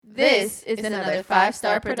This is another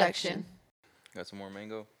 5-star production. Got some more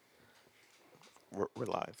mango? We're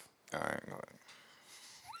live. All right, go ahead.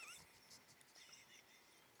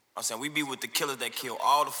 I'm saying we be with the killers that kill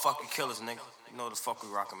all the fucking killers, nigga. You know the fuck we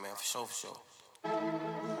rockin', man. For sure, for sure.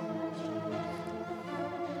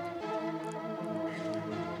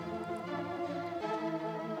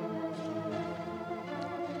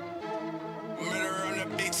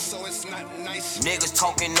 So it's not nice. Niggas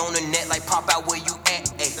talking on the net like pop out where you at,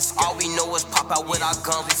 ayy. All we know is pop out with our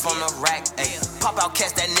guns, we from the rack, ayy. Pop out,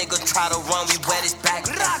 catch that nigga, try to run, we wet his back.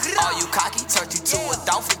 All you cocky, turned you to a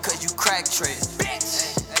dolphin cause you crack tread.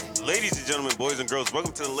 Ladies and gentlemen, boys and girls,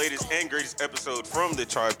 welcome to the latest and greatest episode from the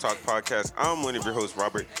Tribe Talk Podcast. I'm one of your hosts,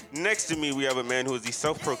 Robert. Next to me, we have a man who is the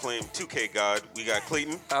self-proclaimed 2K God. We got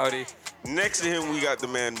Clayton. Howdy. Next to him, we got the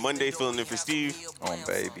man Monday filling in for Steve. On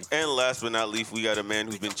baby. And last but not least, we got a man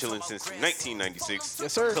who's been chilling since 1996.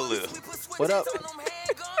 Yes, sir. Khalil. What up?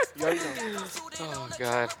 Oh,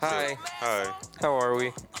 God. Hi. Hi. How are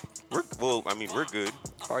we? We're good.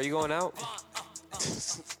 Are you going out?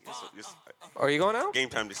 Yes, Are you going out? game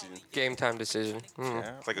time decision. Game time decision.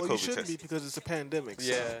 Yeah. It's like a Well, you COVID shouldn't test. be because it's a pandemic.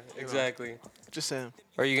 So, Yeah, exactly. Just saying.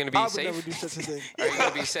 Are you going to be I would safe? never do such a thing. Are you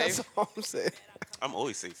going to be safe? That's all I'm saying. I'm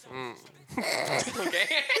always safe. Okay.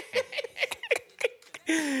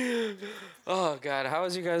 Oh, God. How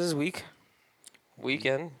was you guys' week?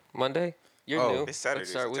 Weekend? Monday? You're Oh, new. It's Saturday,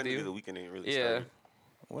 Let's start so with technically you. the weekend ain't really Yeah. started.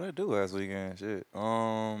 What did I do last weekend? Shit.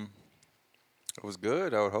 It was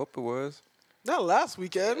good. I would hope it was. Not last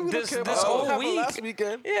weekend. We This- don't care this about whole what happened week. last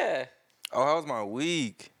weekend. Yeah. Oh, how was my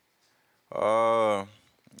week?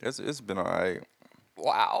 It's been all right.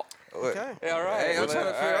 Wow. Okay. Yeah, all right. Hey, I'm trying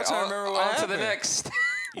to figure- I'm trying to remember what on to the happened. next.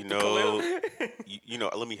 You know, you know.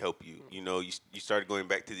 Let me help you. You know, you started going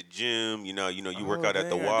back to the gym. You work Oh, out at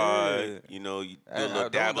the dang, I Y. did. You know, you do a Hey, little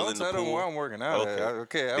dabble don't in the tell them pool. where I'm working out. Okay.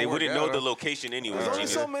 Okay. I They work wouldn't out. know the location anyway. There's only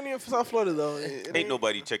Genius. so many in South Florida, though. It Ain't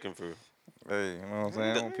nobody checking for. Hey, you know what I'm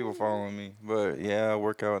saying? I don't want people following me. But yeah, I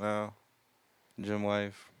work out now. Gym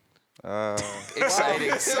life.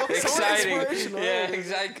 Exciting. So Exciting. inspirational. Yeah, The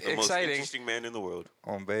exactly. most Exciting. interesting man in the world.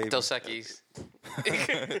 On baby. Dos Equis.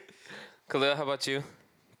 Khalil, how about you?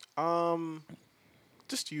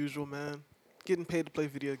 Just usual, man. Getting paid to play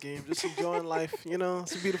video games. Just enjoying life. You know,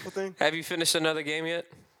 it's a beautiful thing. Have you finished another game yet?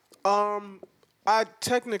 I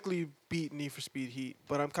technically beat Need for Speed Heat,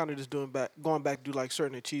 but I'm kind of just going back to do like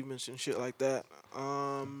certain achievements and shit like that.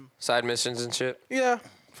 Side missions and shit? Yeah,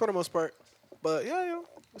 for the most part. But yeah,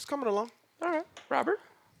 it's coming along. All right. Robert?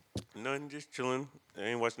 None, just chilling. I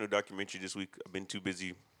ain't watched no documentary this week. I've been too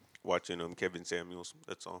busy watching Kevin Samuels.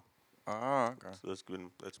 That's all. Okay. So that's good.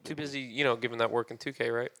 That's Too been- busy, giving that work in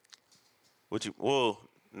 2K, right?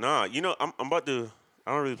 Nah. I'm about to.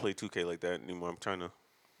 I don't really play 2K like that anymore. I'm trying to.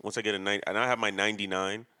 Once I get a 90, and I have my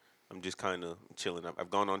 99. I'm just kind of chilling. I've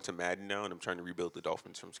gone on to Madden now, and I'm trying to rebuild the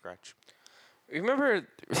Dolphins from scratch. Remember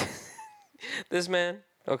this man?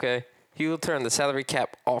 Okay. He will turn the salary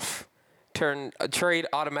cap off, turn a trade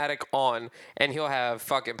automatic on, and he'll have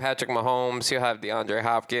fucking Patrick Mahomes. He'll have DeAndre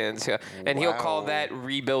Hopkins. And he'll call Wow. that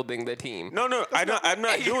rebuilding the team. No, I'm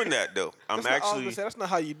not doing that though. I'm That's not, I was actually gonna say, that's not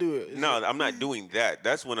how you do it. no, I'm not doing that.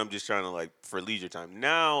 That's when I'm just trying to like for leisure time.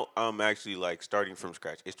 Now I'm actually like starting from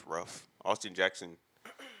scratch. It's rough. Austin Jackson,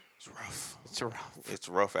 it's rough. It's rough. It's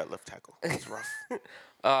rough at left tackle. It's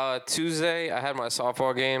rough. Tuesday, I had my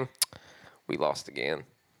softball game. We lost again.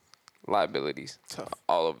 Liabilities. Tough.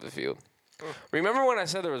 All over the field. Remember when I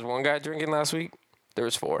said there was one guy drinking last week? There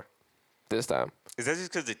was 4 this time. Is that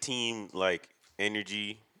just because the team like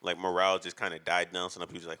energy, like morale, just kind of died down? So now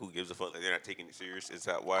people just like, who gives a fuck? Like they're not taking it serious. Is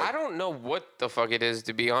that why? I don't know what the fuck it is,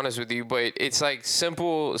 to be honest with you, but it's like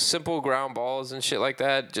simple ground balls and shit like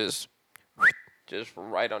that. Just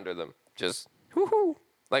right under them. Just whoo-hoo.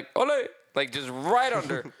 Like, ole. Like, just right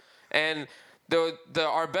under. And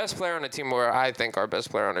our best player on the team, or I think our best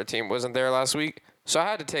player on our team, wasn't there last week. So I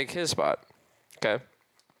had to take his spot. Okay.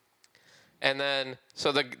 And then,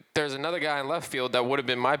 there's another guy in left field that would have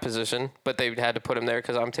been my position, but they had to put him there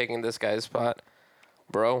because I'm taking this guy's spot.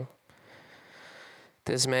 Bro,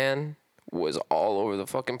 this man was all over the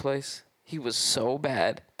fucking place. He was so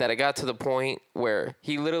bad that it got to the point where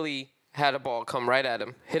he literally had a ball come right at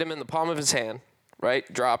him, hit him in the palm of his hand,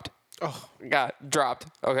 right? Dropped. Dropped,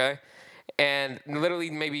 okay? And literally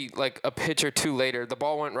maybe like a pitch or two later, the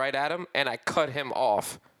ball went right at him, and I cut him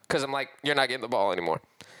off because I'm like, you're not getting the ball anymore.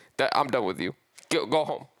 I'm done with you. Go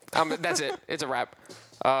home. That's it. It's a wrap.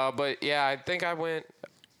 But yeah, I think I went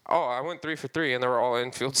 3 for 3, and they were all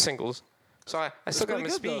infield singles. So I still got my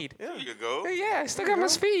pretty good, though. speed. Yeah. There you go. Yeah, I still got my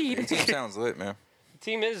speed. Team sounds lit, man.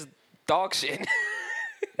 Team is dog shit.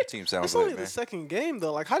 Your team sounds It's only lit, the man. second game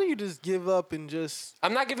though. Like, how do you just give up and just?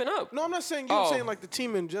 I'm not giving up. No, I'm not saying you. I'm Oh. saying like the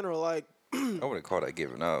team in general. Like, I wouldn't call that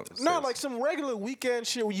giving up. It's not just- like some regular weekend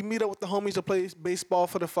shit where you meet up with the homies to play baseball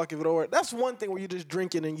for the fuck of it. Or that's one thing where you're just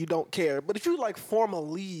drinking and you don't care. But if you like form a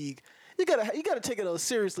league, you gotta take it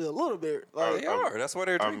seriously a little bit. Like, They are. That's why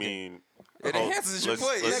they're I drinking. mean, It enhances your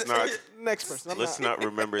play. Let's not next person. I'm let's not. not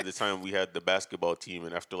remember the time we had the basketball team,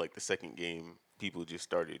 and after like the second game, people just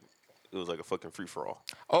started. It was like a fucking free for all.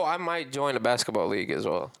 Oh, I might join a basketball league as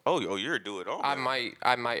well. Oh, you're a do it all. I might.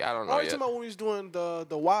 I don't know Oh, you yet. talking about when we was doing the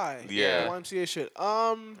Y, Yeah. the YMCA shit.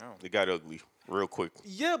 It got ugly real quick.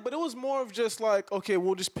 Yeah, but it was more of just like, okay,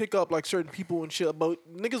 we'll just pick up like certain people and shit. But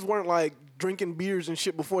niggas weren't like drinking beers and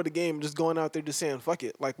shit before the game, just going out there just saying fuck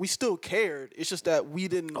it. Like we still cared. It's just that we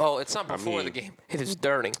didn't. Oh, it's not before the mean- game. It is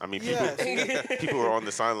during. I mean, Yeah. people were on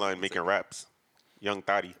the sideline making raps. Young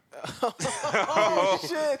Thotty. Oh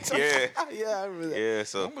shit. Yeah. Yeah, I remember that. Yeah,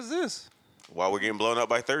 so What was this? while we're getting blown up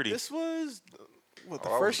by 30. This was what the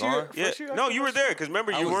Oh, I was first year. gone? Yeah, First year no, after you were first there year? because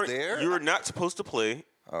remember I you was weren't. there? You were not supposed to play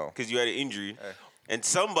Oh. because you had an injury, and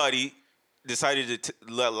somebody decided to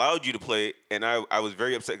allowed you to play, and I was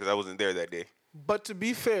very upset because I wasn't there that day. But to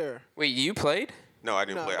be fair, Wait, you played? No, I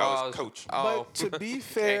didn't No. play. Oh, I was coach. Oh. but to be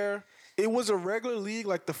fair, it was a regular league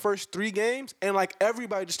like the first 3 games, and like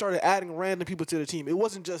everybody just started adding random people to the team. It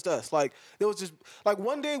wasn't just us. Like it was just like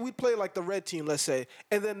one day we played like the red team, let's say,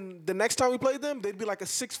 and then the next time we played them, they'd be like a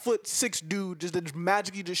 6'6" dude that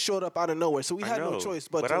magically just showed up out of nowhere. So we I had know, no choice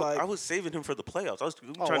but to like. I was saving him for the playoffs. I was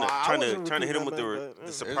Oh, trying to I trying to wasn't trying to hit him with recruiting that the man,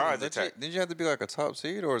 but- surprise Did attack. you have to be like a top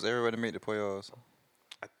seed, or is everybody make the playoffs?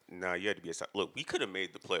 Nah, you had to be a look. We could have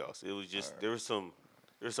made the playoffs. It was just there was some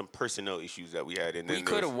personnel issues that we had, and then We there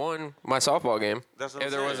could was- have won my softball game That's what if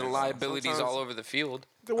I'm there saying. wasn't liabilities Sometimes- all over the field.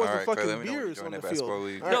 there wasn't Alright, Clay, fucking let me know when you beers join on the that basketball field.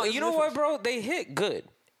 league. All No, right, you there's know a what, bro? They hit good.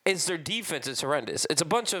 It's their defense. It's horrendous. It's a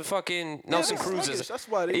bunch of fucking Nelson they're Cruzes. sluggish. That's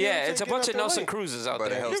why they- you know what I'm yeah, saying? it's a Get bunch out of there Nelson late. Cruzes out But it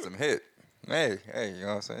there. helps them hit. Hey, you know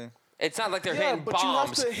what I'm saying? It's not like they're Yeah, hitting but bombs.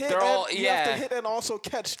 you have to hit. They're all You have to yeah. hit and also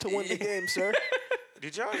catch to win the game, sir.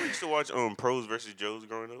 Did y'all used to watch Pros versus Joes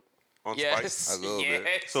growing up on Spike? Yes. A little bit.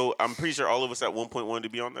 Yes. So I'm pretty sure all of us at one point wanted to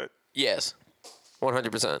be on that. Yes.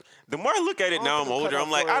 100%. The more I look at it I now, don't I'm think I'm older. cut I'm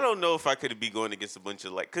out like, for I it. don't know if I could be going against a bunch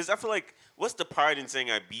of like, because I feel like, what's the pride in saying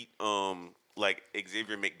I beat like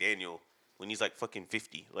Xavier McDaniel when he's like fucking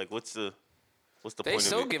 50? Like, what's the They point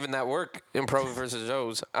still of it? giving that work in Pro versus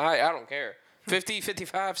Joe's. I don't care. 50,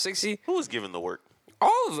 55, 60, Who was giving the work?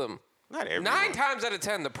 all of them. Not everyone. 9 times out of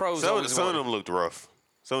 10, the pros Some, always some of won. them looked rough.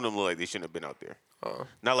 Some of them looked like they shouldn't have been out there. Uh-uh.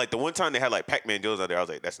 Now, like the one time they had like Pac-Man Joe's out there, I was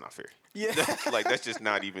like, that's not fair. Yeah. Like that's just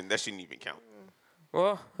not even. That shouldn't even count.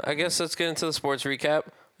 Well, I guess let's get into the sports recap,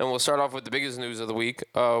 and we'll start off with the biggest news of the week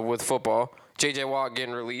with football. J.J. Watt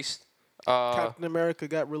getting released. Captain America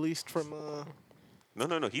got released from.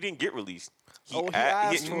 No. He didn't get released. He, Oh, he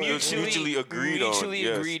asked for it. mutually agreed on. Mutually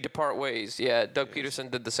Yes. agreed to part ways. Yeah, Doug Peterson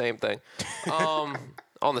did the same thing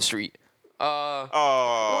on the street. Oh,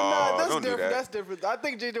 Nah, that's don't do different. that. That's different. I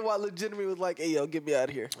think JJ Watt legitimately was like, "Hey, yo, get me out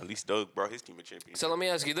of here." At least Doug brought his team a championship. So let me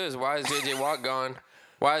ask you this: why is J.J. Watt gone?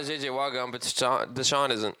 Why is J.J. Watt gone, but Deshaun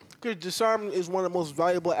isn't? Because Deshaun is one of the most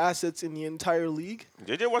valuable assets in the entire league.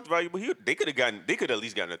 JJ Watt's valuable. They could at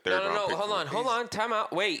least gotten a third round No. pick. Hold on. Time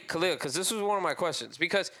out. Wait, Khalil, because this was one of my questions.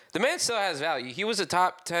 Because the man still has value. He was a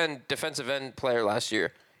top 10 defensive end player last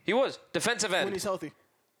year. He was defensive When end, he's healthy.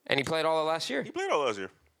 and he played all of last year. He played all last year.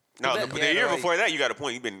 No, that- the yeah, year no, before that, you got a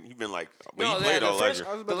point. He been like, but No, he played the all last first- year.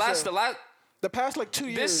 I was about The to last, say, the last. the past like 2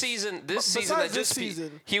 years. This season that Besides just this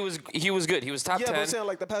season. he was good. He was top Yeah, 10. but I'm saying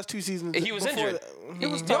like the past 2 seasons. He was before injured. that- He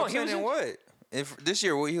was No, top he 10 was in in- what? If this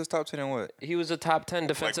year, he was top 10 in what? He was a top 10 Like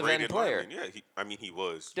defensive end rated player. lineman. Yeah, he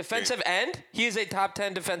was. Defensive end? He is a top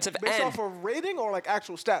 10 defensive Based end. off of rating or like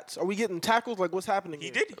actual stats? Are we getting tackles? Like what's happening? He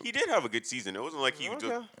here? did have a good season. It wasn't like he was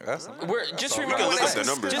Okay. That's Just all. remember, can when look I up the said-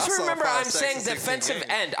 numbers. just I saw remember, 5 I'm sacks saying in 16 defensive games.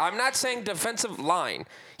 end. I'm not saying defensive line.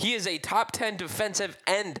 He is a top 10 defensive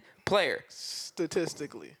end player.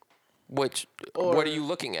 Statistically. Which, Or- what are you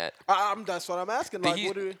looking at? That's what I'm asking. Like, He-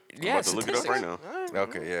 what do we, yeah, about to look it up right statistics. now.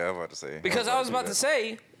 Okay, yeah, I'm about to say. Because I was about to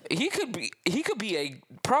say he could be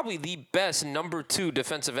probably the best number 2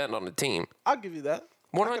 defensive end on the team. I'll give you that.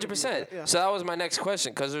 100%. Yeah. So that was my next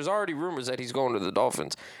question because there's already rumors that he's going to the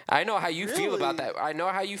Dolphins. I know how you feel about Really? that. I know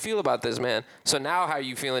how you feel about this man. So now how are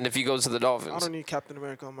you feeling if he goes to the I Dolphins? don't need Captain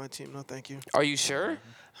America on my team. No, thank you. Are you sure?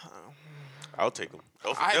 I'll take him.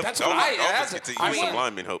 That's what I- that's- I use some mean-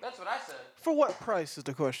 lineman help. That's what I said. For what price is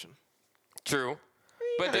the question? True.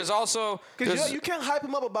 But there's also Because you can't hype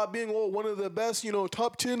him up about being one of the best,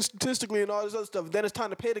 top 10 statistically and all this other stuff. Then it's time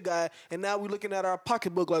to pay the guy, and now we're looking at our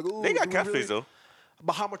pocketbook like, ooh. They got do we cap really- space though.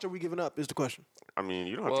 But how much are we giving up is the question. I mean,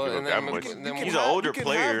 you don't have Well, to give and up that then much. we can- then He's we- an older you can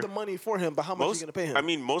player. have the money for him, but how much are you going to pay him? I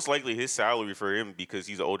mean, most likely his salary for him, because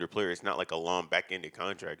he's an older player, it's not like a long back-ended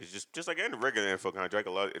contract. It's just like any regular NFL contract.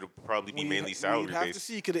 It'll probably be mainly salary We'd have to based.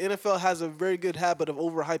 see because the NFL has a very good habit of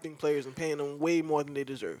overhyping players and paying them way more than they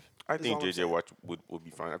deserve. I That's think all I'm JJ saying. Watt would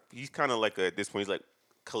be fine. He's kind of like at this point, he's like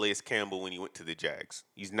Calais Campbell when he went to the Jags.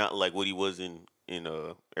 He's not like what he was in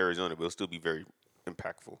Arizona, but he'll still be very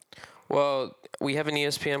impactful. Well, we have an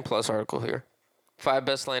ESPN Plus article here. 5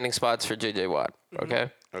 best landing spots for JJ Watt.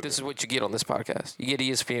 Okay? This is what you get on this podcast. You get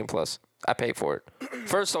ESPN Plus. I pay for it.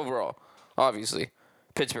 First overall, obviously,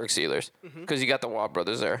 Pittsburgh Steelers, because you got the Watt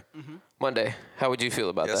brothers there. Monday, how would you feel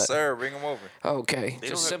about Yes, that? sir. Bring him over. Okay, They just don't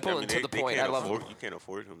have- simple I mean, and to they- the they point. I can't love afford, it. You can't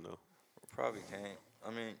afford him though. Probably can't.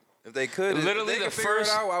 I mean, if they could, Literally if they the could figure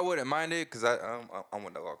first- it out, I wouldn't mind it because I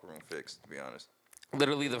want the locker room fixed. To be honest.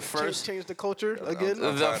 Literally the first. change the culture again.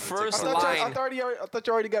 I'm The tired of first TikTok. line. I thought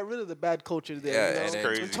you already got rid of the bad culture there. Yeah, you know? and then-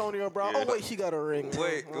 Crazy. Antonio Brown. Yeah. Oh wait, he got a ring.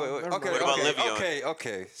 Wait. Well, never Okay, mind. What about okay, Le'Veon?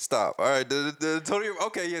 okay. Stop. All right. The Antonio.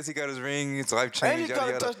 Okay, yes, he got his ring. It's life And changing. he got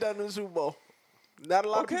a touchdown in the Super Bowl. Not a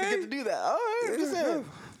lot of people Okay. get to do that. All right, I'm just saying.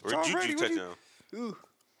 Or Tom Juju Brady, what you- touchdown.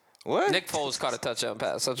 What? Nick Foles caught a touchdown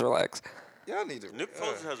pass. Let's relax. Y'all need to. Nick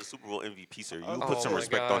Foles has a Super Bowl MVP, sir. You Oh put some my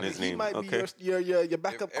respect God. on his He name, might okay? be your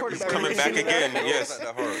backup quarterback. coming back again, yes.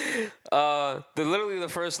 Literally the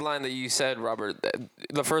first line that you said, Robert.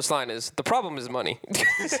 The first line is the problem is money.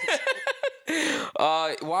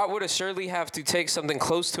 Watt would assuredly have to take something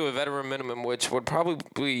close to a veteran minimum, which would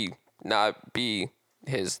probably not be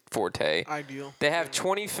his forte. Ideal. They have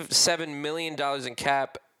 $27 million in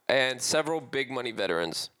cap and several big money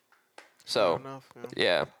veterans. So, Fair enough, yeah.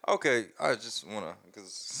 yeah. Okay, I just wanna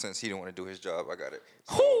because since he didn't want to do his job, I got it.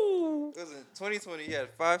 Whoo! Because in 2020 he had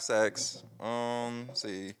 5 sacks.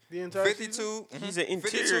 See, The entire 52. He's an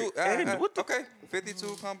 52. interior end. What the- Okay,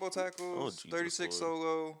 52 combo tackles, Oh, Jesus 36 Lord.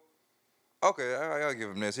 solo. Okay, I'll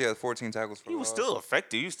give him this. He had 14 tackles for He was loss, still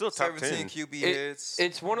effective. He was still top 17 10. QB It- hits.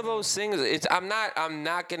 It's one of those things. I'm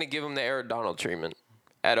not gonna give him the Aaron Donald treatment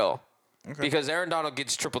at all, because Aaron Donald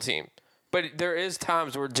gets triple teamed. But there is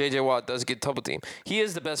times where JJ Watt does get double teamed. He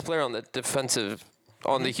is the best player on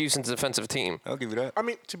the Houston's defensive team. I'll give you that. I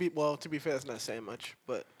mean, to be fair, it's not saying much,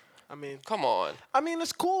 but I mean, Come on.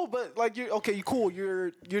 it's cool, but like you're cool.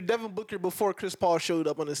 You're Devin Booker before Chris Paul showed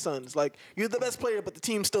up on his Suns. Like you're the best player, but the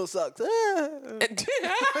team still sucks.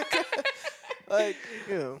 Like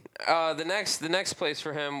The next place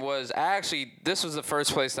for him was this was the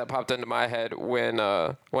first place that popped into my head when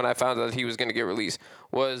I found out he was going to get released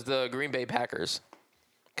was the Green Bay Packers,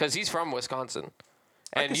 because he's from Wisconsin,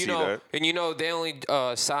 and can you see know that. and you know they only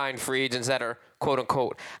sign free agents that are quote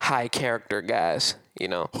unquote high character guys. You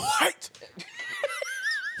know. what?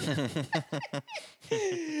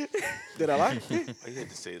 Did I lie? You had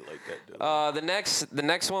to say it like that, though. The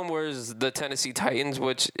next one was the Tennessee Titans,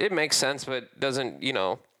 which it makes sense, but doesn't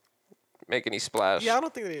make any splash. Yeah, I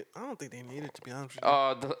don't think they need it, to be honest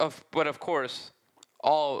with you. But of course,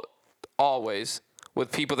 always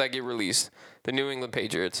with people that get released, the New England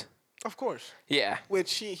Patriots. Of course. Yeah,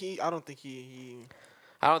 Which he I don't think he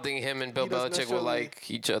I don't think him and Bill He doesn't Belichick will necessarily- like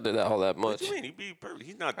each other all that What much. do you mean? He'd be perfect.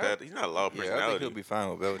 He's not that. He's not a loud Yeah, I personality. think he'll be fine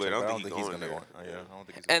with Belichick. But I don't think he's he's going gonna there. go. Yeah, I don't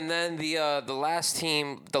think he's. And then the last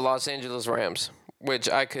team, the Los Angeles Rams, which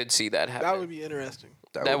I could see that happen. that would be interesting.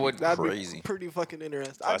 that would- be That'd crazy. be pretty fucking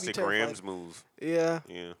interesting. Classic I'd be terrified. Rams move. Yeah.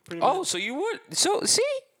 Yeah. Pretty Oh, much. so you would? So see,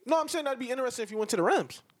 No, I'm saying that'd be interesting if you went to the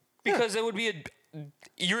Rams. because it would be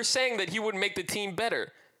You're saying that he would make the team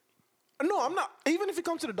better. No, I'm not. Even if he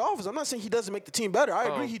comes to the Dolphins, I'm not saying he doesn't make the team better. I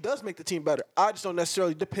Oh. agree he does make the team better. I just don't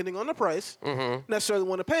necessarily, depending on the price, necessarily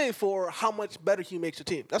want to pay for how much better he makes the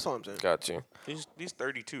team. That's all I'm saying. Got you. He's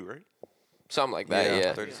 32, right? Something like that. Yeah,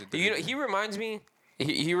 Yeah. 36, You know, he reminds me.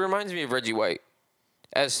 He reminds me of Reggie White,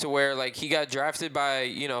 as to where like he got drafted by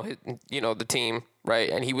the team,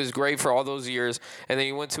 right, and he was great for all those years, and then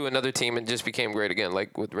he went to another team and just became great again,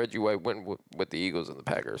 like with Reggie White went with the Eagles and the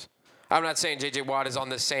Packers. I'm not saying JJ Watt is on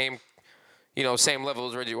the same level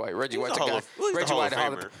as Reggie White. Reggie He's White's a a guy. Hall of- well, he's a Reggie Hall of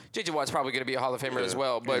White, Famer. JJ Watt's probably going to be a Hall of Famer as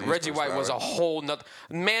well. But he's Reggie White was a first whole nother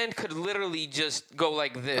man. Could literally just go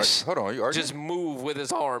like this. Hold on, you arguing? Just move with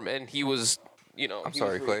his arm, and he was, I'm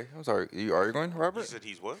sorry, Clay. I'm sorry. You arguing, He Robert? said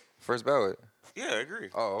he's what? First ballot. Yeah, I agree.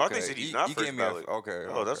 Oh, I okay. think said he's You- not you first gave me a- ballot. okay,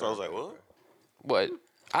 Oh, that's okay, why I was like, okay, what? What?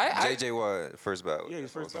 I JJ Watt, first ballot. Yeah, he's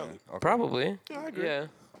That's first what I'm ballot. saying. Okay. probably. Yeah, I agree.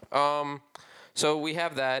 Yeah. So we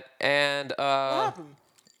have that, and What happened?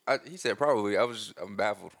 He said probably. I'm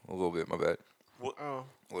baffled a little bit. My bad. Oh.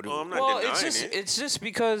 What do Well, you- I'm not well, denying it's just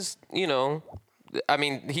because I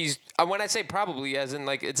mean, he's when I say probably, as in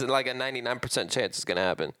like it's like a 99% chance it's gonna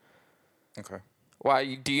happen. Okay.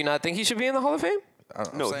 Why do you not think he should be in the Hall of Fame?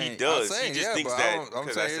 I'm No, saying- he does. I'm saying, He just yeah, thinks but that I'm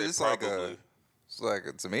because I saying said it's like probably. it's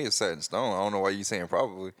like to me it's set in stone. I don't know why you saying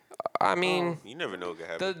probably. I mean, You never know what could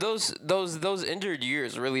happen. those injured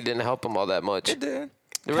years really didn't help him all that much. It did.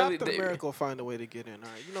 Really, Captain America will find a way to get in. All right,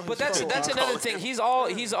 you know. But his that's photo- another thing. He's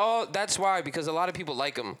all. That's why, because a lot of people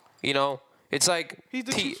like him. You know, it's like He's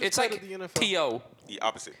the cheapest it's player like of the NFL. To The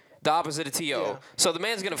opposite. the opposite of To. Yeah. So the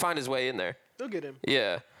man's gonna find his way in there. They'll get him.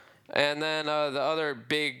 Yeah, and then the other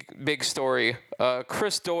big story.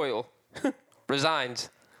 Chris Doyle resigns,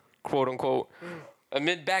 quote unquote,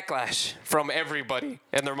 amid backlash from everybody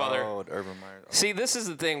and their mother. Oh, the Urban Meyer. See, this is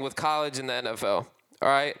the thing with college and the NFL. All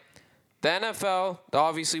right, the NFL.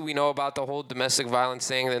 Obviously, we know about the whole domestic violence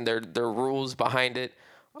thing and their rules behind it.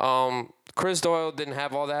 Chris Doyle didn't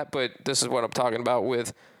have all that, but this is what I'm talking about.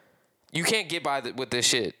 With you can't get by with this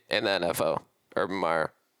shit in the NFL. Urban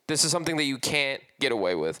Meyer. This is something that you can't get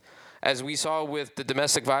away with, as we saw with the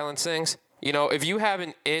domestic violence things. You know, if you have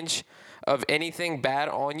an inch of anything bad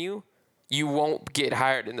on you, you won't get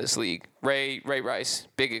hired in this league. Ray Rice,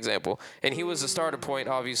 big example. And he was the starter point,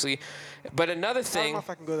 obviously. But another I don't thing, know if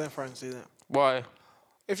I can go that far and say that. why?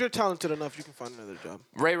 If you're talented enough, you can find another job.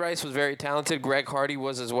 Ray Rice was very talented. Greg Hardy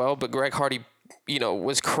was as well. But Greg Hardy, you know,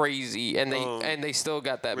 was crazy. And they still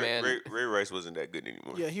got that man. Ray Rice wasn't that good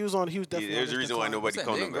anymore. Yeah, he was definitely. There's on a his reason why decline. nobody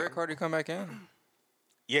called him Didn't Greg that. Hardy come back in?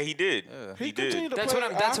 Yeah, he did. Yeah. He continued did. to That's play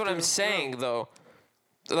what I'm after, saying yeah. though.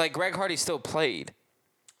 Like Greg Hardy still played,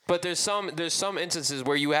 but there's some instances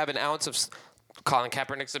where you have an ounce of Colin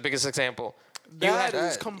Kaepernick's the biggest example. That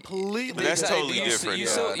had- is completely. That's different. totally different, You yeah.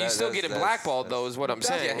 still That's- getting that's- blackballed though, is what I'm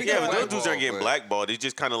saying. he Yeah, got but those dudes aren't getting but- blackballed. It's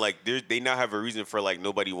just kind of like they now have a reason for like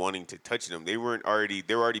nobody wanting to touch them. There were already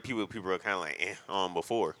people are kind of like on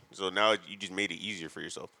before. So now you just made it easier for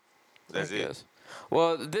yourself. That's it. Yes.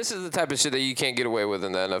 Well, this is the type of shit that you can't get away with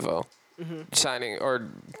in the NFL. Signing or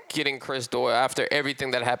getting Chris Doyle after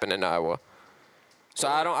everything that happened in Iowa. So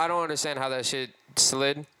I don't understand how that shit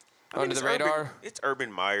slid I mean, under the it's radar. It's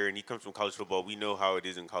Urban Meyer, and he comes from college football. We know how it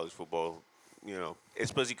is in college football. You know,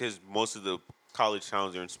 especially because most of the college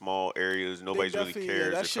towns are in small areas. They Nobody really definitely-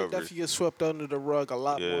 cares that or shit covers. definitely gets swept under the rug a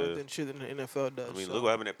lot more Yeah. than shit in the NFL does. I mean, so. look what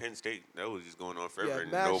happened at Penn State. That was just going on forever,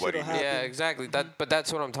 and mad nobody shit'll knew. happen. Yeah, exactly. But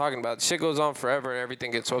that's what I'm talking about. Shit goes on forever, and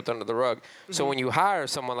everything gets swept under the rug. So when you hire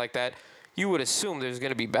someone like that, you would assume there's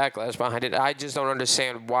going to be backlash behind it. I just don't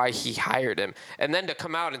understand why he hired him, and then to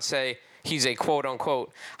come out and say he's a quote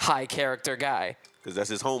unquote high character guy. Because that's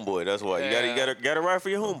his homeboy. That's why Yeah. you gotta ride for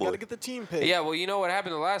your Gotta homeboy. get the team paid. Yeah, well, you know what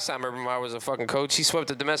happened the last time Urban Meyer was a fucking coach? He swept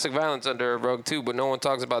the domestic violence under a rug too, but no one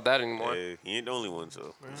talks about that anymore. Yeah, he ain't the only one,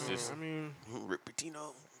 so it's just I mean, Rick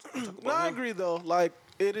Pitino. no, I agree though. Like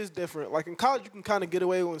it is different. Like in college, you can kind of get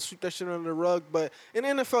away with and sweep that shit under the rug, but in the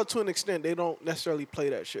NFL, to an extent, they don't necessarily play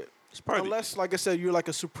that shit. probably- Unless, like I said, you're like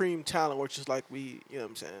a supreme talent, which is like you know what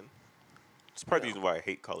I'm saying. It's part of the reason why I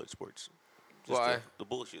hate college sports. Just Why? The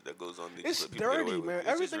bullshit that goes on. It's that people get away dirty, with. man. It's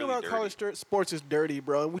just Everything really about dirty. college sports is dirty,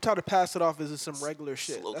 bro. And we try to pass it off as just some regular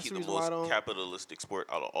shit. Low That's key the the reason why I most don't. capitalistic sport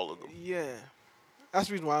out of all of them. Yeah, that's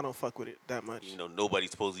the reason why I don't fuck with it that much. You know, nobody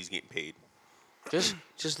supposedly is getting paid.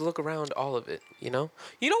 Just look around all of it, you know?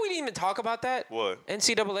 You know we didn't even talk about that? What?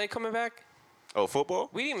 NCAA coming back? Oh, football?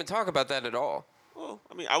 We didn't even talk about that at all. Well,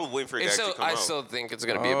 I mean, I was waiting for it to It's actually still, come I out. still think it's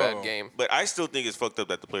going to be a bad Oh. game. But I still think it's fucked up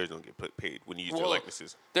that the players don't get paid when you use their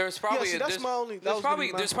likenesses. There's probably see, that's there's, my only- that there's was gonna probably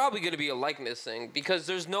be my- there's probably going to be a likeness thing because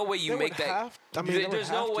there's no way you They make would that. have- I mean, they would there's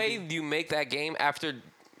no have to way be. you make that game after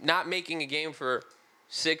not making a game for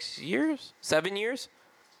 6 years, 7 years.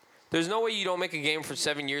 There's no way you don't make a game for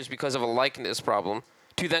 7 years because of a likeness problem.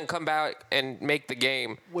 To then come back and make the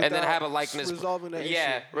game and then Without have a likeness. resolving that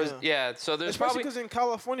yeah, issue. yeah. So there's Especially probably because in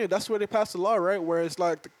California, that's where they passed the law, right? Where it's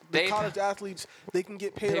like the They- college athletes, they can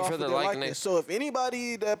get paid Pay off for for their their likeness. likeness. So if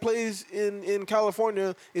anybody that plays in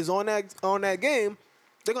California is on that game,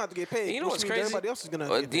 they're gonna have to get paid. You know which what's means crazy? Everybody else is gonna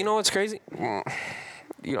have to get paid. You know what's crazy?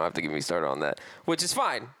 You don't have to get me started on that, which is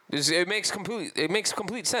fine. It makes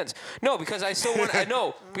complete sense. No, because I still want. I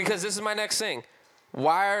know because this is my next thing.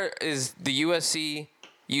 Why is the USC,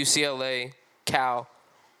 UCLA, Cal?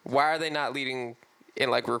 Why are they not leading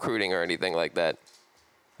in like recruiting or anything like that?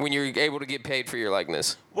 When you're able to get paid for your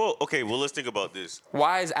likeness, Well, okay, well, let's think about this.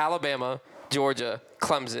 why is Alabama, Georgia,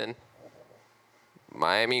 Clemson,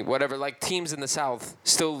 Miami, whatever, like teams in the South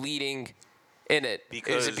still leading in it? Is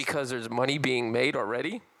Because- it because there's money being made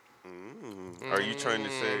already? Are you trying to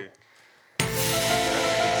say?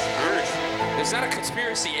 It's not a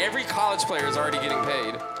conspiracy. Every college player is already getting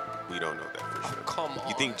paid. We don't know that for sure. come on.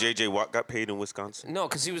 You think J.J. Watt got paid in Wisconsin? No,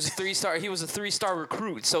 because he was a 3-star. He was a 3-star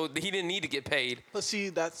recruit, so he didn't need to get paid. But see,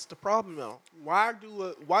 that's the problem now. Why do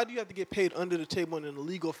you have to get paid under the table in an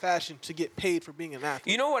illegal fashion to get paid for being an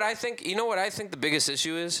athlete? You know what I think? You know what I think the biggest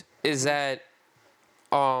issue is that,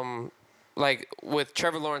 like with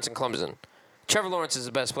Trevor Lawrence and Clemson, Trevor Lawrence is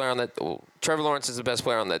the best player on that. Well, Trevor Lawrence is the best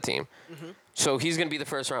player on that team, so he's gonna be the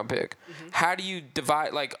first round pick. How do you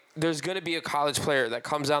divide? Like, there's gonna be a college player that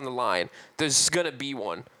comes down the line. There's gonna be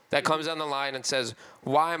one that comes down the line and says,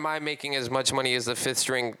 "Why am I making as much money as the 5th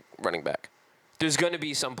string running back?" There's gonna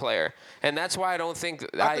be some player, and that's why I don't think.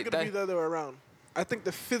 I think it'll be the other way around. I think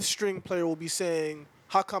the 5th string player will be saying,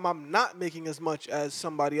 how come I'm not making as much as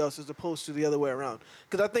somebody else as opposed to the other way around?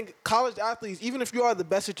 Because I think college athletes, even if you are the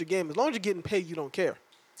best at your game, as long as you're getting paid, you don't care.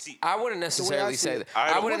 I wouldn't necessarily say that.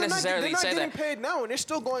 I wouldn't necessarily say that. They're not getting paid now, and they're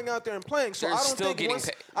still going out there and playing. So They're I don't still think getting once,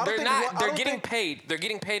 paid. I don't They're think not. I don't They're getting think- paid. They're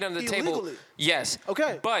getting paid under the table. Illegally. Yes.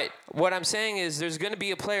 Okay. But what I'm saying is, there's going to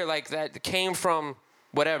be a player like that came from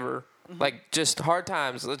whatever, like just hard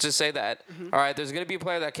times. Let's just say that. All right. There's going to be a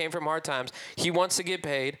player that came from hard times. He wants to get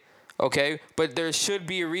paid. Okay. But there should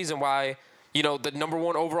be a reason why, the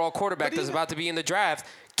 #1 overall quarterback that's about to be in the draft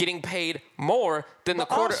getting paid more than the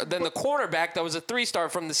cornerback that was a 3-star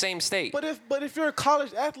from the same state. But if you're a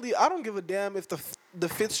college athlete, I don't give a damn if the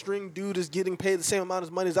 5th string dude is getting paid the same amount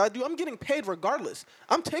of money as I do. I'm getting paid regardless.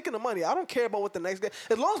 I'm taking the money. I don't care about what the next guy.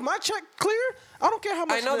 As long as my check clear, I don't care how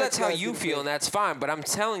much. I know the that's next how guy's you getting feel, paid. and that's fine. But I'm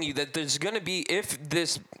telling you that there's gonna be if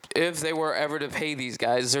they were ever to pay these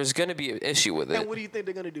guys, there's gonna be an issue with it. And what do you think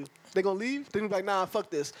they're gonna do? They're gonna leave? They're gonna be like, nah, fuck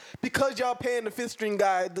this. Because y'all paying the 5th string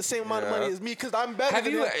guy the same amount of money as me, because I'm better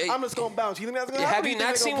than him, I'm just gonna bounce. You think that's gonna happen? Have you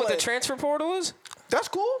not seen what the transfer? transfer portal is? That's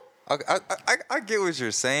cool. I get what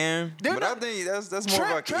you're saying, They're but not- I think that's more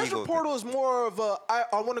of like an transfer ego portal is more of a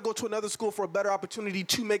I want to go to another school for a better opportunity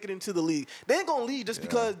to make it into the league. They ain't gonna leave just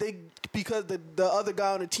because the other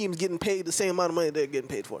guy on the team is getting paid the same amount of money they're getting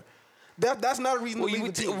paid for. That's not a reason to leave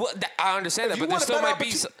the team. I understand that, but there want a still better might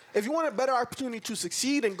be. if you want a better opportunity to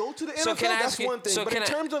succeed and go to the So NFL, can I that's ask you- one thing. so But can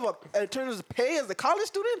in terms of pay as a college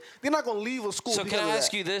student, they're not gonna leave a school. So because can I of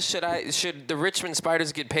ask that. you this? Should the Richmond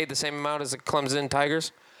Spiders get paid the same amount as the Clemson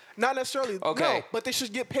Tigers? Not necessarily. Okay. No, but they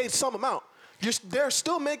should get paid some amount. They're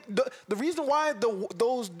still the reason why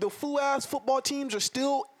the fool ass football teams are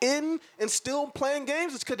still in and still playing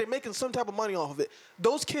games is because they're making some type of money off of it.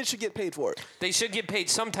 Those kids should get paid for it. They should get paid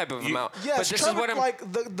some type of amount. Yes, but this Trevor, is what I'm.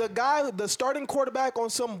 like the starting quarterback on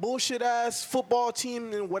some bullshit ass football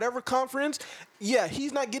team in whatever conference. Yeah,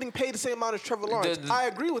 he's not getting paid the same amount as Trevor Lawrence. I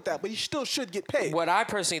agree with that, but he still should get paid. What I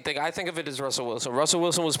personally think, I think of it as Russell Wilson. Russell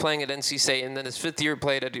Wilson was playing at NC State, and then his 5th year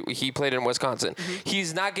he played in Wisconsin.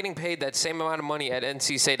 He's not getting paid that same amount of money at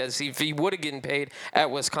NC State as if he would have gotten paid at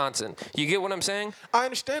Wisconsin. You get what I'm saying? I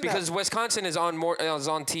understand Because that. Wisconsin is on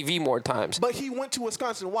TV more times. But he went to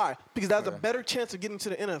Wisconsin. Why? Because that has a better chance of getting to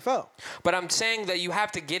the NFL. But I'm saying that you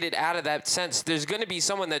have to get it out of that sense. There's going to be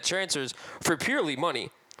someone that transfers for purely money.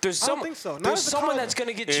 I don't think so. Not There's as a someone college- that's going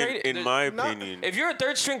to get traded. In my opinion, If you're a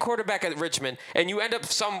 3rd string quarterback at Richmond and you end up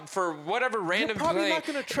for whatever random probably play, not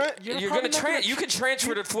gonna tra- you're you're probably going to not gonna you tra- could transfer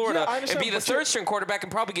you- to Florida yeah, I and understand, be the but you're- 3rd string quarterback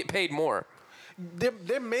and probably get paid more.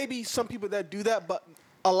 There may be some people that do that, but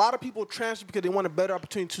a lot of people transfer because they want a better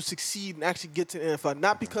opportunity to succeed and actually get to the NFL,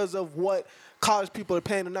 not because of what college people are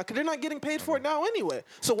paying them now, because they're not getting paid for it now anyway.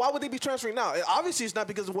 So why would they be transferring now? Obviously, it's not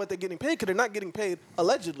because of what they're getting paid, because they're not getting paid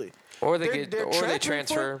allegedly. Or They're they transferring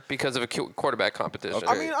transfer because of a quarterback competition.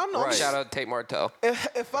 I mean, I'm not- Right. Shout out Tate Martell. I'm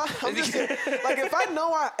just saying, like if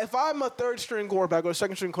I'm a 3rd string quarterback or a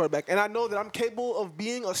 2nd string quarterback, and I know that I'm capable of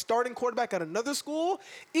being a starting quarterback at another school,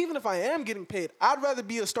 even if I am getting paid, I'd rather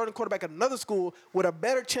be a starting quarterback at another school with a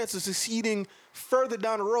better chance of succeeding further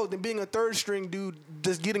down the road than being a 3rd string dude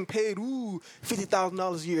just getting paid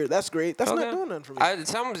 $50,000 a year. That's great. That's not doing nothing for me.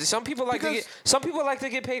 Some people like Because- to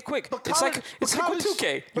get paid quick. But It's college- like but with college-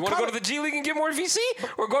 2K. You but want to go to college- the G League and get more VC,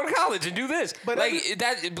 or go to college and do this. But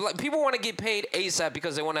People want to get paid ASAP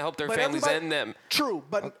because they want to help their But families everybody- and them. True,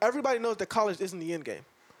 but everybody knows that college isn't the end game.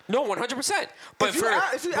 No, 100%. But If you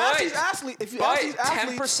ask these athletes-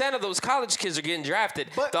 10% of those college kids are getting drafted.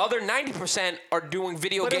 But- The other 90% are doing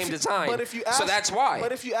video But if game you- design. But if you So that's why.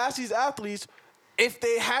 But if you ask these athletes, if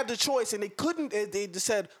they had the choice and they couldn't, they just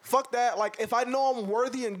said, fuck that. Like, if I know I'm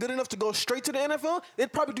worthy and good enough to go straight to the NFL,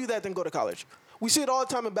 they'd probably do that than go to college. We see it all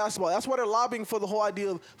the time in basketball. That's why they're lobbying for the whole idea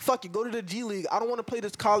of, fuck you, go to the G League. I don't want to play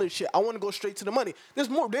this college shit. I want to go straight to the money. There's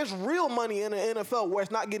real money in the NFL where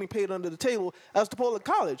it's not getting paid under the table as opposed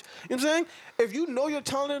to college. You know what I'm saying? If you know you're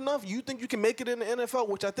talented enough, you think you can make it in the NFL,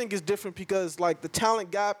 which I think is different because, like, the talent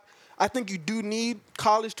gap, I think you do need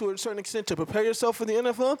college to a certain extent to prepare yourself for the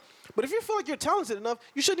NFL. But if you feel like you're talented enough,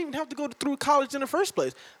 you shouldn't even have to go through college in the first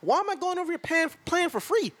place. Why am I going over here playing for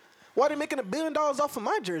free? Why are they making $1 billion off of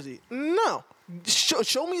my jersey? No.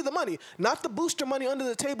 Show me the money, not the booster money under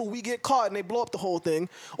the table. We get caught and they blow up the whole thing,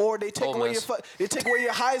 or they take away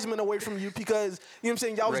your Heisman away from you because you know what I'm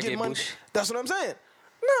saying. Y'all was getting money. That's what I'm saying.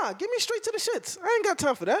 Nah, get me straight to the shits. I ain't got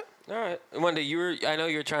time for that. All right, Monday. I know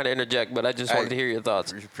you were trying to interject, but I just wanted to hear your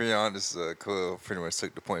thoughts. To be pretty honest, Khalil pretty much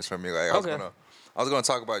took the points from me. Like I was gonna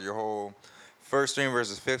talk about your whole first string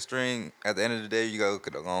versus fifth string. At the end of the day, you gotta look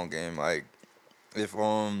at the long game. Like if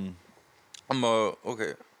okay.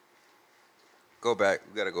 Go back.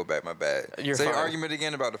 We gotta go back. My bad. Say your argument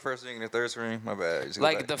again about the first string and the third string. My bad.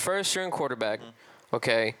 Like the first string quarterback.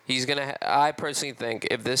 Okay, he's gonna. I personally think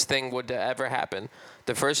if this thing would to ever happen,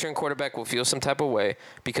 the first string quarterback will feel some type of way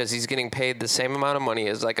because he's getting paid the same amount of money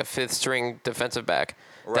as like a fifth string defensive back.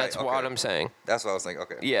 Right, That's what I'm saying. That's what I was thinking.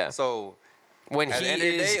 Okay. Yeah. So when at the end of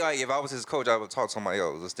the day, like if I was his coach, I would talk to somebody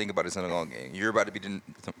else. Let's think about this in the long game. You're about to be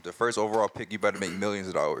the first overall pick. You about to make millions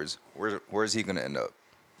of dollars. Where's he gonna end up?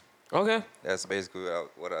 Okay. That's basically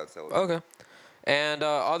what I'd tell him. Okay. And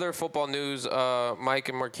other football news, Mike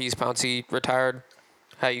and Marquise Pouncey retired.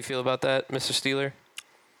 How you feel about that, Mr. Steeler?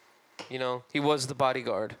 You know, he was the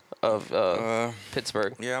bodyguard of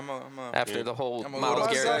Pittsburgh. Yeah, I'm after the whole I'm a Miles little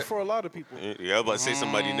That's Garrett. for a lot of people. Yeah, I was about to say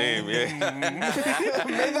somebody's name. Yeah.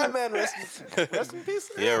 May that man rest in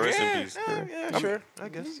peace. Yeah, rest in peace. Yeah, sure. I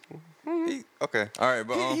guess. Okay. All right,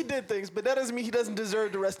 but He did things, but that doesn't mean he doesn't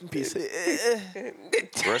deserve to rest in peace.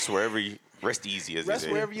 Rest wherever you rest easy, as Rest they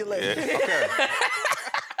say. wherever you lay. okay.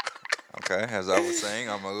 Okay, as I was saying,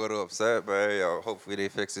 I'm a little upset, but hopefully they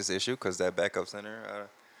fix this issue because that backup center, I'm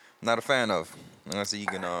not a fan of. Unless he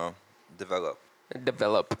can develop.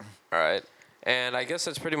 All right. And I guess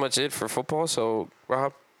that's pretty much it for football. So,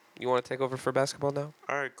 Rob, you want to take over for basketball now?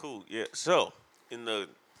 All right, cool. Yeah. So, in the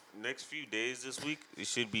next few days this week, it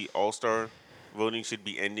should be All-Star voting should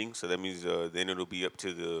be ending. So that means then it'll be up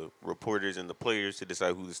to the reporters and the players to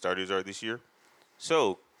decide who the starters are this year.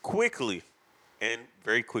 So, quickly and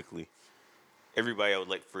very quickly, everybody, I would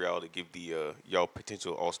like for y'all to give the y'all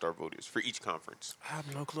potential All-Star voters for each conference. I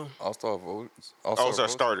have no clue. All-Star votes. All-Star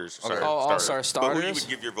starters. Sorry, Okay. All-Star But who you starters? would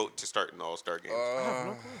give your vote to start in the All-Star game?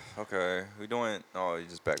 Okay, we doing. Oh, you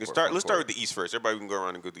just back. Let's start with the East first. Everybody can go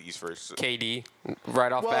around and go to the East first. KD,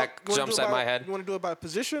 right off back, you wanna jumps do it at my by- head. You want to do it by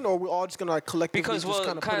position, or we're all just gonna like collectively Because just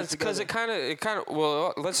kind of put it together?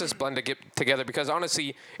 well, let's just blend it together because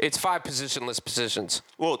honestly, it's 5 positionless positions.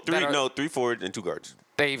 Well, That are- 3 forwards and 2 guards.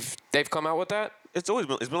 They've come out with that. It's been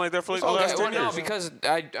like that for like the Okay, last 10 well, no, years. because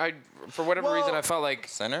I for whatever reason I felt like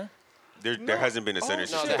Center. There hasn't been a center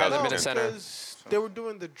since there hasn't been a 2010. center. Because they were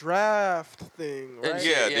doing the draft thing, right?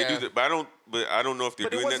 Yeah, Yeah. they do that, but I don't know if they're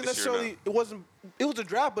But it doing that wasn't this year or necessarily. not. It was a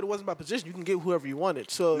draft, but it wasn't by position. You can get whoever you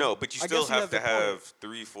wanted. So No, but you I still guess he have has to the point. have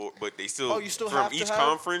 3, 4. But they still. Oh, you still from have to each have-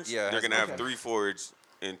 conference. Yeah, they're gonna have okay. 3 forwards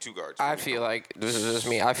and 2 guards. I feel like this is just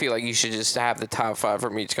me. I feel like you should just have the top 5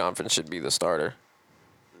 from each conference should be the starter.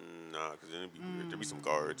 Nah, because then it'd be weird. There'd be some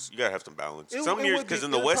guards. You gotta have some balance. It- Some it years, would be- because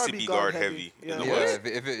in the it'd West probably it'd be be guard guard heavy. heavy. In the Yeah. Yeah, West,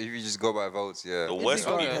 if you just go by votes, yeah. the West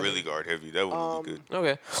would be guard heavy. really guard heavy. That would be good.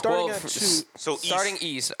 Okay. Starting well, at 2. So starting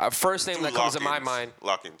East, first name 2 that comes to my lock-ins. mind.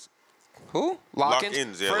 Lock-ins. Who? Lock-ins.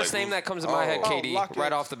 Lock-ins, yeah, First like name who- that comes to my head, Oh, KD, lock-ins.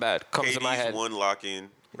 right off the bat, comes to my KD's head. one lock-in.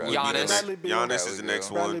 Giannis. Bradley Beal. Giannis is the next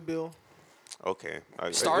Bradley one. Bill. Okay.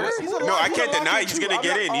 Starter? He's a No, lock- I he's a can't lock-in deny he's too. gonna I'm get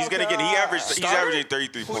not- in. He's gonna get. He's Starter? averaging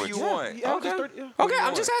 33 Who do points. you want? He averages Okay. 30, yeah. Okay,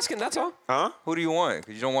 I'm just asking. That's all. Huh? Who do you want?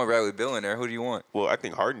 Because you don't want Bradley Bill in there. Who do you want? Well, I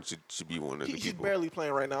think Harden should be one of the He's people. barely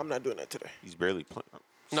playing right now. I'm not doing that today. He's barely playing.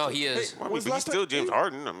 No, he is. I mean, When's but he's last still time- James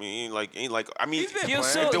Harden. I mean, ain't like. I mean, He's been if He'll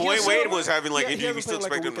playing. still- he'll Dwayne still- Wade was having like Yeah, he injury, we hasn't still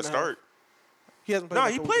played like a expect him to week and a half. start. He hasn't played. No,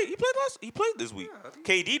 like he a played. week. He played this week.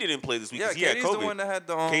 KD didn't play this week Yeah, because he had KD's COVID. the one that had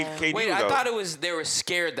the. KD Wait, was I out. thought it was they were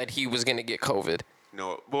scared that he was gonna get COVID.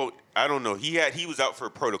 No, well, I don't know. He was out for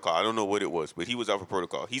protocol. I don't know what it was, but he was out for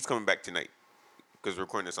protocol. He's coming back tonight because we're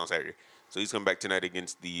recording this on Saturday. So he's coming back tonight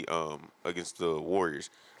against the Warriors.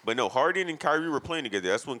 But no, Harden and Kyrie were playing together.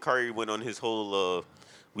 That's when Kyrie went on his whole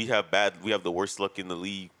we have the worst luck in the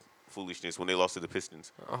league foolishness when they lost to the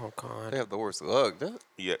Pistons. Oh God. They have the worst luck.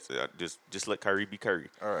 Yes, just let Kyrie be Kyrie.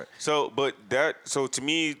 All right. So to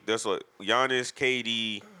me, that's what Giannis,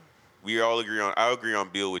 KD, we all agree on. I agree on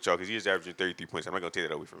Bill with y'all because he's averaging 33 points. I'm not gonna take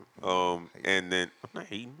that away from him. And then I'm not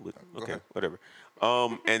hating. Okay, ahead. whatever.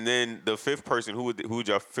 And then the fifth person, who would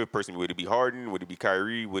your fifth person be? Would it be Harden? Would it be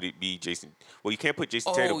Kyrie? Would it be Jason? Well, you can't put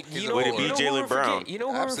Jason Tatum. Would it be Jalen Brown? You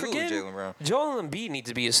know who Absolutely we're forgetting? Jalen Brown. Joel Embiid needs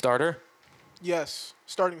to be a starter. Yes,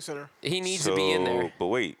 starting center. He needs to be in there. But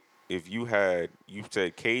wait, if you said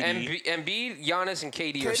KD. Embiid, Giannis, and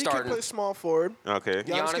KD, are KD can starting. play small forward. Okay. Giannis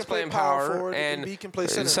Giannis can play playing power power, forward, and Embiid can play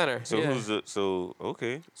center. So yeah. who's the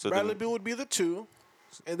okay? So Bradley then Beal would be the 2,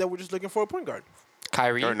 and then we're just looking for a point guard.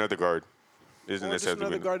 Kyrie? or another guard. Isn't Or just necessarily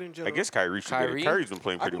another been- guard in I general. guess Kyrie should get Kyrie? it. Kyrie's been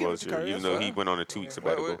playing I pretty can give well it this to year, Kyrie, even that's though he fine. went on a 2-week What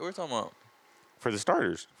sabbatical. we're talking about For the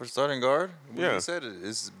starters. for starting guard. Yeah. You said it.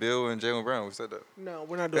 It's Bill and Jalen Brown. We said that. No,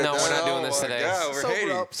 we're not doing No, that. we're not doing this my today. God, we're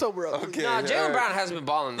hating. Sober up. Okay. Nah, all Jalen right. Brown hasn't been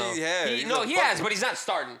balling though. He has. He's a He has, fuck- but he's not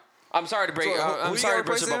starting. I'm sorry to break. So, who I'm you sorry got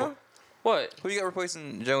to burst your replacing bubble. him? What? Who you got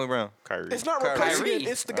replacing Jalen Brown? Kyrie. It's not Kyrie. replacing Kyrie. it.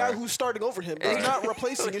 It's the guy who's starting over him. It's not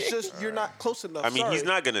replacing. It's just you're not close enough. I mean, he's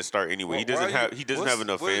Sorry. not gonna start anyway. He Well, why doesn't are have you- he doesn't what's- have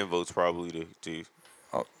enough what- fan votes probably to.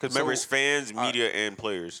 Oh, Because remember, it's so- fans, media, and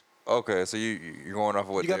players. Okay, so you're going off of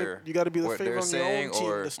what You gotta they're be the what favorite they're on your saying, own team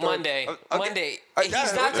or to start. Monday. Okay. Monday. I He's got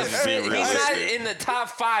it. not. Let's be He's not realistic. in the top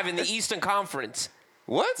 5 in the Eastern Conference.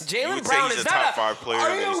 what? Jalen would say Brown he's is a not top a 5 player Are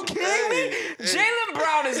in the you Eastern kidding me? Jalen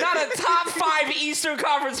Brown is not a top 5 Eastern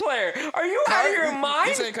Conference player. Are you out of your You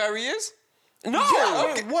mind? saying Kyrie is? No.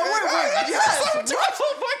 Wait. Yes.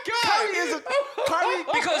 Oh my God. Kyrie is a Kyrie.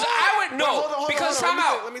 Because I would no. hold on, Because hold on.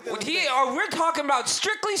 time Let me out. think. We're talking about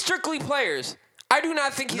strictly players. I do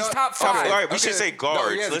not think he's No, top okay, 5. All right, we Okay. should say No,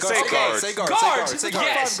 guards. yes, Let's guards. say Okay, guards. say guards. Guards, Say guards.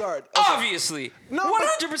 yes, Top 5 guard. Okay. obviously, No, but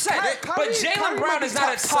 100%. But Kyrie Jalen might Brown be is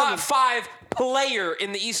not a top top 7. 5 player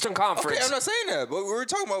in the Eastern Okay, Conference. I'm not saying that, but we're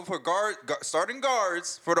talking about for starting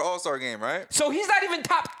guards for the All-Star game, right? So he's not even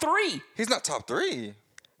top 3 He's not top 3.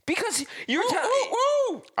 because you're telling.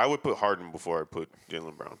 Woo! I would put Harden before I put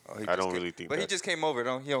Jalen Brown. He I just don't came- really think But that. he just came over.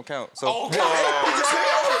 He don't count. So Oh, he God. just came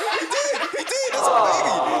over. He did. That's a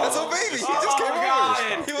baby. That's a baby. He just came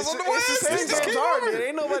over. He was on the It's West. the same He just James came Harden. over.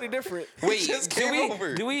 Ain't nobody different. Wait, just do came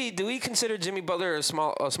over. we consider Jimmy Butler a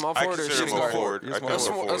small I forward or consider shooting him a guard? forward. He's I small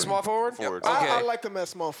consider him A small forward? Forward. Okay. I like him as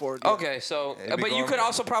small forward. yeah. Okay, so Yeah, he but be you going could for-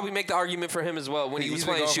 also probably make the argument for him as well when he was He's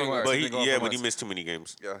been playing going for shooting West. guard. But He's been going for he West. missed too many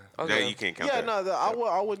games. Yeah. Okay. That you can't count Yeah, that. no,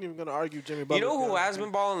 I wasn't even gonna argue Jimmy Butler. You know who has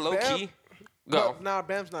been balling low Bam. key? Go. Nah,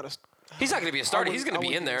 Bam's not a. He's not gonna be a starter. He's gonna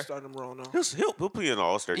be in there. Start him wrong, no. He'll play in the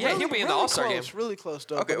All-Star Yeah, game. he'll be in the All-Star game. Really close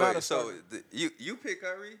though. Okay, but not wait. a So starter. you pick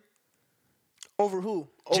Kyrie? Over who?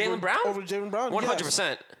 Jalen Brown? Over Jalen Brown.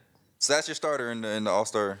 100%. So that's your starter in the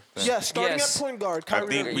All-Star thing. Yes, starting Yes. at point guard. Kyrie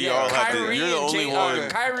think Irving. we all have to- Kyrie you're the and only one-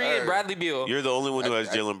 Kyrie and Alright. Bradley Beal. You're the only one who has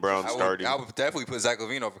Jalen Brown starting. I would definitely put Zach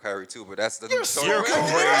LaVine over Kyrie too, but that's the You're You're crazy.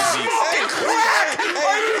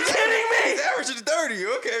 Are you kidding me? He's averaging 30.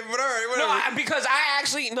 Okay, but all right, No, whatever. because I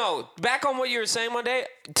actually no. Back on what you were saying one day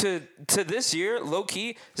to this year, low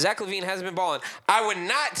key, Zach LaVine hasn't been balling. I would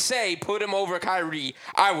not say put him over Kyrie.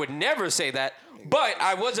 I would never say that. But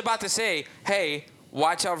I was about to say, hey,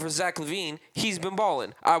 watch out for Zach LaVine. He's been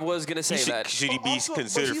balling. I was gonna say that. Should he be Also, but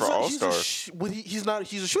considered he's for a- All-Star? He's not.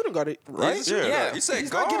 He's a shooting guard, right? He's a shooting Yeah. guard. You said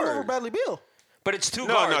He's not getting over guard. Bradley Beal. But it's two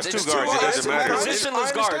No, guards. it's two guards. It guards. doesn't matter. Positionless I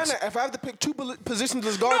guards. understand that. If I have to pick two positions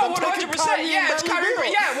as guards, No, I'm taking 100%. Kyrie Yeah, and it's Bradley Kyrie.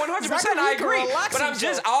 Beal. Yeah, 100%. Zach I LaVine can agree. relax But I'm just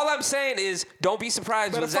himself. all I'm saying is don't be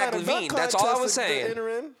surprised Better with Zach find a dunk LaVine. That's all I contest was to saying. enter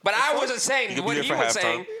in. But I wasn't saying You could what be he there for was halftime.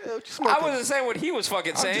 saying. Yeah, what you I smoking? wasn't saying what he was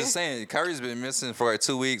fucking I'm saying. just saying, Kyrie's been missing for like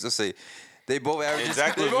 2 weeks. Let's see, they both averaging.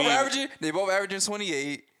 Zach They both LaVine- averaging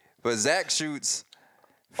 28, but Zach shoots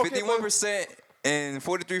 51% and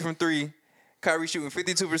 43 from three. Kyrie shooting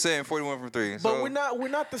 52% and 41 from three. But So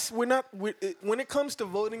when it comes to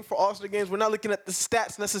voting for All-Star games, we're not looking at the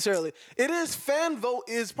stats necessarily. It is fan vote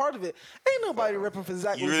is part of it. Ain't nobody repping for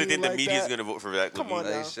Zach You really LaVine think the like media's that. gonna vote for Zach Come on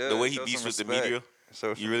LaVine? now. They should. The way he Show beats some with the respect. media?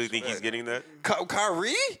 Show some You really think he's respect. getting that?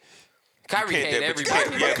 Kyrie? Kyrie can't hate but you everybody.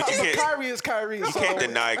 can't- yeah, but you can't- Kyrie is Kyrie. You so can't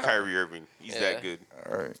deny Kyrie Irving. He's Yeah. that good.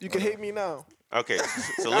 All right. You can hate me now. Okay,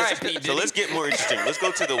 so right, P. let's Diddy. get more interesting. Let's go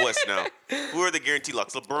to the West now. Who are the guaranteed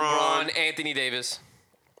locks? LeBron, LeBron. Anthony Davis,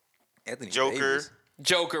 Anthony Joker. Davis.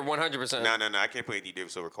 Joker, 100%. No, I can't put Anthony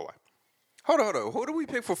Davis over Kawhi. Hold on. Who do we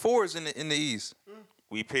pick for fours in the East?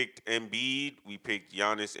 We picked Embiid, we picked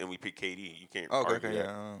Giannis, and we picked KD. You can't Okay, argue okay,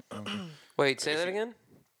 that. yeah. Wait, say that again.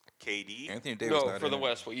 KD. Anthony Davis. No, not for in the it.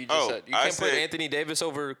 West. What you just Oh, said. You I can't put said- Anthony Davis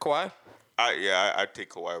over Kawhi. I'd take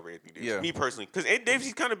Kawhi over Anthony Davis. Yeah. Me personally, because Anthony Davis,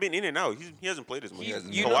 he's kind of been in and out. He hasn't played as much.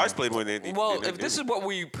 You know- Kawhi's played more than Anthony. Well, than if this Davis. is what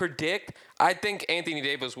we predict, I think Anthony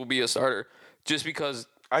Davis will be a starter, just because.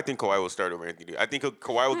 I think Kawhi will start over Anthony Davis. I think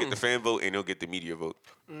Kawhi will get the fan vote and he'll get the media vote.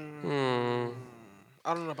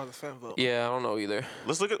 I don't know about the fan vote. Yeah, I don't know either.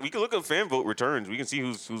 We can look at fan vote returns. We can see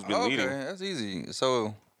who's been Okay, leading. that's easy.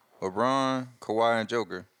 So, LeBron, Kawhi, and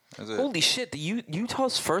Joker. That's it. Holy shit!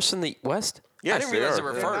 Utah's first in the West. I Yes, didn't they realize are. they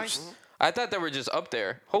were They're first. I thought they were just up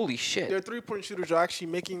there. Holy shit! Their 3-point shooters are actually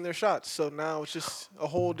making their shots. So now it's just a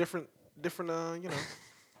whole different playing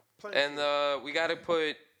And we got to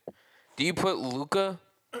put. Do you put Luca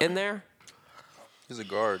in there? He's a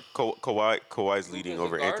guard. Kawhi's leading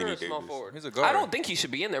over Guard Anthony or small Davis. forward? He's a guard. I don't think he should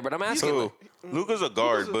be in there, but I'm asking. So Luka's a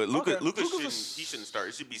guard, but Luka okay. Luka Luka's a shouldn't start.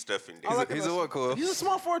 It should be Steph and I Davis. like him He's as- a what, Cole? He's a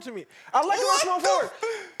small forward to me. I like him as small forward.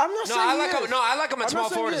 I'm not No, saying I like he him. is. No, I like him at I'm small not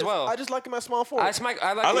saying forward he as is. well. I just like him as small forward.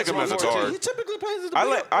 I like him as a forward, guard. too. He typically plays as a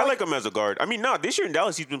I like him as a guard. I mean, this year in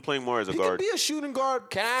Dallas, he's been playing more as a He can guard. be a shooting guard.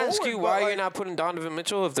 Can I ask you forward, why but, you're not putting Donovan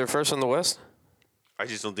Mitchell if they're first on the West? I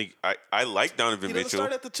just don't think I like Donovan He doesn't Mitchell,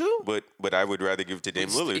 start at the 2. but I would rather give it to Dame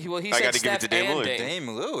Lillard. Well, he I said got to give it to Steph Dame and Lillard. Dame. Dame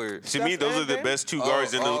Lillard. To me, Steph those are and the Dame? best two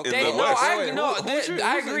guards in the No, West.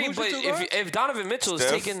 I agree, who's your but two guards? if Donovan Mitchell is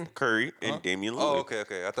Steph taking, Curry and Damian Lillard. Oh,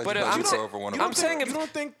 okay. I thought But you I'm put saying- over one of I'm them. saying if- You don't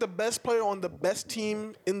think the best player on the best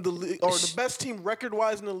team in the league, or the best team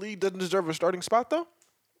record-wise in the league, doesn't deserve a starting spot though?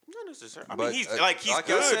 Not necessarily. I But, mean, he's like like I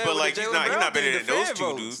good, said but with like the he's Jaylen not Brown better thing, than the those fan two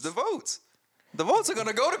votes, dudes. The votes. The votes are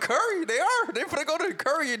gonna go to Curry. They are. They're gonna go to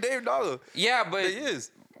Curry and Dame Dollar. yeah, but They is.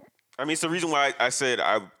 I mean, it's the reason why I said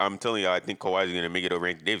I'm telling you I think Kawhi is going to make it over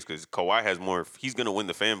Anthony Davis because Kawhi has more. He's going to win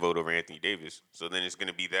the fan vote over Anthony Davis. So then it's going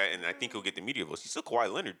to be that, and I think he'll get the media votes. He's still Kawhi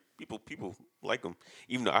Leonard. People like him,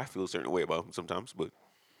 even though I feel a certain way about him sometimes. But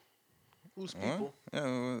Who's people?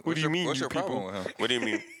 Yeah, what do you mean? What's you your problem people? with him? What do you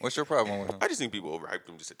mean? What's your problem with him? I just think people overhyped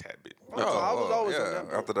him just a tad bit. I was always on yeah. that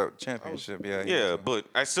boat. After that championship, yeah. Yeah, but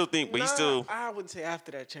I still think. But Nah, he's still. I wouldn't say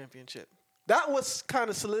after that championship. That was kind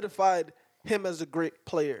of solidified him as a great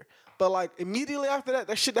player. But like immediately after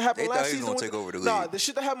that shit that happened They last thought he was season. gonna was- take over the Nah, league. the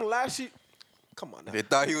shit that happened last year. Come on now. They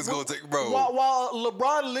thought he was gonna take, bro. While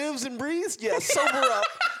LeBron lives and breathes, yeah, sober up.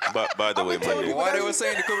 But by the way, I'ma tell Monday. you Why what they were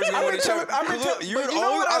saying the Clippers gonna win the championship? Look, you were but you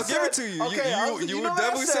know always. what I I'll give it said? to you. Okay, You know were what I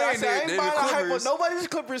definitely said? I saying said, I that ain't they're buying the a hype on Clippers. nobody's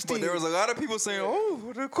Clippers team. But there was a lot of people saying,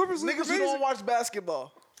 "Oh, the Clippers look Niggas who amazing." don't watch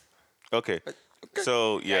basketball. Okay.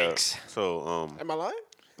 So yeah. Yikes. So Am I lying?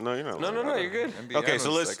 no, you're not. no, lying. you're good. NBA Okay, so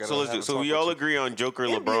analysts, I gotta have a so talk we with all you. agree on Joker,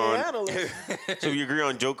 NBA LeBron. analyst. So we agree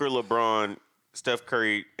on Joker, LeBron, Steph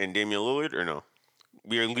Curry, and Damian Lillard, or no?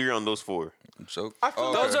 We agree on those four. Joke. I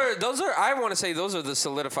feel Those are. I want to say those are the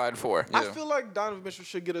solidified four. I feel like Donovan Mitchell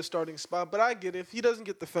should get a starting spot, but I get it. If he doesn't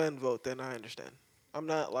get the fan vote, then I understand. I'm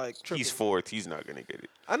not like tripping. He's fourth. He's not gonna get it.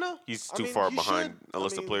 I know. He's I too mean, far he behind, should.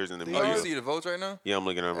 unless I the mean, players in the they Oh, media. you see the votes right now? Yeah, I'm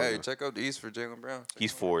looking at him right Hey, now. check out the East for Jaylen Brown.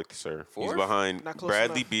 He's fourth, sir. He's Fourth? behind Not close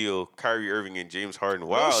Bradley enough. Beal, Kyrie Irving, and James Harden.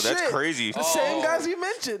 Wow, Oh, that's shit. crazy. The same guys you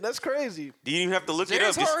mentioned. That's crazy. You didn't even have to look it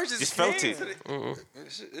James up. Harden Just felt came it. to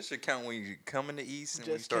the- It should count when you come in the East and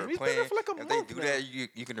when you Just start came. He's been playing. there for like a If month they do now. that,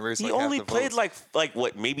 you can erase He like half only the played votes. like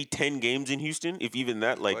what, maybe 10 games in Houston, if even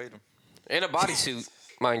that. Like, Played 'em. In a bodysuit,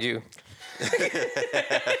 mind you.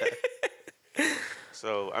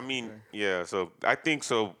 so I mean, yeah. So I think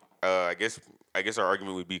so. I guess our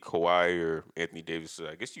argument would be Kawhi or Anthony Davis. So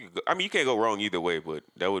I guess you could go, I mean, you can't go wrong either way, but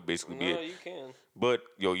that would basically be it. you can. But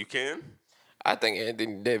you can. I think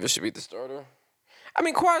Anthony Davis should be the starter. I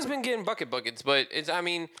mean, Kawhi's been getting buckets, but it's. I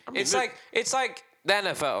mean it's look- like the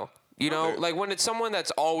NFL. You know, Okay. like when it's someone that's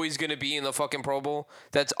always gonna be in the fucking Pro Bowl.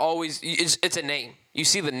 That's always it's a name. You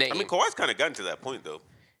see the name. I mean, Kawhi's kind of gotten to that point though.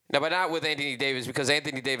 No, but not with Anthony Davis because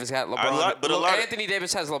Anthony Davis got LeBron. Anthony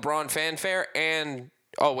Davis has LeBron fanfare and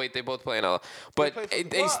wait, they both play in LA. But Play for-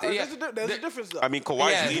 they, well, yeah, there's a difference though. I mean,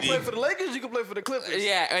 Kawhi's Yeah. you leading. can play for the Lakers. You can play for the Clippers.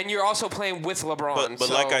 yeah, and you're also playing with LeBron. But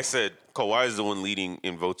so, like I said, Kawhi is the one leading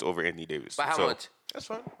in votes over Anthony Davis. by how So, much? That's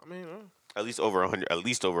fine. I mean, At least over 100. At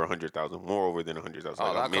least over 100,000. More over than 100,000.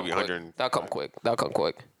 Oh, that'll Maybe come 100. quick. That'll come quick. That'll come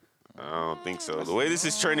quick. I don't think so. The way this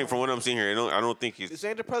is trending, from what I'm seeing here, I don't think this he's.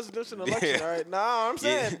 ain't the presidential election, Yeah. all right? Nah, I'm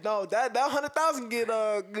saying no. That 100,000 get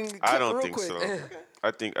clipped I don't real think quick. so.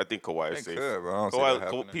 I think Kawhi is It safe. could, but I don't see that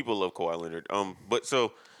happening. People love Kawhi Leonard. But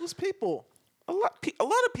so Who's people? a lot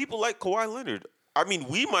of people like Kawhi Leonard. I mean,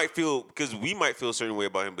 we might feel a certain way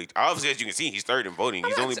about him, but obviously, as you can see, he's third in voting.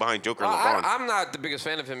 He's only behind Joker and LeBron. I'm not the biggest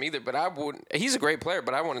fan of him either, but I wouldn't. He's a great player,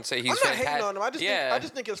 but I wouldn't say he's I'm not fantastic. hating on him. yeah, I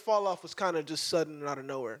just think his fall off was kind of just sudden and out of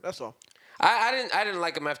nowhere. That's all. I didn't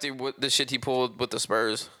like him after the shit he pulled with the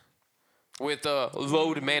Spurs, with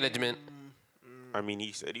load management I mean,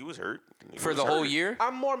 he said he was hurt. He for was the whole hurt. year.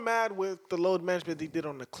 I'm more mad with the load management he did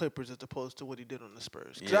on the Clippers as opposed to what he did on the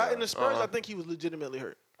Spurs. 'Cause in the Spurs, I think he was legitimately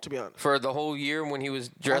hurt. To be honest, For the whole year when he was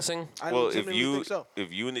dressing. I Well, if legitimately think so.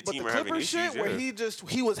 you and the But team the are having Clippers issues, shit, where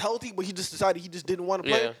he was healthy, but he just decided he just didn't want to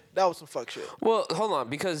play. Yeah. That was some fuck shit. Well, hold on,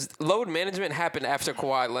 because load management happened after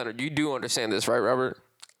Kawhi Leonard. You do understand this, right, Robert?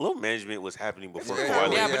 load management was happening before Yeah, Kawhi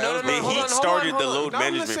Leonard. Yeah, but no, The hold Heat on, started the load Not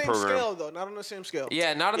on the management same program. scale, though. Not on the same scale.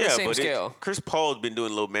 Yeah, not on the same scale. Chris Paul's been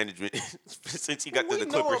doing load management since he got we to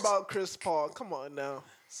the know Clippers. about Chris Paul. Come on now.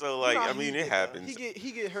 So like, Nah, I mean, it happens.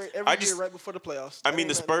 He get hurt every year right before the playoffs. I mean,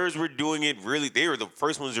 the Spurs were doing it really. They were the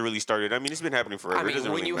first ones to really start it. I mean, it's been happening forever. I It mean, doesn't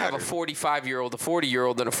when really you matter. have a 45-year-old, a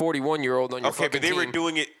 40-year-old, and a 41-year-old on your Okay, fucking but they were team,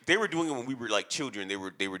 doing it. They were doing it when we were like children. They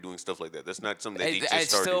were doing stuff like that. That's not something that they just it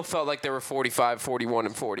started. still felt like they were 45, 41,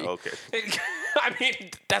 and 40. Okay. I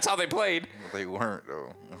mean, that's how they played. They weren't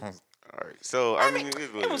though. All right. So I mean,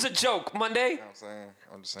 It was a joke Monday.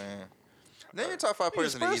 I'm just saying. Name your top 5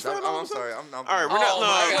 players in the Spurs East. fan I'm all sorry. All right, we're not. Oh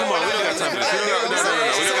No, my come God. on. We don't got time for this. We don't got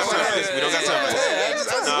time for this. We don't got time for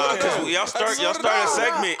this. Nah, because y'all start a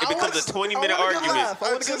segment. It becomes a 20-minute argument. I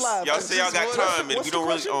want to get live. Y'all say y'all got time, and What's we the don't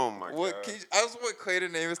really. question? Oh my What? god. I just want Clay to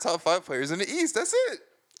name his top 5 players in the East. That's it.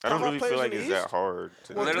 I don't Top really five feel players like in it's the that East? hard.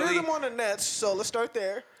 Well, three Literally- of them on the Nets, so let's start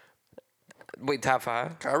there. Wait, top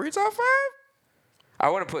 5? Kyrie top 5? I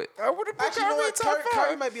want to put I would have put Actually, you know Kyrie what? top 5.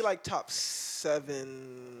 Kyrie might be like top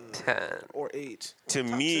 7 10. or 8. To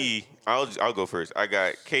me, I'll go first. I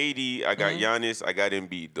got KD, I got Giannis, I got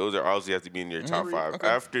Embiid. Those are obviously have to be in your top 5. Okay.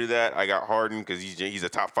 After that, I got Harden because he's a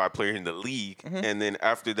top 5 player in the league. And then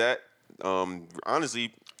after that,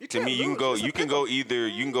 honestly, to can't me, you can lose. go It's a you can go either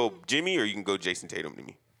you can go Jimmy or you can go Jason Tatum to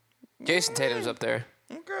me. Jason Tatum's up there.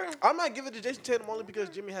 Okay. I might give it to Jason Tatum only because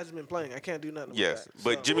Jimmy hasn't been playing. I can't do nothing. Yes, with that.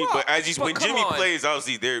 but So- Jimmy, but when come Jimmy on. plays,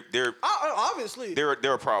 obviously obviously. they're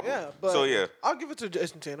a problem. Yeah, but So yeah. I'll give it to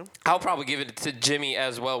Jason Tatum. I'll probably give it to Jimmy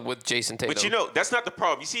as well with Jason Tatum. But you know, that's not the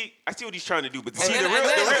problem. You see, I see what he's trying to do, but see, then- the real, and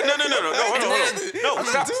then- no, hold on. No,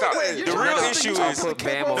 stop. You're The trying real to- issue I'll is, put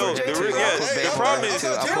Bam No, over the him real- too. yeah, I'll put the Bam problem over him is- too.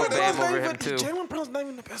 I'll Jalen put Bam Brown's over not him too. Jalen Brown's not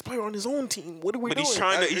even the best player on his own team. What are we but doing? he's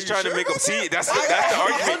trying to sure make him about see. that? That's the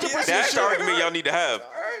argument. 100% That's the sure. argument y'all need to have.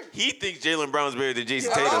 He thinks Jalen Brown's better than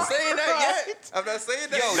Jason I'm Tatum. not saying that yet. I'm not saying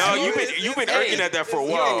that. No, yet. you've been Hey, arguing at that for a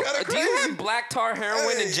while. kinda Do you crazy. have black tar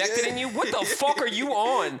heroin Hey, injected yeah. in you? What the fuck are you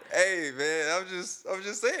on? Hey man, I'm just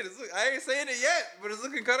saying. I ain't saying it yet, but it's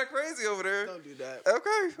looking kind of crazy over there. Don't do that.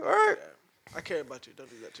 Okay, all right. I care about you. Don't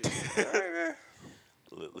do that to you. All right, man.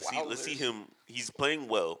 Let's see him. He's playing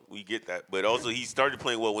well. We get that, but also he started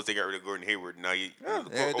playing well once they got rid of Gordon Hayward. Now Yeah,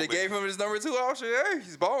 they gave him his number 2 option. Hey,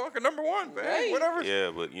 he's balling like a number 1, man. Right. Whatever.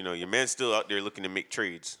 Yeah, but you know your man's still out there looking to make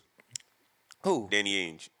trades. Who?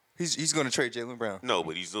 Danny Ainge. He's going to trade Jalen Brown. No,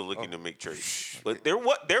 but he's still looking to make trades. But there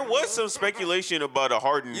was some speculation about a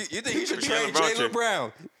Harden. You think he should for trade trade. Jalen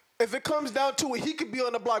Brown? If it comes down to it, he could be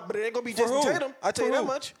on the block, but it ain't gonna be For Jason who? Tatum. I tell you For that who?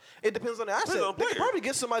 much. It depends on the asset. on They could player. probably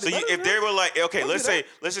get somebody. So better if than they him. were like, okay, Don't let's do that.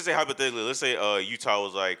 just say hypothetically, let's say Utah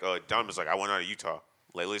was like, Don was like, I want out of Utah.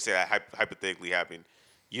 Like let's say that hypothetically happened.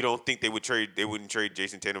 You don't think they wouldn't trade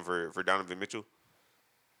Jason Tatum for Donovan Mitchell?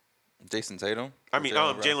 Jason Tatum? I mean,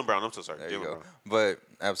 Jalen Brown. I'm so sorry. There you Jalen go. Brown.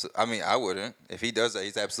 But I mean, I wouldn't. If he does that,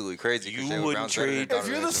 he's absolutely crazy. 'cause You Jalen wouldn't Brown's better than trade- If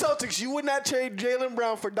Donovan you're the Mitchell. Celtics, you would not trade Jalen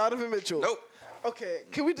Brown for Donovan Mitchell. Nope. Okay,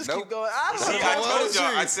 can we just Nope. keep going? I don't See, have I time told for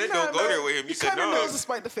y'all. I this. said Nah, don't go man. there with him. You said kinda no. knows to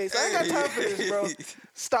spite the face. I ain't got time for this, bro.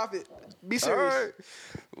 Stop it. Be All serious. right.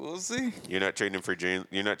 We'll see. You're not trading for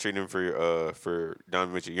You're not trading for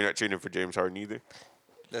Donovan Mitchell. You're not trading for James Harden either.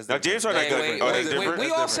 That's Now different. James Harden, Hey, got wait, oh, wait, that's wait, different. we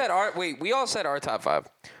That's all different. said our top 5.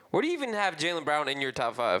 Where do you even have Jalen Brown in your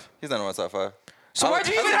top 5? He's not on my top 5. So why'd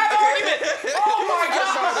you even have an argument? Oh my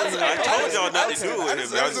god! I told y'all not to do it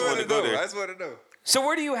with him. I just wanted to go I there. just want to know. So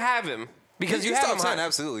where do you have him? Because you He's have top him 10, high.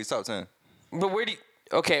 absolutely. He's top 10. But where do you?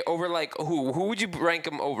 Okay, over like who? Who would you rank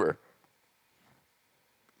him over?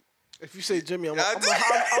 If you say Jimmy, I'm I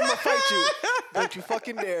gonna fight you. Don't you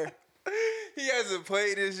fucking dare. He hasn't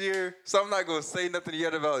played this year, so I'm not going to say nothing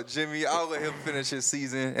yet about Jimmy. I'll let him finish his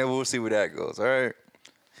season, and we'll see where that goes. All right.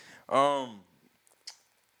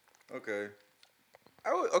 Okay.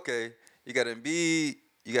 Okay. You got Embiid.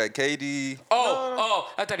 You got KD.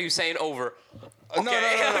 I thought he was saying over. No, no.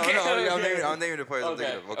 okay. I'm naming the players I'm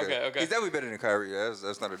thinking of. Okay. He's definitely better than Kyrie.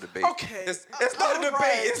 That's not a debate. Okay. It's not a debate.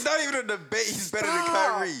 Alright. It's not even a debate. He's better than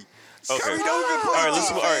Stop. Kyrie. Okay. Kyrie don't even play All right, let's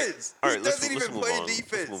move- all right. defense. All right, He let's- doesn't let's even move play on. Let's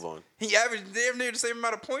defense. move on. He averaged damn near the same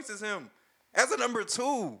amount of points as him. As a number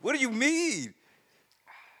 2. What do you mean?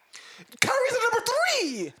 Kyrie's a number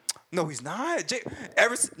 3. No, he's not.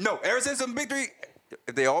 Ever since the big 3,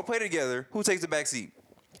 if they all play together, who takes the back seat?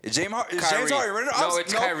 Is James Harden running? No,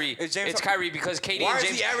 it's Kyrie. It's James. It's Kyrie because KD Why and is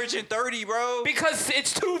James. he averaging 30, bro? Because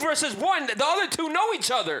it's 2 versus 1. The other 2 know each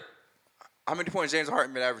other. How many points James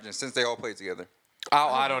Harden been averaging since they all played together? Oh,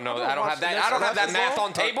 I don't know. I don't have that. I don't have that math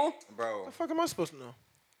on table. Bro, The fuck am I supposed to know?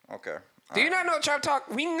 okay. Do you not know Trap Talk?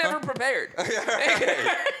 We never prepared.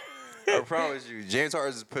 I promise you, James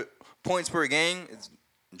Harden's points per game is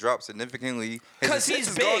dropped significantly. His Because he's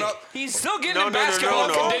assists has gone big. up. He's still getting No, in no, no, basketball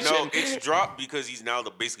no, no, condition. no. It's dropped because he's now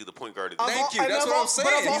basically the point guard of the team. Thank you. That's what I'm saying.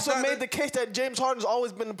 But I've He's also not made a- the case that James Harden's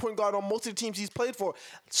always been the point guard on most of the teams he's played for,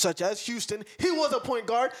 such as Houston. He was a point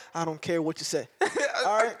guard. I don't care what you say.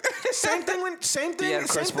 All right. Same thing. Same thing. He had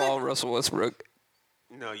Chris same thing. Paul, Russell Westbrook.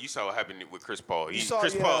 No, you saw what happened with Chris Paul. saw, Paul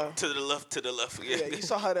yeah. to the left. Yeah, you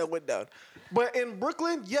saw how that went down. But in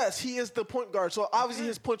Brooklyn, yes, he is the point guard. So obviously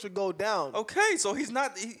his points would go down. Okay, so he's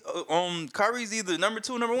not. Kyrie's either number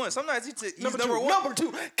 2, number 1. Sometimes he's number two. 1. Number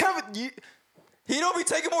two. Kevin, He don't be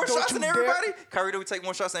taking more Don't shots you than dare- everybody. Kyrie don't be taking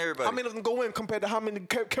more shots than everybody. how many of them go in compared to how many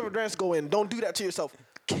Kevin Durant's go in? Don't do that to yourself.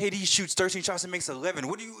 KD shoots 13 shots and makes 11.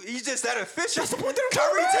 What do you? He's just that efficient. That's the point that I'm trying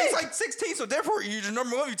Kyrie to takes make. like 16, so therefore you're the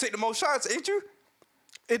number 1. You take the most shots, ain't you?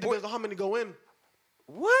 It depends on how many go in.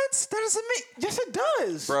 What? That doesn't make. Yes, it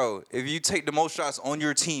does. Bro, if you take the most shots on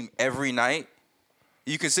your team every night,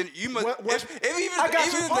 you consider you must. If even I got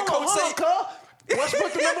even you. if the Hold coach on, say cuz.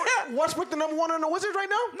 Westbrook the number 1 on the Wizards right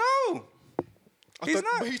now? no, he's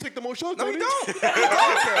not. But he take the most shots. No, he he? don't. He don't. He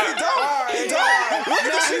don't. He don't. Look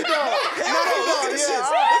at this shit. Now Look at this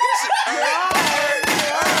shit.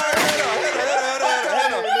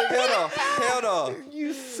 Hell no.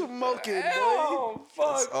 You smoking, boy. Oh,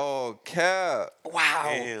 fuck. Oh, cap. Wow.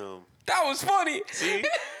 Damn. That was funny. See,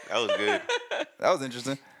 that was good. That was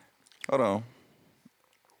interesting. Hold on.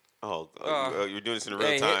 Oh, you're doing this in real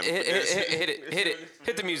Hey, time. hit it.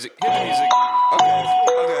 Hit the music. Hit the music. Okay.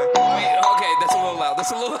 Wait, okay, that's a little loud.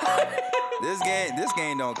 That's a little loud. This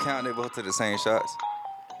game don't count. They both took the same shots.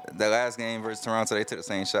 The last game versus Toronto, they took the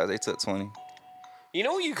same shots. They took 20. You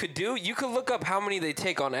know what you could do? You could look up how many they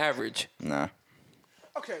take on average. Nah.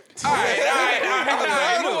 Okay. All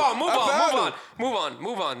right. Move on.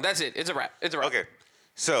 Move on. That's it. It's a wrap. Okay,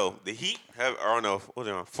 so the Heat are on a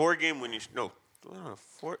 4-game winning. No, they're on a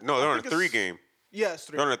 4. No, they're on a 3-game. Yes,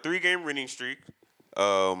 3. They're on a 3-game winning streak.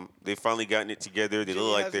 They finally gotten it together. They Jimmy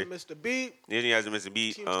look like hasn't they. missed a beat. He hasn't missed a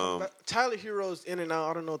beat. Teams come back. Tyler Hero's in and out.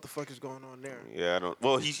 I don't know what the fuck is going on there. Yeah, I don't.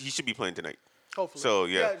 Well, he should be playing tonight. Hopefully. So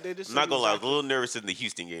yeah, they just I'm not said he gonna lie. I was was a little nervous in the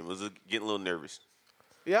Houston game. I was getting a little nervous.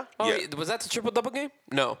 Yeah. Oh, Yeah. was that the triple double game?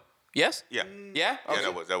 No. Yes? Yeah. Yeah?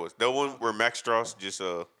 Yeah, that was the one where Max Strauss just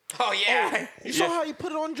Oh yeah. You saw how you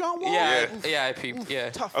put it on John Wall? Yeah, I peeped. Yeah.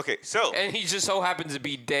 Tough. Okay, so And he just so happens to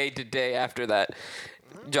be day to day after that.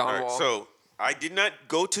 John all right, Wall. so I did not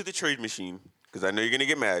go to the trade machine because I know you're gonna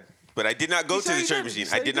get mad. But I did not go He to said the he trade didn't. machine. He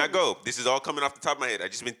said I he did not didn't. go. This is all coming off the top of my head. I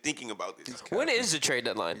just been thinking about this. when is the trade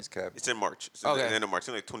deadline? He's capping. It's in March. It's Okay. the end of March.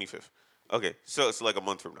 It's like 25th. Okay, so it's like a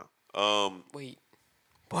month from now. Wait.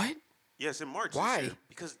 What? Yeah, it's in March. Why? This year.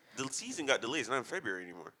 Because the season got delayed. It's not in February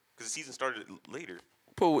anymore. Because the season started later.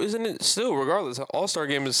 But isn't it still, regardless, All Star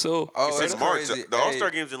game is still. Oh, It's that's in March. crazy. The All Star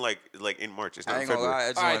Hey, game's in like in March. It's not I in ain't gonna February. lie. I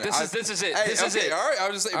just All right, wanna- this is it. Hey, This is okay, it. all right. I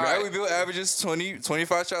was just saying, All Bradley right. Beal averages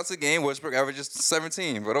 25 shots a game. Westbrook averages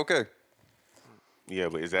 17, but okay. Yeah,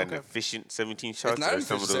 but is that an efficient 17 shots? It's not or an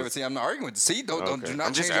some of official those- 17. I'm not arguing with. See, don't Okay. do not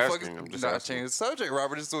I'm change just the asking. fucking. I'm Do just not asking. change the subject,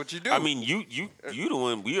 Robert. This is what you do. I mean, you the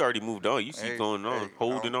one. We already moved on. You keep going on,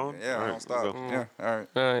 holding on. Yeah, All I right, don't stop. go. Yeah, all right.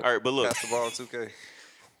 All right. All right, but look. Pass the ball, 2K.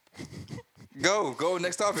 Go.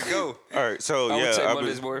 Next topic. Go. All right, so I would say yeah,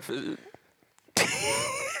 Monday's more efficient.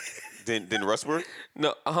 then Westbrook.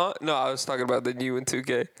 No, No, I was talking about the you and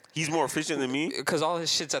 2K. He's more efficient than me. Because all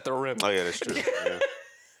his shit's at the rim. Oh yeah, that's true. Yeah.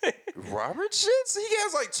 Robert shits. He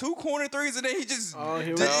has like 2 corner threes, and then he just. Oh,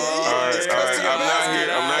 here we did- go. All right, just all cuts right. to your I'm basket.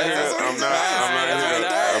 not here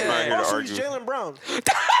Also, to he's argue. Jalen Brown.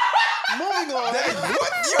 Moving on.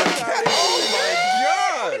 What? Oh my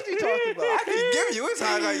god! What is he talking about? I can give you his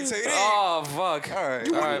highlight tape. Oh, fuck. All right.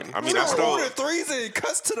 All right. I mean, I stole. Corner threes and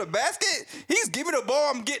cuts to the basket. He's giving the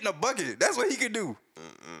ball. I'm getting a bucket. That's what he can do.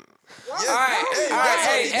 Yeah, All right. hey, All right. that's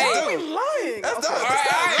what Hey, he hey. can You're do. lying. That's Okay. not. All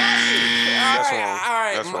That's right, not. That's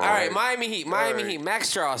wrong. That's All wrong. right, Miami Heat. right. Heat. Max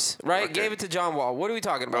Strauss, right? Okay. Gave it to John Wall. What are we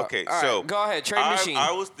talking about? Okay, All right, so go ahead. Trade machine.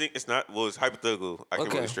 I was think it's not. Well, it's hypothetical. I can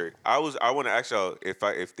Okay. run it straight. I want to ask y'all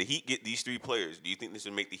if the Heat get these 3 players, do you think this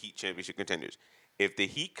would make the Heat championship contenders? If the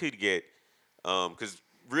Heat could get, because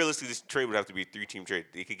realistically, this trade would have to be a 3-team trade.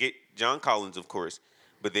 They could get John Collins, of course,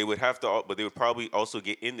 but they would have to. But they would probably also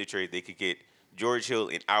get in the trade. They could get George Hill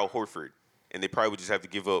and Al Horford, and they probably would just have to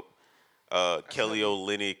give up Kelly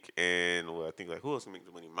Olynyk and I think like who else can make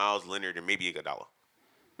the money? Miles Leonard and maybe Iguodala.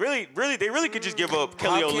 Really, they really could just give up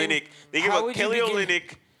Kelly How can- Olynyk. They give how up would you Kelly begin-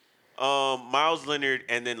 Olynyk, Miles Leonard,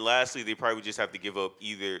 and then lastly they probably just have to give up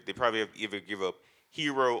They probably have to either give up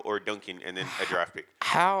Hero or Duncan, and then a draft pick.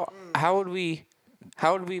 How would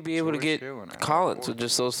we be able to George get Hill and Al Collins with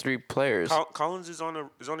just those 3 players? Collins is on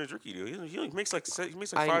his rookie deal. He only makes like I,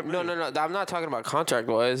 $5 no, million. I'm not talking about contract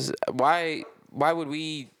wise. Why Why would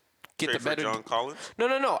we get Trade the for better? John Collins.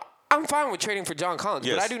 No. I'm fine with trading for John Collins,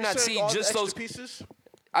 Yes. but I do not Saying see all the just extra those. pieces.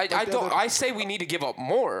 I the don't. other- I say we need to give up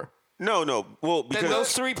more No. Well, than because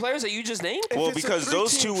those three players that you just named. If Well, it's a because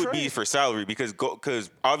those two three-team would be trade- for salary. Because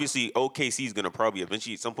obviously OKC is gonna probably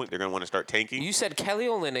eventually at some point they're gonna want to start tanking, You said Kelly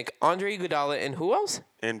Olynyk, Andre Iguodala, and who else?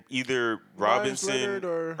 and either Myles Robinson Leonard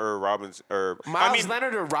or- Robinson or Miles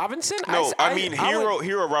Leonard or Robinson? No, I mean would-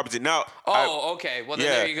 Hero Robinson. Now, Okay. Well, then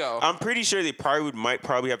yeah, there you go. I'm pretty sure they might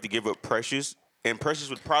probably have to give up Precious. And Precious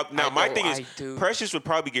would probably my thing is Precious would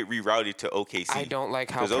probably get rerouted to OKC. I don't like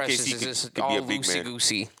how 'Cause Precious OKC is just could be all a big man. loosey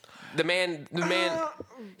goosey. The man,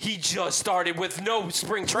 he just started with no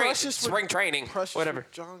spring training. Precious for- Spring training, Precious whatever.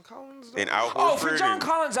 for John Collins. though? And Al Oh, for Horford John and-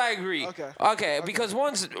 Collins, I agree. Okay. Because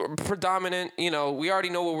one's predominant. You know, we already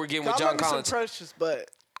know what we're getting with I John love me some Collins. Precious, but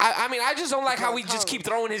I mean, I just don't like how John we just keep Collins.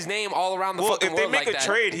 throwing his name all around the Well, fucking if they world make like a that.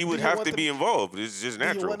 trade, he would you have want to them- be involved. It's just do you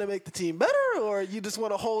natural. want to make the team better, or you just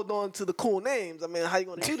want to hold on to the cool names? I mean, how you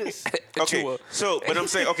going to do this? Okay, Achua. but I'm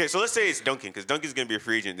saying, so let's say it's Duncan, because Duncan's gonna be a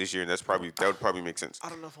free agent this year, and that would probably make sense. I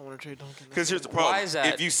don't know if I want to trade Duncan. Because here's the problem: Why is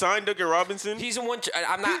that? if you sign Duncan Robinson, He's a one.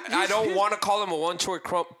 I'm not. I don't want to call him a one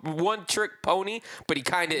trick pony, but he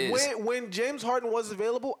kind of is. When James Harden was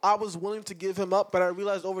available, I was willing to give him up, but I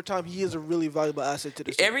realized over time he is a really valuable asset to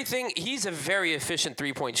this team. Everything. He's a very efficient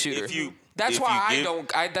 3-point shooter. That's if why you I give-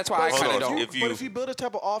 don't. That's why I Hold kind on, of don't. But if you build a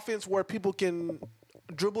type of offense where people can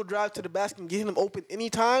dribble drive to the basket and get him open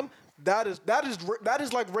anytime, that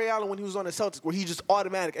is like Ray Allen when he was on the Celtics, where he just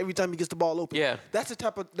automatic every time he gets the ball open. Yeah. That's the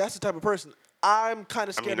type of person. I'm kind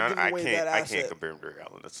of I scared mean, of giving away that I asset. can't compare him to Ray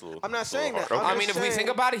Allen. That's a little. I'm not that's a little saying that. hard. I'm I mean, if we saying- think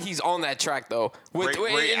about it, he's on that track though.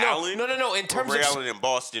 Ray Allen? No. In terms Ray of Allen in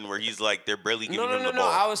Boston, where he's like they're barely giving him the no.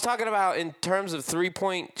 ball. I was talking about in terms of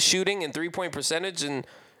 3-point shooting and 3-point percentage and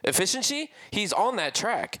efficiency. He's on that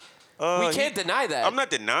track. We can't deny that. I'm not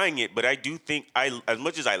denying it, but I do think as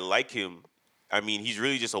much as I like him, I mean, he's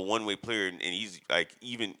really just a one-way player, and he's like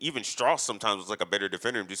even Strauss sometimes was like a better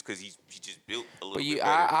defender just because he just built a little But bit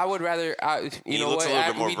better. I would rather. You He know looks what? a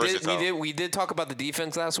little bit more we did. versatile. We did talk about the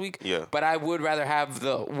defense last week. Yeah. But I would rather have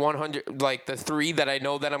the 100, like the 3 that I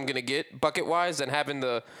know that I'm gonna get bucket wise, than having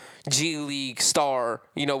the G League star.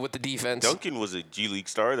 You know, with the defense. Duncan was a G League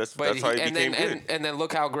star. That's But how he and became then good. and then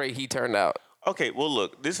look how great he turned out. Okay, well,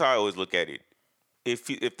 look, this is how I always look at it. If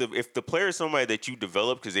the player is somebody that you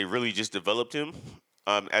developed because they really just developed him,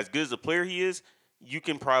 as good as a player he is, you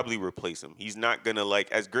can probably replace him. He's not gonna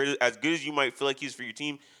like as good as you might feel like he's for your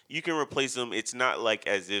team. You can replace him. It's not like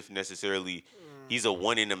as if necessarily he's a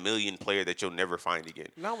 1 in a million player that you'll never find again.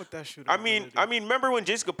 Not with that shooter. I mean, remember when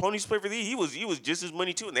Jason Capone used to play for the Heat? He was just his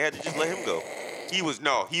money too, and they had to just let him go. He was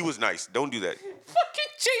nice. Don't do that.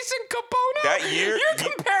 Fucking Jason Capono. That year,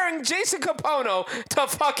 you're comparing Jason Capono to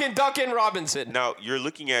fucking Duncan Robinson. Now you're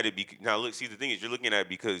looking at it. See, the thing is, you're looking at it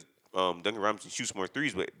because Duncan Robinson shoots more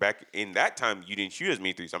threes, but back in that time, you didn't shoot as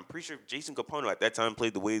many threes. I'm pretty sure if Jason Capono at that time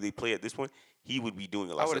played the way they play at this point, he would be doing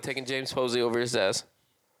a lot. I would have taken James Posey over his ass.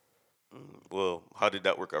 Well, how did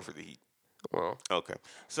that work out for the Heat? Well, Okay,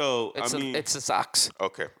 so it's it's the Sox.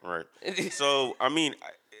 okay, right. So I mean,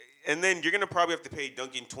 and then you're gonna probably have to pay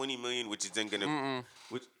Duncan $20 million, which is then gonna,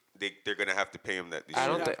 which they're gonna have to pay him that this I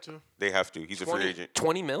year. don't think They have to. He's a free agent.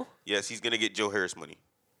 20 mil. Yes, he's gonna get Joe Harris money.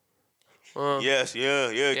 Yes, yeah,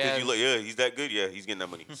 because yeah. he's that good. Yeah, he's getting that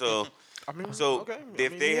money. So, I mean, so okay.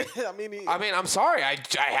 I mean, I'm sorry. I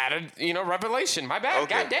had a revelation. My bad.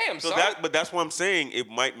 okay. Goddamn. So son. but that's what I'm saying. It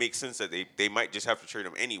might make sense that they might just have to trade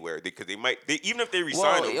him anywhere because even if they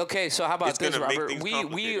resign Well, him. okay, so how about it's this, gonna make Robert? things We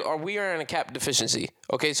complicated. are in a cap deficiency.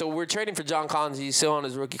 Okay, so we're trading for John Collins. He's still on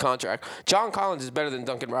his rookie contract. John Collins is better than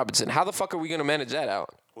Duncan Robinson. How the fuck are we gonna manage that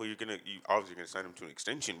out? Well, you obviously gonna sign him to an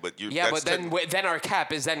extension, but But then our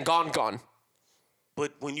cap is then gone.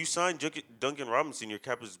 But when you sign Duncan Robinson, your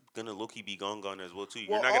cap is gonna low-key be gone as well too.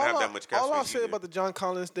 You're Well, not gonna have that much cap All I'll space say either. about the John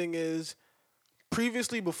Collins thing is,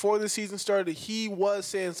 previously before the season started, he was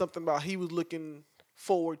saying something about he was looking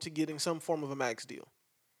forward to getting some form of a max deal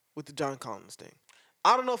with the John Collins thing.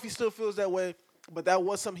 I don't know if he still feels that way, but that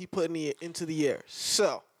was something he put into the air.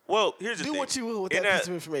 So. Well, here's the Do thing. what you will with In that piece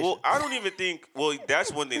of information. Well, I don't even think. Well,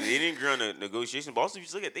 that's one thing. They didn't agree on a negotiation. But also, if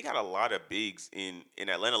you look at, they got a lot of bigs in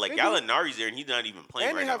Atlanta. Like They do. Gallinari's there, and he's not even playing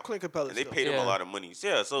And right they have now. Clint Capella And they still. paid him Yeah. a lot of money. So,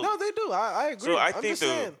 yeah. So No, they do. I agree. So I I'm think just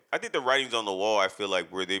saying. the writing's on the wall. I feel like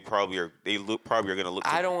where they probably are going to look.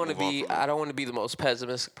 I don't want to move on be from him. I don't want to be the most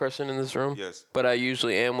pessimistic person in this room. Yes. But I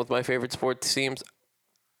usually am with my favorite sports teams.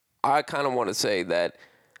 I kind of want to say that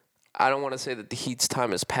I don't want to say that the Heat's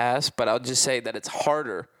time has passed, but I'll just say that it's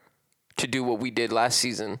harder to do what we did last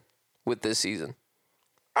season with this season.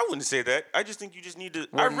 I wouldn't say that. I just think you just need to.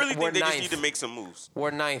 We're- I really we're think they just ninth. need to make some moves.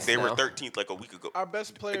 We're ninth. They now. were 13th like a week ago. Our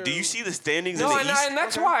best player. Do you see the standings No, in the East? and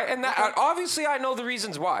that's why. And that, obviously, I know the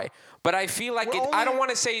reasons why. But I feel like We're I don't only-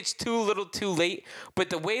 want to say it's too little, too late. But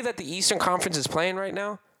the way that the Eastern Conference is playing right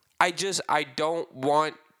now, I don't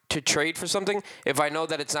want to trade for something if I know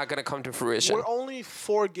that it's not going to come to fruition. We're only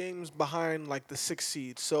 4 games behind like the 6th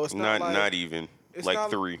seed, so it's not like not even it's like not,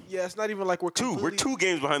 3. Yeah, it's not even like we're Two. We're completely- 2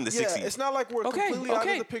 games behind the 6th Yeah, seed. it's not like we're Okay, completely out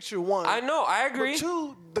okay. of the picture. 1. I know, I agree. But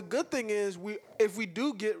 2, the good thing is if we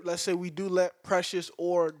do get, let's say we do let Precious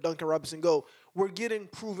or Duncan Robinson go, we're getting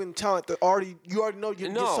proven talent that you already know you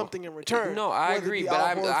can get something in return. No, I whether it agree, be but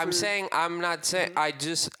Al I'm Horford. saying I'm not saying I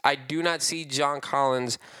do not see John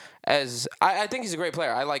Collins as I think he's a great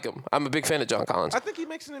player. I like him. I'm a big fan of John Collins. I think he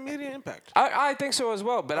makes an immediate impact. I think so as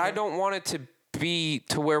well, but I don't want it to be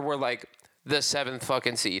to where we're like the 7th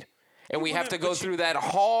fucking seed. And we have to go through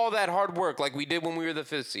all that hard work like we did when we were the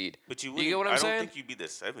 5th seed. But you get what I'm I saying? don't think you'd be the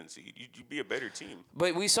 7th seed. You'd be a better team.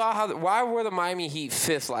 But we saw why were the Miami Heat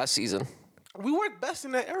 5th last season? We work best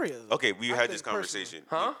in that area. Though. Okay, we I had think this conversation.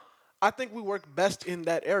 Huh? I think we work best in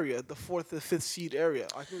that area, the 4th and 5th seed area.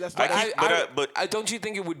 I think that's. Don't you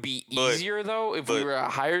think it would be but- easier though if we but- were a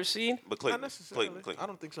higher seed? But Clayton, Not necessarily. Clayton, I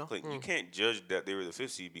don't think so. Clayton, you can't judge that they were the 5th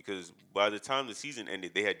seed because by the time the season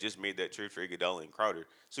ended, they had just made that trade for Iguodala and Crowder.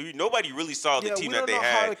 So nobody really saw the Yeah, team we that don't they know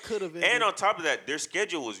how had. it could have ended. And on top of that, their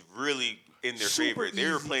schedule was really in their Super favor. They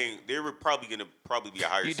were easy. playing. They were probably gonna be a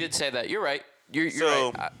higher. You seed. did say that. You're right. You're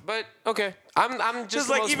So- right. But okay, I'm just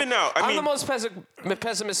the like most, even now, I I'm mean- the most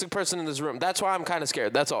pessimistic person in this room. That's why I'm kind of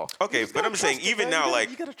scared. That's all. Okay, You just but gotta I'm saying trust it, even man. now, You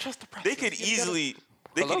like gotta trust the process. they could You gotta- easily,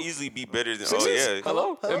 Hello? be better than. Sixers? Oh yeah.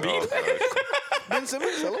 Hello? Hello? Embiid? Ben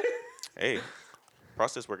Simmons, hello. Hey,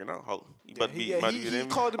 process working out. You about to be, Yeah, about he, to get he in?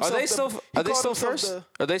 called Are himself. they still? He Are they called still himself first?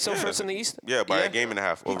 the- Are they still first in the East? Yeah, by a game and a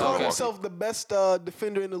half. He Over called Milwaukee. himself the best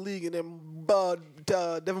defender in the league, and then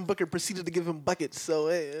Devin Booker proceeded to give him buckets. So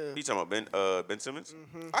hey, You talking about Ben Simmons?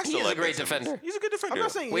 I He still is like a great Ben Simmons. defender. He's a good defender. I'm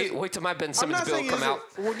not saying Wait till my Ben I'm Simmons not bill saying come he out.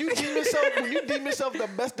 isn't. When you deem yourself the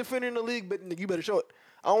best defender in the league, but you better show it.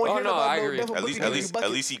 I don't want Oh, to hear no, about I no agree. Devin At Booker least, giving you buckets.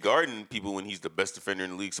 at least he guarding people when he's the best defender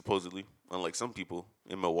in the league, supposedly. Unlike some people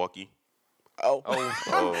in Milwaukee.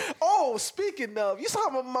 Oh, speaking of, you saw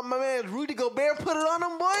my man Rudy Gobert put it on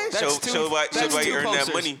him, boy. Show why he earned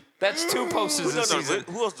that money. That's 2 posters Who this dunked on season.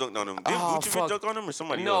 him? Who else dunked on him? Did Oh, Vucevic fuck. dunk on him or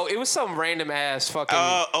somebody No, else? it was some random ass fucking.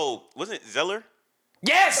 Wasn't it Zeller?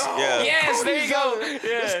 yes, Yeah. yes, Cody there you go. Zeller, The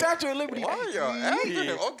Yeah. Statue of Liberty. Why are y'all after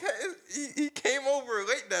him? Okay, he came over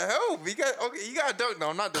late to help. He got dunked. No,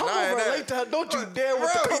 I'm not Come denying over that. late to her. Don't you dare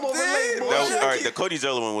with the Bro, come he over late, did. boy. That was, Yeah, all right, he- the Cody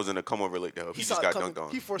Zeller one wasn't a come over late to help. He saw just it got coming. dunked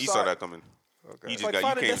on. He foresaw saw it. that coming. Okay. He just Like got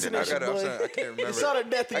Final you came in. Destination, I'm boy. saying, I can't remember. You saw the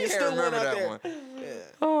death and I you can't still went remember out that there. one.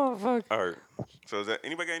 Oh fuck. All right. So is that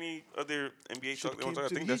anybody got any other NBA talk they want to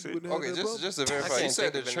talk? I think that's it. Okay, just to verify, you can't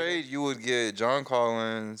said think the of trade you would get John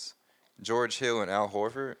Collins, George Hill, and Al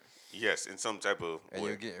Horford, Yes, in some type of and way.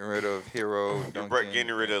 you're getting rid of Hero, You're Duncan.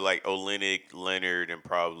 getting rid of like Olenek, Leonard, and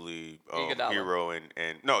probably Iguodala. Hero and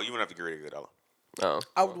no, you wouldn't have to get rid of Iguodala. Oh.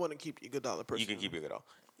 I would want to keep Iguodala You personally. can keep Iguodala.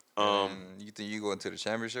 And you think you go into the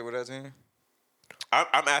championship with that team?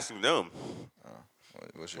 I'm asking them.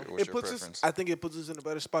 What's your It puts preference? us. I think it puts us in a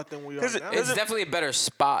better spot than we are 'Cause now. It's definitely a better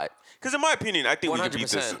spot. Because in my opinion, I think we could beat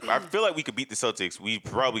this. 100%. I feel like we could beat the Celtics. We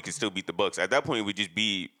probably could still beat the Bucks. At that point, it would just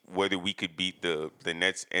be whether we could beat the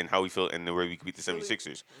Nets and how we feel and the way we could beat the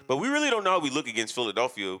 76ers. But we really don't know how we look against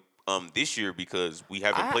Philadelphia this year because we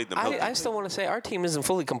haven't played them healthy. I still want to say our team isn't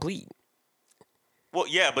fully complete. Well,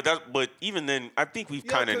 yeah, but even then, I think we've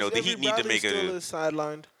kind of know the Heat need to make still a. is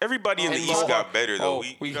sidelined. Everybody in the And East more- got better though. Oh,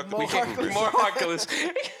 we got the we Bucks. can more Oculus.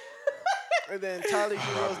 And then Tyler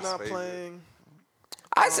Hero's not favorite. playing.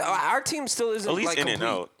 Our team still isn't At least like in complete. and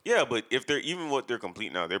out. Yeah, but if they're even what they're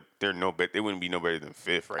complete now, they're no better. They wouldn't be no better than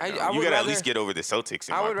fifth right I now. You would gotta at rather- least get over the Celtics.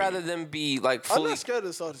 In I my would opinion. rather them be like I'm fully. not scared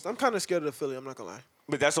of the Celtics. I'm kind of scared of the Philly. I'm not gonna lie.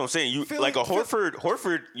 But that's what I'm saying. You Philly- like a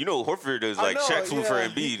Horford. You know, Horford is I like know, Shaq food for yeah,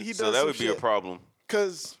 Embiid, he so does that some would be a shit. problem.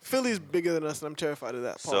 Because Philly's bigger than us, and I'm terrified of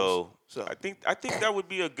that. Pause. So I think that would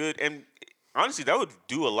be a good and honestly that would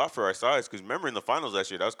do a lot for our size because remember in the finals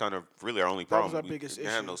last year that was kind of really our only That was problem. our We biggest didn't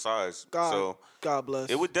have issue. no size, God, so God bless.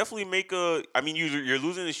 it would definitely make a. I mean, you're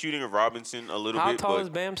losing the shooting of Robinson a little How bit, tall but is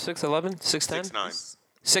Bam? 6'11", 6'10"? 6'9".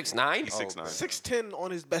 6'9"? He's 6'9". 6'10"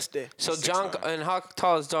 on his best day. So He's John 6'9". and how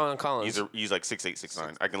tall is John Collins? He's like 6'8",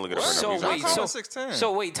 6'9". I can look it up right So now. He's wait, not- so 6'10".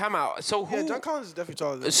 so wait, time out. So who? Yeah, John Collins is definitely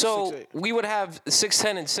taller than so 6'8". we would have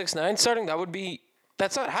 6'10" and 6'9" starting. That would be.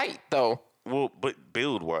 That's not height though. well, but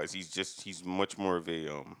build wise, he's much more of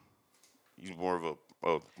a he's more of a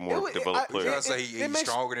more It- developed I- You player. gotta say it he's makes-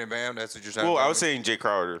 stronger than Bam. That's what you're saying. Well, I was saying Jay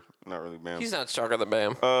Crowder, not really Bam. He's not stronger than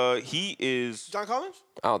Bam. He is. John Collins?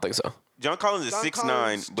 I don't think so. John Collins is John 6'9",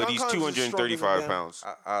 Collins- but John he's Collins is stronger than 235 Bam. pounds.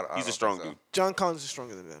 I He's a don't strong think so. dude. John Collins is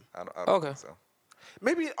stronger than them. I don't Okay. think so.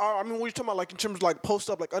 Maybe, I mean, what you talking about, like in terms of like post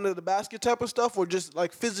up, like under the basket type of stuff, or just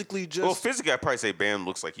like physically just. Well, physically, I'd probably say Bam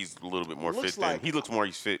looks like he's a little bit more Looks fit than like- he looks more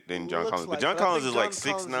he's fit than John looks Collins. like, But John I Collins think is like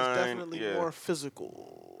John Collins 6'9". definitely Yeah. more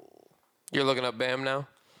physical. You're looking up Bam now?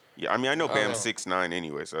 Yeah, I mean, I know Bam's Okay. 6'9"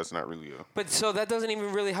 anyway, so that's not really a. But so that doesn't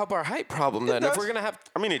even really help our height problem then. If does. we're going to have.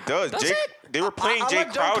 I mean, it does. Does Jake, it? they were playing I Jay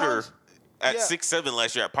like John Crowder Collins. at Yeah. 6'7"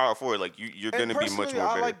 last year at power forward. Like you're going And to be much personally, more I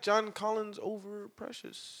better. like John Collins over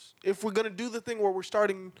Precious. If we're gonna do the thing where we're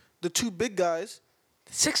starting the two big guys,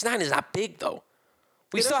 6'9" is not big, though.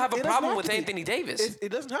 We It still doesn't- have a it doesn't problem have with to be. Anthony Davis. it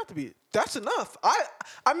doesn't have to be. That's enough.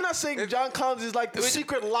 I'm not saying John Collins is like the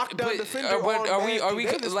secret lockdown defender. But on are we Anthony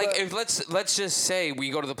Davis, like but- if let's just say we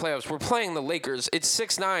go to the playoffs, we're playing the Lakers. It's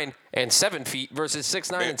 6'9" and 7 feet versus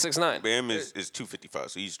 6'9" and 6'9". Bam is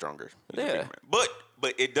 255, so he's stronger. He's a big Yeah. man.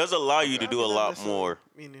 But it does allow you to do a Not lot necessarily more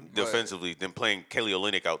meaning- defensively than playing Kelly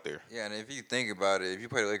Olynyk out there. Yeah, and if you think about it, if you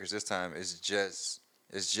play the Lakers this time, it's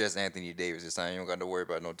just Anthony Davis this time. You don't got to worry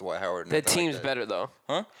about no Dwight Howard. or That nothing team's like that. better though.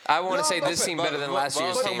 Huh? I want No, to say but- this team better than last but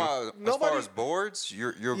year's I'm talking team. about, as Nobody- far as boards,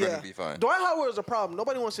 you're gonna be fine. Dwight Howard was a problem.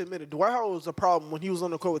 Nobody wants to admit it. Dwight Howard was a problem when he was on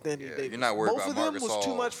the court with Anthony Yeah, Davis. you're not worried Both about of them Marc was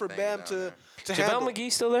too Gasol much for thing Bam down to there. to JaVale handle.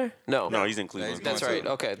 McGee still there? No. No, he's in Cleveland. he's That's going right.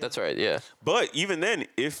 to. Okay, that's right. Yeah. But even then,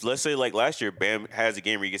 if let's say like last year, Bam has a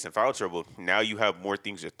game where he gets in foul trouble, now you have more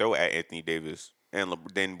things to throw at Anthony Davis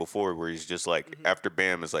than before, where he's just like after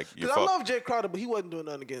Bam is like you're Because I fucked. love Jay Crowder, but he wasn't doing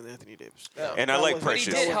nothing against Anthony Davis. And I That like wasn't- But he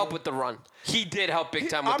Precious. did help with the run. He did help big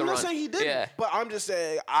time with I'm the not run. saying he didn't, Yeah. but I'm just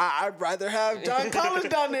saying I'd rather have John Collins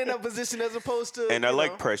down there in that position as opposed to. And I you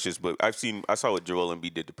like know. Precious, but I saw what Joel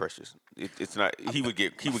Embiid did to Precious. It's not he would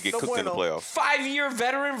get No cooked in the bueno. playoffs. 5-year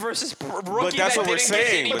veteran versus rookie. But that's that what we're didn't get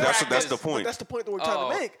saying. any But that's the practice. But point. that's the point that we're trying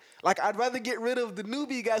Oh. to make. Like, I'd rather get rid of the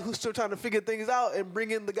newbie guy who's still trying to figure things out and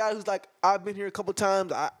bring in the guy who's like, I've been here a couple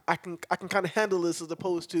times. I can kind of handle this, as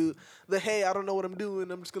opposed to the hey, I don't know what I'm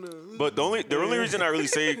doing. I'm just gonna. But the only reason I really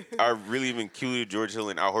say I really even included George Hill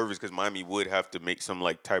and Al Horford is because Miami would have to make some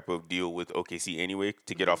like type of deal with OKC anyway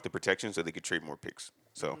to get off the protection so they could trade more picks.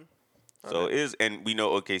 So it is, and we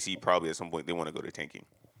know OKC probably at some point they want to go to tanking.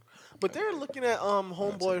 But they're looking at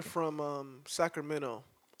homeboy from Sacramento.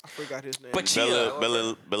 I forgot his name. Bachia.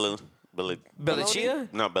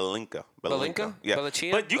 Belichia? No, Belinka. Belinka? Yeah.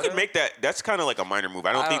 Belichia? But you could make that. That's kind of like a minor move.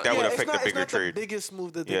 I don't think that would it's affect not, the bigger it's not trade. the biggest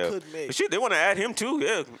move that they Yeah. could make. But shit, they want to add him too.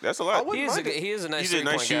 Yeah, that's a I lot. wouldn't mind it. He is a nice He's a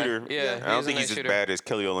nice three-point guy. shooter. Yeah, I don't a think nice he's shooter. as bad as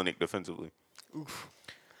Kelly Olynyk defensively.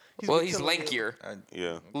 Well, been he's killing it. lankier.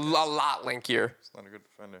 Yeah, A lot lankier. He's not a good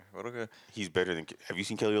defender, but okay. he's better than. Have you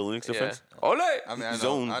seen Kelly Olynyk's Yeah. defense? Ole! I mean,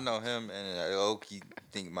 Zone. I know him, and I low-key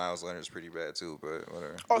think Miles Leonard's pretty bad too, but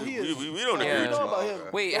whatever. Oh, he is. We don't Yeah. agree. You know about him.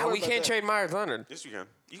 Wait, Don't worry we about can't that. trade Myers Leonard. Yes, you can.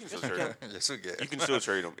 You can still trade him. Yes, we get. You can still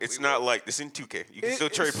trade him. It's not like this in 2K. You can It- still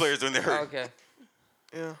trade it's- players when they're hurt. Okay.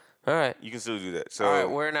 Yeah. All right. You can still do that. So, All right,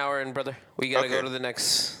 we're an hour in, brother. We got to Okay. go to the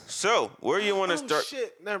next. so where you want to Oh start?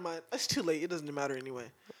 shit! Never mind. It's too late. It doesn't matter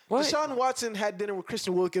anyway. What? Deshaun Watson had dinner with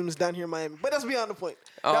Christian Wilkins down here in Miami, but that's beyond the point.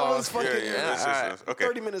 That Oh, was fucking Okay.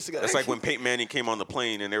 30 minutes ago. That's like when Peyton Manning came on the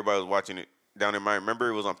plane and everybody was watching it down in Miami. Remember,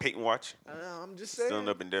 it was on Peyton Watch. I'm just saying. Still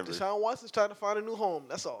up in Denver. Deshaun Watson's trying to find a new home.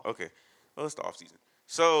 That's all. Okay. Well, it's the off season.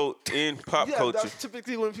 So in pop Yeah, culture. that's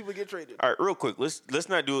typically when people get traded. All right, real quick. Let's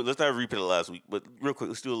not do it. Let's not repeat it last week. But real quick,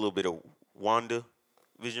 let's do a little bit of Wanda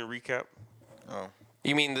Vision recap. Oh,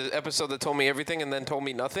 You mean the episode that told me everything and then told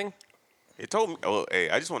me nothing? It told me. Oh, hey,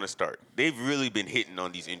 I just want to start. They've really been hitting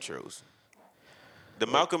on these intros. The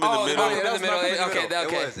Malcolm in the middle. Malcolm in the was middle. Malcolm in the Okay, middle.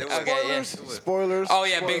 okay, It was. okay, yeah. Spoilers. Oh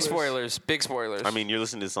yeah, big spoilers. Big spoilers. I mean, you're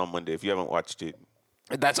listening to this on Monday. If you haven't watched it,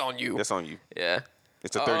 that's on you. that's on you. Yeah.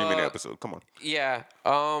 It's a 30-minute episode. Come on. Yeah.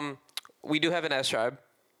 We do have an S tribe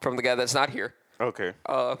from the guy that's not here. Okay.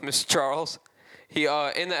 Mr. Charles. He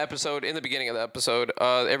in the episode, in the beginning of the episode,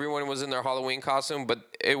 everyone was in their Halloween costume, but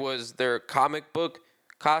it was their comic book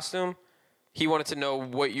costume. He wanted to know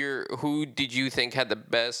who did you think had the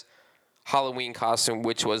best Halloween costume,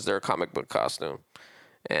 which was their comic book costume,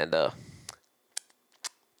 and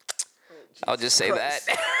I'll just say Christ.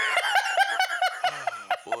 that.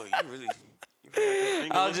 Boy, you really.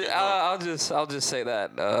 I'll just say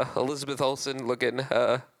that Elizabeth Olsen looking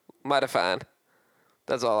mighty fine.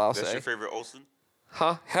 That's all I'll That's say. your favorite Olsen?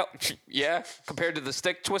 Huh? Hell, yeah. Compared to the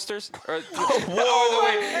stick twisters, or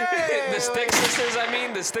the stick sisters. I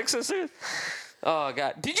mean, the stick sisters. Oh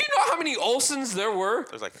God! Did you know how many Olsens there were?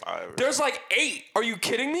 There's like 5. There's like 8. Are you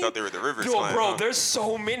kidding me? Thought they were the Rivers Yo, clan, bro, huh? there's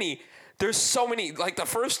so many. there's so many. Like the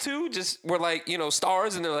first two just were like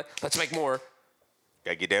stars, and they're like, let's make more.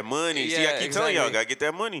 Gotta get that money. See, Yeah, I keep telling y'all, exactly. gotta get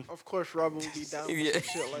that money. Of course, Robin would be down for Yeah. some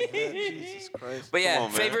shit like that. Jesus Christ. But yeah,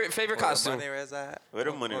 on, man. favorite costume. Money reside. Where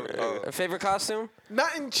the money? Favorite costume?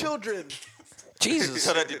 Not in children. Jesus.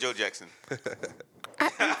 Tell that to Joe Jackson. Now,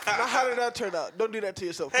 how did that turn out? Don't do that to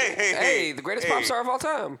yourself. Hey, the greatest pop star of all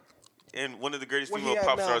time. And one of the greatest What he female had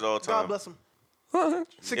pop now. stars of all God time. bless him.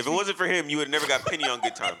 If it wasn't for him, you would have never got Penny on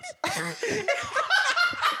Good Times.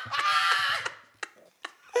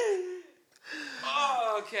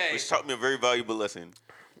 Okay. Which taught me a very valuable lesson.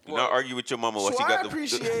 Do not argue with your mama while So she I got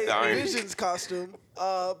appreciate the iron. Vision's costume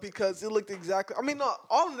because it looked exactly. I mean, no,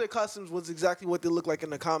 all of their costumes was exactly what they look like in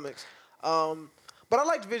the comics. But I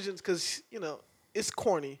liked Vision's because it's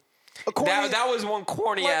corny. A corny That was one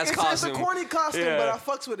corny like, ass it's costume. a corny costume, Yeah. but I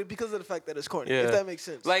fucks with it because of the fact that it's corny. Yeah. If that makes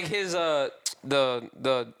sense. Like his the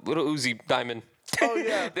little Uzi diamond. Oh,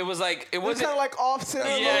 yeah. It was like it it was wasn't. kind of like offset a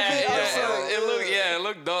little Yeah, bit. I was yeah. like, It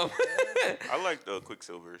looked dumb. I like the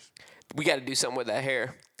Quicksilvers. We got to do something with that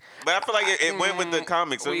hair. But I feel like it went with the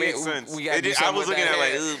comics, so it we- made sense. we gotta It do did- I something was with looking that at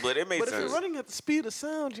it like, hair. ugh, but it made But if sense. you're running at the speed of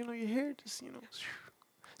sound, your hair just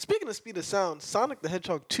Speaking of speed of sound, Sonic the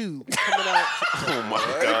Hedgehog 2 coming out Oh my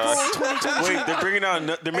April god! 2022. Wait, they're bringing out.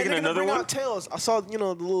 They're And making they're gonna another bring one. out Tails. I saw, the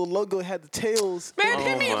little logo had the Tails. Man, Oh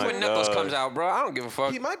hit me up my when Knuckles God. comes out, bro. I don't give a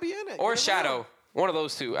fuck. He might be in it. Or You never Shadow. know. One of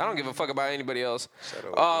those two. I don't give a fuck about anybody else.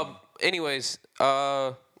 Anyways,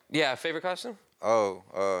 yeah, favorite costume? Oh,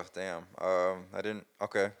 damn. I didn't.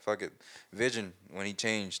 Okay, fuck it. Vision when he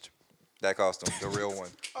changed that costume, the real one.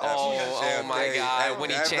 Oh my Hey, God, when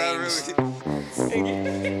he that changed.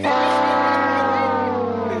 really-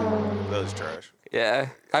 That was trash. Yeah,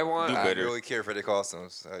 I want. Do I better. really care for the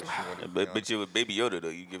costumes. She wanted- But you with Baby Yoda though,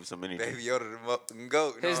 you give some energy. Baby Yoda, the fucking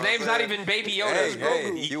goat. you know His what I'm name's not saying? even Baby Yoda. Hey, It's hey,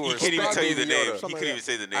 Grogu. He you were can't even stuck tell you Baby the name. Yoda. He couldn't even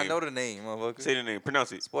say the name. I know the name, motherfucker. Say the name.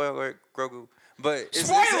 Pronounce it. Spoiler alert, Grogu. But it's,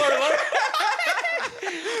 Spoiler alert!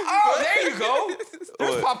 Oh, there you go.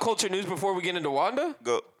 There's What? pop culture news before we get into Wanda.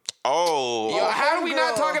 Go. Oh. Yo, how are we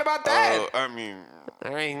not talking about that? I mean, I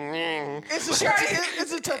mean,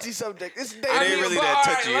 It's a touchy subject. It's It ain't really but that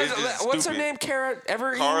all right, touchy. It's just what's her stupid. name? Cara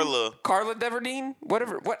Everdeen? Carla. Carla Deverdeen?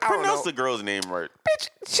 Whatever. What? I don't pronounce know. the girl's name right. Bitch,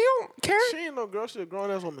 she don't care. She ain't no girl. She's a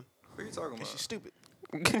grown ass woman. what are you talking about? She's stupid.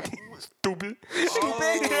 Stupid.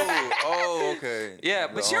 Oh, okay. Yeah,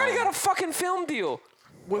 but she already got a fucking film deal.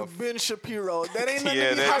 With Ben Shapiro. That ain't nothing Yeah,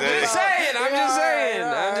 to be that- happy that- I'm just about. saying. I'm just Yeah, saying.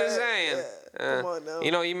 yeah, I'm just yeah, saying. yeah. Come on now.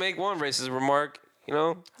 You know, you make one racist remark. You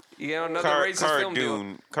know, you get another racist film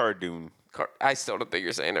deal. Cardoon. I still don't think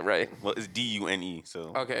you're saying it right. Well, it's Dune.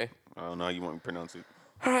 So Okay. I don't know how you want me to pronounce it.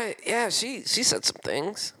 All right. Yeah, she said some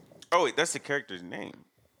things. Oh wait, that's the character's name.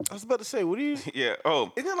 I was about to say, what do you? Yeah.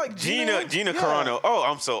 Oh. Isn't it like Gina Gina? Yeah. Carano. Oh,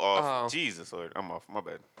 I'm so off. Oh. Jesus Lord, I'm off. My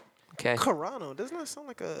bad. Okay. Carano. Doesn't that sound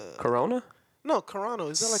like a? Corona? No, Carano.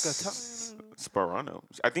 Is that like Italian? Sparano.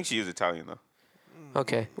 I think she is Italian though.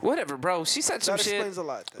 Okay. Whatever, bro. She said some That shit. explains a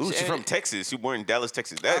lot. Ooh, she's And- from Texas. She was born in Dallas,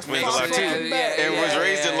 Texas. That explains a fucking lot too. fucking bad. And was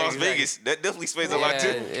raised in yeah, Las exactly. Vegas. That definitely explains a lot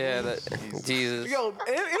too. Yeah, that, Jesus. Yo,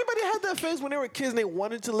 anybody had that phase when they were kids and they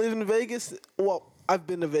wanted to live in Vegas? Well, I've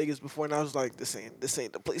been to Vegas before and I was like, this ain't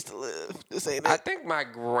the place to live. This ain't I it. think my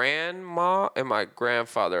grandma and my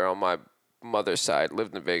grandfather on my mother's side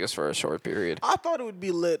lived in Vegas for a short period. I thought it would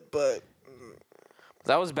be lit, but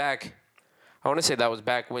That was back. I want to say that was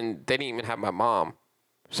back when they didn't even have my mom.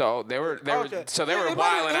 So they were okay. they Yeah, were it might have-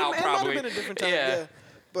 wilding out it might probably. have been a different time. Yeah. Yeah.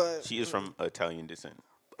 But She is from Italian descent.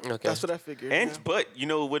 Okay. that's what I figured. And yeah. but you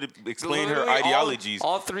know what it explain her Literally ideologies.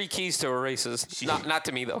 All three keys to a racist. Not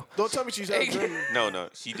to me though. Don't tell me she's out German. No,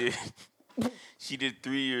 she did. She did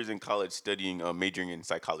 3 years in college studying, majoring in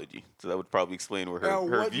psychology. So that would probably explain where her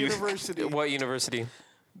What views. university? What university?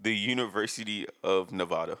 The University of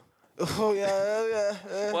Nevada. Oh yeah.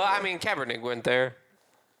 Well, I mean, Kaepernick went there.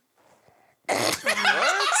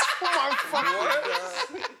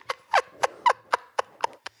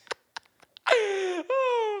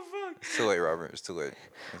 It's too late, Robert. It's too late.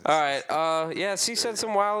 All right. Yeah, she said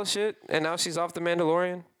some wild shit, and now she's off the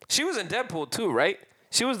Mandalorian. She was in Deadpool too, right?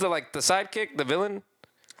 She was the sidekick, the villain.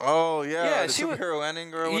 Oh yeah, Yeah, the she was- superhero landing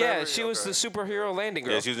girl. Yeah, Whatever. she was the superhero landing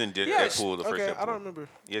girl. Yeah, she was in Yeah, Deadpool the first Okay, episode. I don't remember.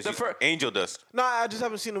 Yeah, The she's fir- Angel Dust. No, I just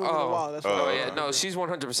haven't seen the movie in a while. That's why. Oh yeah, no, she's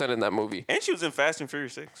 100% in that movie. And she was in Fast and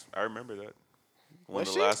Furious 6. I remember that. One Was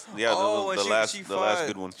of she? the last, yeah, Oh, when the she last fought-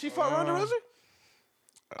 good one. She fought Ronda Rousey.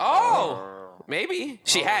 Oh, maybe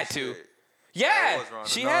she had to. shit. Yeah,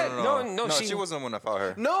 she had no. She wasn't the one that fought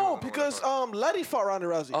her. She No, wasn't the one because that fought her. Letty fought Ronda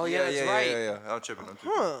Rousey. Oh yeah, that's right. Yeah. I'm tripping.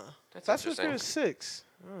 Huh. That's what interesting. Furious 6.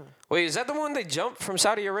 Wait, is that the one they jumped from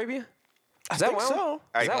Saudi Arabia? Is that think one? so.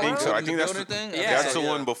 I that think one? so. I think that's building thing? Yeah. that's the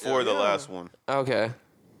one before the last one. Okay.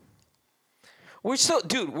 We're still,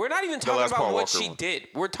 dude. We're not even talking last about Paul what Walker she one. did.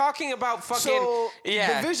 We're talking about fucking. So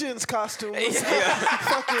yeah. the Vision's costume was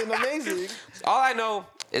fucking amazing. All I know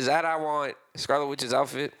is that I want Scarlet Witch's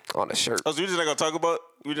outfit on a shirt. Oh, so we're just not gonna talk about.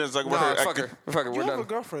 We just talk about No, her fuck acting. her. Fuck her. You We're have a done.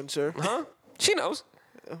 girlfriend, sir. Huh? She knows.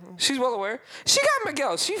 She's well aware. She got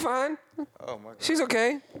Miguel. She fine. Oh my god. She's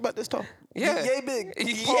okay. About this tall. Yeah. Yay big.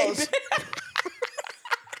 Yay Pause.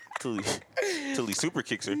 Till he super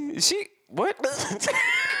kicks her. She what?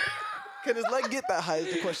 Can his leg get that high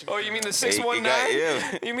is the question. Oh, you mean the He 619? got-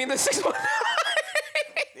 yeah. You mean the 619?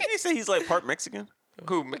 Did they say he's like part Mexican?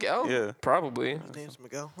 Who, Miguel? Yeah. Probably. His name's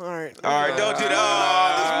Miguel. All right. All right, don't do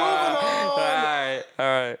that.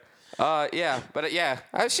 All right. Yeah, but yeah,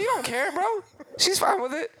 she don't care, bro. She's fine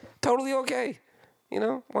with it. Totally okay. You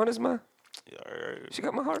know, one is my. Yeah, all right. She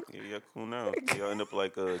got my heart. Yeah, cool now. Y'all end up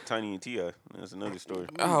like Tiny and T.I. That's another story.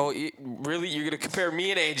 Oh, really? You're gonna compare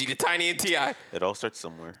me and Angie to Tiny and Ti? It all starts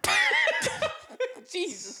somewhere.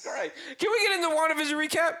 Jesus Christ! Can we get into WandaVision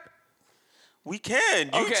recap? We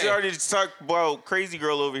can. You Okay. started to talk about Crazy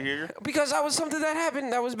Girl over here. Because that was something that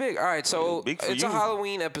happened. That was big. All right, so Big for it's a you.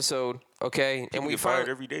 Halloween episode, okay? And we get fired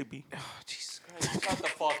every day, B. Jesus Christ! Shut the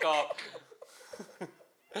fuck up.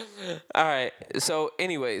 All right. So,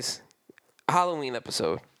 anyways, Halloween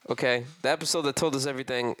episode. Okay, the episode that told us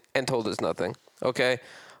everything and told us nothing. Okay,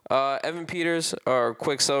 Evan Peters or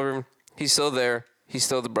Quicksilver, he's still there. He's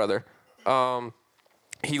still the brother.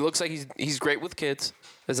 He looks like he's great with kids,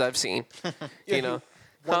 as I've seen. Yeah, you know,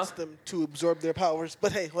 he wants them to absorb their powers,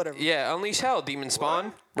 but hey, whatever. yeah. Unleash Hell, Demon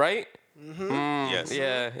Spawn, right? Yes.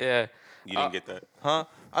 Yeah. You didn't get that. Huh?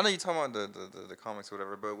 I know you're talking about the comics or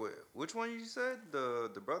whatever, but which one you said?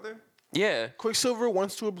 The brother? Yeah. Quicksilver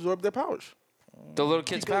wants to absorb their powers The little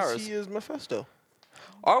kid's because powers. he is Mephisto.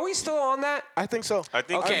 Are we still on that? I think so. I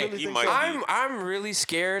think Okay. he think might so. be. I'm really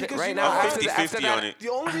scared Because right you now. know, I'm after 50-50 that, on it. The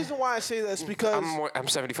only reason why I say that is because I'm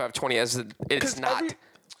 75-20 as it's not.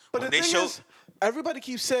 but When the they thing show- is, everybody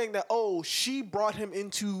keeps saying that she brought him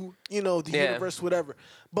into the Yeah. universe, whatever.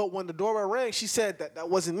 But when the doorbell rang, she said that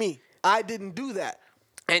wasn't me. I didn't do that.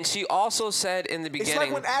 And she also said in the It's beginning.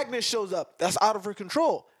 like when Agnes shows up. That's out of her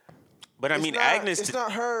control. But I It's mean, not- Agnes. it's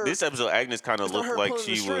not her- This episode, Agnes kind of it's not looked her like pulling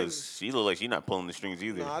the she was. strings. She looked like she's not pulling the strings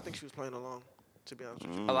either. No, I think she was playing along. To be honest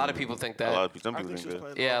with you, a lot of people think A lot that. of people, some I people think she was think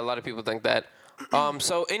that. playing Yeah, a along. lot of people think that.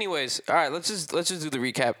 So, anyways, all right, let's just do the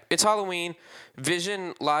recap. It's Halloween.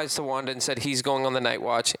 Vision lies to Wanda and said he's going on the night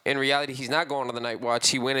watch. In reality, he's not going on the night watch.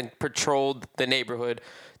 He went and patrolled the neighborhood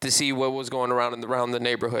to see what was going around the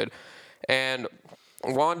neighborhood, and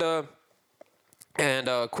Wanda and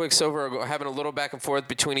Quicksilver are having a little back and forth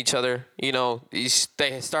between each other. You know, they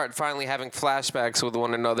start finally having flashbacks with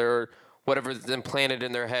one another, or whatever's implanted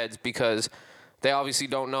in their heads, because they obviously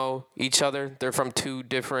don't know each other. They're from two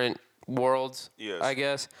different worlds, Yes. I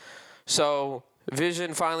guess. So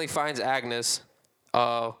Vision finally finds Agnes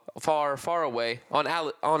far away on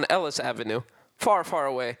Ellis Avenue, far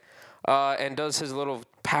away, and does his little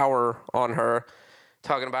power on her,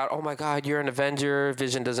 talking about, oh my God, you're an Avenger.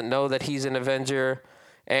 Vision doesn't know that he's an Avenger.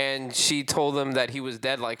 And she told him that he was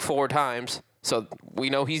dead like 4 times. So we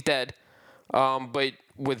know he's dead. But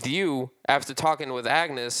with you, after talking with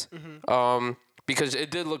Agnes, because it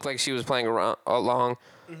did look like she was playing along,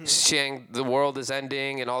 saying the world is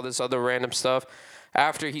ending and all this other random stuff.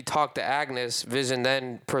 After he talked to Agnes, Vision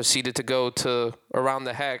then proceeded to go to around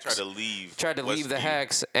the Hex. Tried to leave the Westview.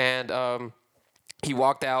 Hex, and he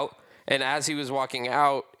walked out. And as he was walking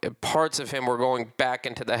out, parts of him were going back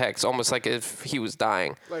into the Hex, almost like if he was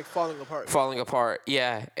dying. Like falling apart. Falling apart,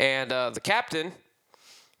 yeah. And the captain,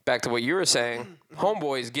 back to what you were saying,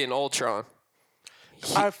 homeboy's getting Ultron.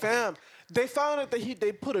 Fam. They found out that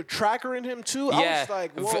they put a tracker in him too. I Yeah, was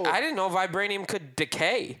like, whoa. I didn't know vibranium could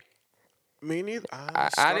decay. Me neither.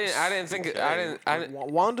 I didn't think.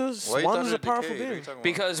 Wanda's Why you thought Wanda's it a powerful decayed? What are you being. talking about?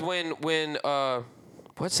 Because when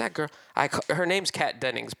what's that girl? Her name's Kat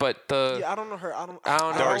Dennings, but Yeah, I don't know her. I don't know.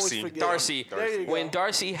 Darcy. always forget. Darcy. There you go. When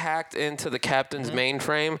Darcy hacked into the captain's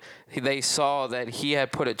mainframe, they saw that he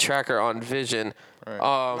had put a tracker on Vision.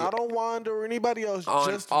 Not on Wanda or anybody else.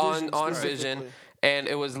 Just on Vision Vision, specifically. and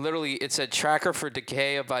it was literally, it said tracker for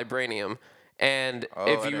decay of vibranium. And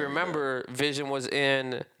I if didn't you read remember, Vision was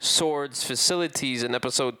in Sword's facilities in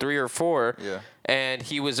episode 3 or 4. Yeah. And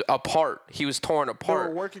he was apart. He was torn They apart.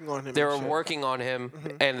 were working on him. They and were shit. working on him,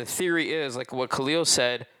 and the theory is, like what Khalil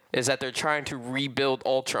said, is that they're trying to rebuild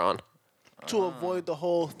Ultron. to avoid the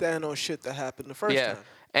whole Thanos shit that happened the first Yeah, time.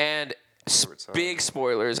 and big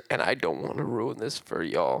spoilers, and I don't want to ruin this for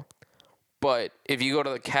y'all, but if you go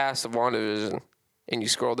to the cast of WandaVision and you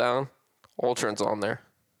scroll down, Ultron's on there,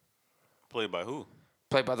 Played by who?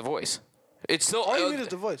 played by The Voice. It's still All you need is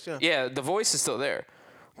the voice. Yeah. yeah, The Voice is still there,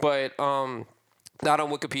 but not on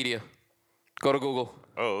Wikipedia. Go to Google.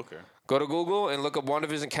 Oh, okay. Go to Google and look up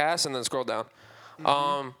WandaVision cast, and then scroll down.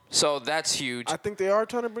 So that's huge. I think they are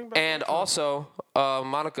trying to bring back. And Ultron. also,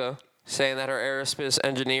 Monica saying that her aerospace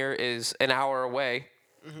engineer is an hour away.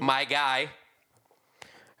 My guy.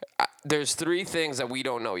 There's 3 things that we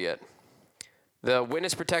don't know yet. The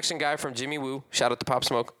witness protection guy from Jimmy Woo, shout out to Pop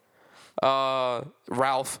Smoke.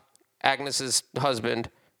 Ralph, Agnes's husband,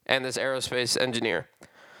 and this aerospace engineer.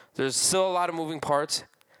 There's still a lot of moving parts.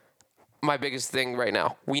 My biggest thing right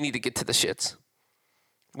now, we need to get to the shits.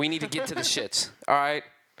 We need to get to the shits. All right.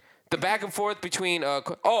 The back and forth between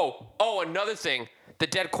another thing, the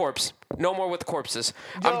dead corpse. No more with the corpses.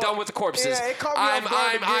 I'm done with the corpses. yeah, it caught me off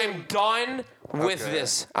guard I'm again. done with Okay,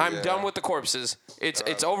 this. I'm yeah. done with the corpses.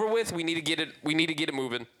 It's over with. We need to get it. We need to get it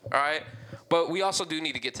moving. All right. But we also do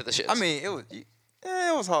need to get to the shits. I mean,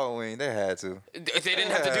 it was Halloween. They had to. they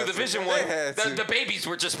didn't have to do the Vision They one. had to. The babies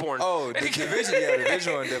were just born. Oh, the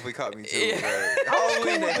Vision one definitely caught me too. Yeah. Right. I was Halloween, cool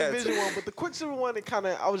they with the had Vision to. one, but the Quicksilver one, it kind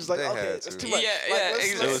of, I was just like, They okay, had that's to. too much. Yeah, Like, yeah, let's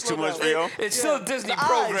exactly. It was slow too much down. for y'all? It's still a Disney The eyes,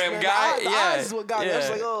 program, man, guy. The Yeah. eyes is what got me. I was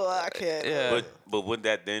Yeah. like, oh, I can't. Yeah. But would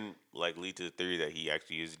that then like lead to the theory that he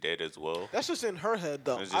actually is dead as well? That's just in her head,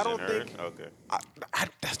 though. It's I just don't in her? think. Okay.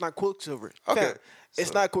 That's not Quicksilver. Okay, Fam,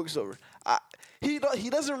 it's not Quicksilver. He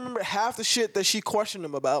doesn't remember half the shit that she questioned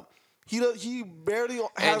him about. He barely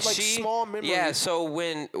has like small memories. Yeah, so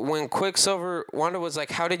when Quicksilver, Wanda was like,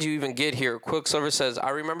 how did you even get here? Quicksilver says, I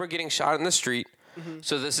remember getting shot in the street.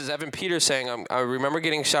 So this is Evan Peters saying, I remember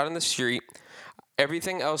getting shot in the street.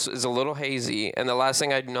 Everything else is a little hazy. And the last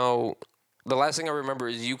thing I remember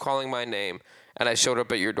is you calling my name. And I showed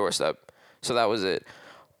up at your doorstep. So that was it.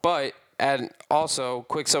 But, and also,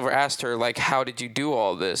 Quicksilver asked her, like, how did you do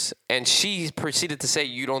all this? And she proceeded to say,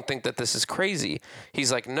 you don't think that this is crazy?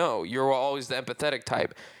 He's like, no, you're always the empathetic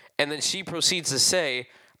type. And then she proceeds to say,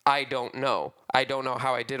 I don't know. I don't know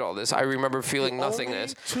how I did all this. I remember feeling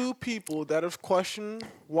nothingness. Only 2 people that have questioned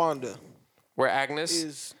Wanda Where Agnes?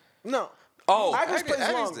 is no. Oh, Agnes plays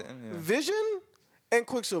Agnes along. didn't, yeah. Vision and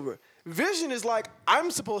Quicksilver. Vision is like, I'm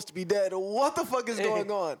supposed to be dead. What the fuck is going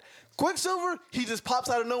on? Quicksilver, he just pops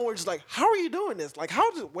out of nowhere, just like, how are you doing this? Like,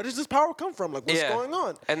 where does this power come from? Like, what's going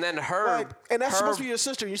on? And then Herb. Like, and that's supposed to Herb- be your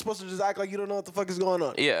sister. You're supposed to just act like you don't know what the fuck is going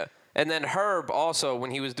on. Yeah. And then Herb also, when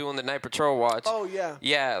he was doing the night patrol watch. Oh, yeah.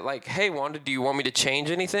 Yeah, like, hey, Wanda, do you want me to change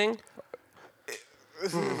anything? I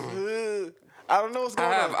don't know what's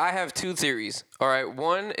going on. I have 2 theories. All right.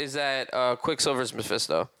 One is that Quicksilver's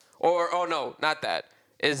Mephisto. Oh, no, not that.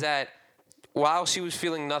 Is that while she was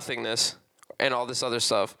feeling nothingness and all this other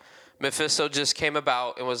stuff, Mephisto just came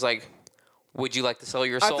about and was like, would you like to sell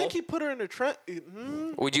your soul? I think he put her in a trend.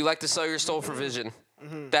 Would you like to sell your soul for Vision?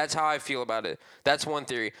 That's how I feel about it. That's one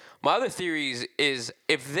theory. My other theory is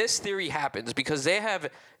if this theory happens, because they have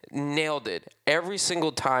nailed it every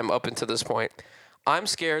single time up until this point, I'm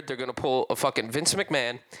scared they're gonna pull a fucking Vince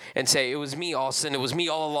McMahon and say it was me, Austin. It was me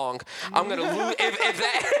all along. I'm gonna lose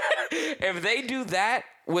if they do that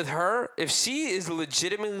with her. If she is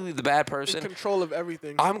legitimately the bad person, Control of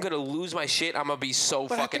everything. I'm gonna lose my shit. I'm gonna be so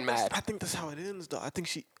But fucking mad. I think that's how it ends, though. I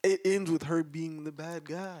think it ends with her being the bad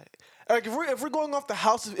guy. Like if we're going off the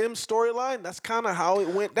House of M storyline, that's kind of how it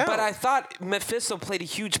went down. But I thought Mephisto played a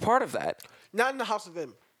huge part of that. Not in the House of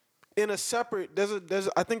M. In a separate,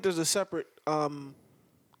 I think there's a separate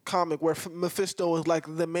comic where Mephisto is like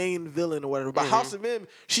the main villain or whatever. But House of M,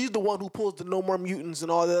 she's the one who pulls the No More Mutants and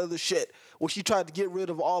all that other shit, where she tried to get rid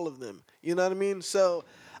of all of them. You know what I mean? So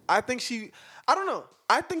I think I don't know.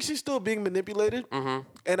 I think she's still being manipulated,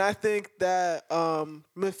 and I think that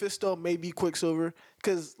Mephisto may be Quicksilver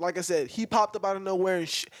because, like I said, he popped up out of nowhere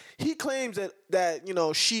and he claims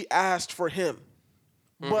that she asked for him.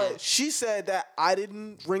 But she said that I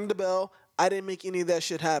didn't ring the bell. I didn't make any of that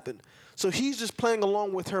shit happen. So he's just playing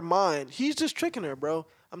along with her mind. He's just tricking her, bro.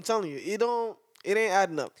 I'm telling you, it ain't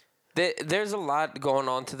adding up. There's a lot going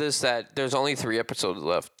on to this that there's only 3 episodes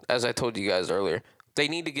left, as I told you guys earlier. They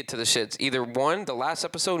need to get to the shits. Either one, the last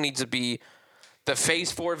episode needs to be the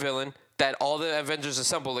Phase 4 villain that all the Avengers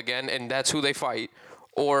assemble again, and that's who they fight.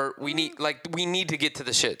 Or we need to get to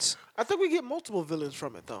the shits. I think we get multiple villains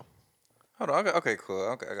from it, though. Hold on. Okay, cool.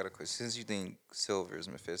 Okay, I got a question. Since you think Silver is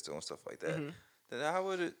Mephisto and stuff like that, then how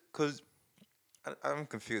would it? Because I'm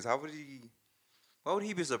confused. Why would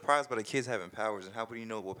he be surprised by the kids having powers, and how would he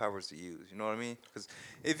know what powers to use? You know what I mean? Because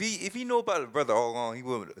if he knew about his brother all along,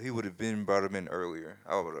 he would have been brought him in earlier.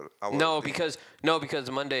 No, because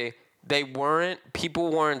Monday people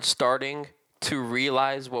weren't starting to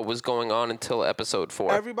realize what was going on until episode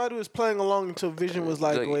 4. Everybody was playing along until Vision was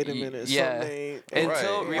like, wait a minute. Yeah. something ain't- And- Right.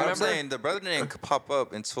 Until- But I'm remember- saying the brother didn't pop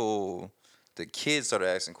up until the kids started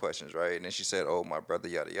asking questions, right? And then she said, "Oh, my brother,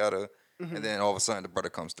 yada yada," Mm-hmm. and then all of a sudden the brother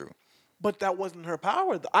comes through. But that wasn't her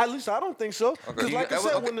power. At least I don't think so. Because Okay. like I That was-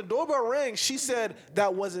 said, okay. when the doorbell rang, she said,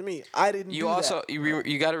 that wasn't me. I didn't You do also that.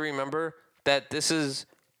 you got to remember that this is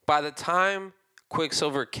by the time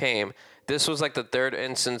Quicksilver came, this was like the third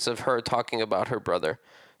instance of her talking about her brother.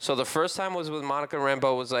 So the first time was with Monica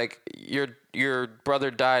Rambeau was like your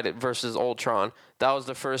brother died versus Ultron. That was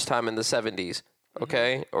the first time in the 70s.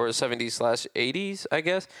 Okay, or 70s/80s, I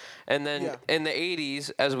guess, and then Yeah. in the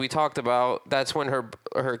 80s, as we talked about, that's when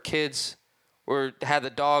her kids had the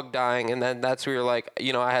dog dying, and then that's where you're like,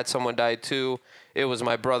 I had someone die too. It was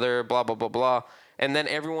my brother, blah blah blah blah, and then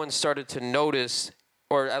everyone started to notice,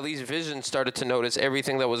 or at least Vision started to notice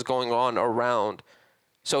everything that was going on around.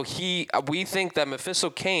 So we think that Mephisto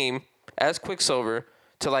came as Quicksilver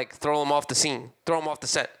to like throw him off the scene, throw him off the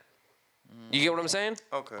set. You get what I'm saying?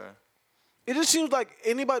 Okay. It just seems like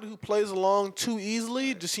anybody who plays along too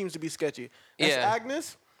easily just seems to be sketchy. That's Yeah.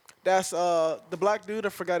 Agnes. That's the black dude. I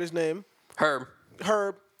forgot his name. Herb.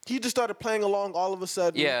 Herb. He just started playing along all of a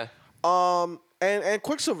sudden. Yeah. And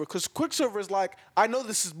Quicksilver, because Quicksilver is like, I know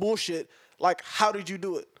this is bullshit. Like, how did you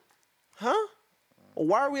do it? Huh?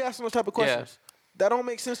 Why are we asking those type of questions? That don't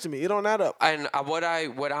make sense to me. It don't add up. And what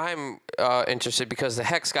I'm interested, because the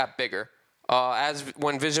hex got bigger.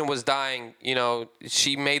 When Vision was dying,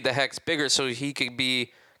 she made the hex bigger so he could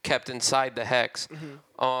be kept inside the hex.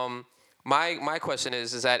 My question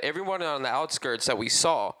is that everyone on the outskirts that we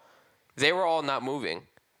saw, they were all not moving.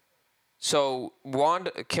 So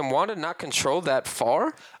can Wanda not control that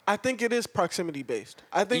far? I think it is proximity based.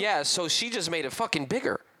 I think Yeah. So she just made it fucking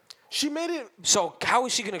bigger. she made it. So how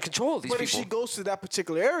is she gonna control these But people? if she goes to that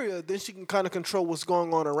particular area, then she can kind of control what's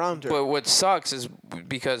going on around her. But what sucks is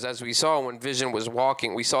because as we saw when Vision was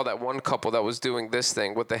walking, we saw that one couple that was doing this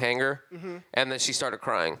thing with the hanger, and then she started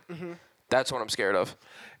crying. That's what I'm scared of.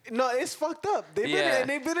 No, it's fucked up. They've Yeah.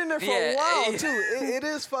 been in there for Yeah. a while too. It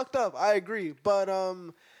is fucked up. I agree. But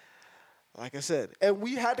like I said, and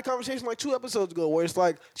we had the conversation like 2 episodes ago where it's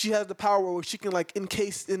like she has the power where she can like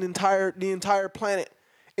encase the entire planet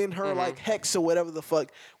in her like hex or whatever the fuck.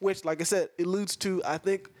 Which, like I said, alludes to I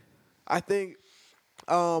think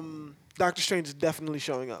Doctor Strange is definitely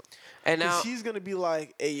showing up. And now, 'Cause he's gonna be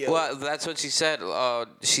like, hey yo. well, that's what she said.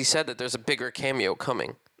 She said that there's a bigger cameo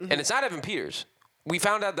coming, and it's not Evan Peters. We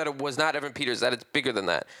found out that it was not Evan Peters. That it's bigger than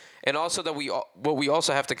that, and also that what we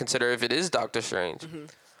also have to consider if it is Doctor Strange.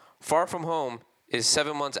 Far From Home is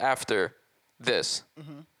 7 months after this,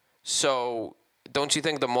 so don't you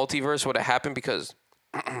think the multiverse would have happened because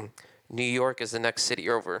New York is the next city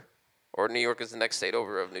over, or New York is the next state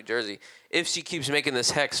over of New Jersey? If she keeps making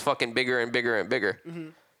this hex fucking bigger and bigger and bigger,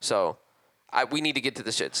 so. We need to get to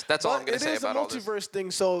the shits. That's all I'm gonna say about all It is this. a multiverse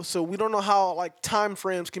thing, so we don't know how like time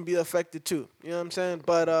frames can be affected too. You know what I'm saying?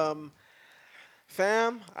 But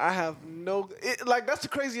fam, I have like that's the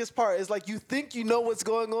craziest part. Is like you think you know what's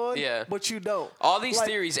going on, Yeah. but you don't. All these Like,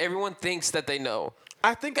 theories, everyone thinks that they know,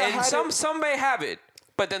 I think I and had some may have it,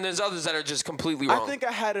 but then there's others that are just completely I wrong. think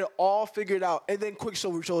I had it all figured out, and then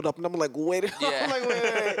Quicksilver showed up, and I'm like, wait, Yeah. I'm like,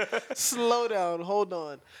 wait, slow down, hold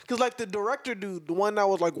on, because like the director dude, the one that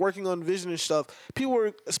was like working on Vision and stuff, people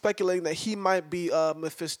were speculating that he might be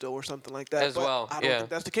Mephisto or something like that. As but well, I don't yeah. think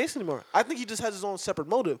that's the case anymore. I think he just has his own separate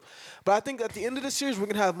motive. But I think at the end of the series, we're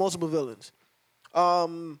gonna have multiple villains.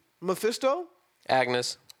 Mephisto,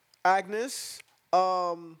 Agnes. Agnes,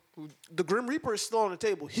 the Grim Reaper is still on the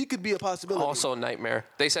table. He could be a possibility. Also Nightmare.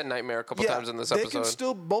 They said Nightmare a couple times in this They episode. can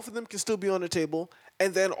still, both of them can still be on the table,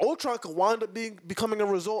 and then Ultron could wind up becoming a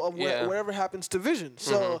result of Yeah. whatever happens to Vision.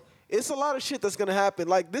 So it's a lot of shit that's gonna happen.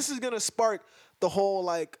 Like this is gonna spark the whole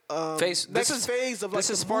like Phase- next this is- phase of like this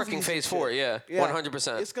is the sparking movies and phase shit. 4, yeah,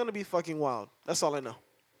 100%. It's gonna be fucking wild. That's all I know.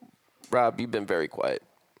 Rob, you've been very quiet.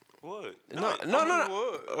 What? No.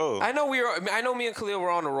 Oh. I know me and Khalil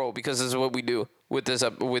were on a roll because this is what we do with this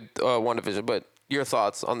with WandaVision. But your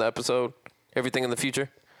thoughts on the episode, everything in the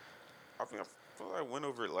future? I feel like I went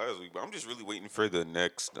over it last week, but I'm just really waiting for the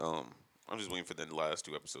next. I'm just waiting for the last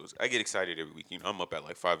 2 episodes. I get excited every week. I'm up at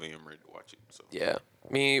like 5 a.m. ready to watch it. So Yeah,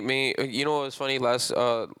 me. You know what was funny last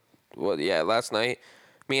night,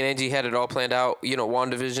 me and Angie had it all planned out.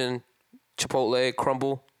 WandaVision, Chipotle,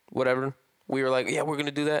 Crumble, whatever. We were like, yeah, we're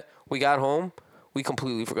gonna do that. We got home, we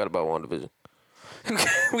completely forgot about WandaVision.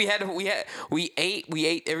 we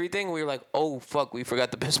ate everything. We were like, oh fuck, we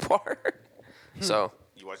forgot the best part. So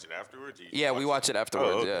you watch it afterwards? we watch it afterwards.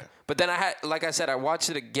 Oh, okay. Yeah, but then I watched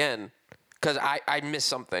it again because I missed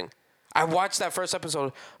something. I watched that first episode.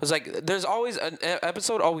 I was like, there's always an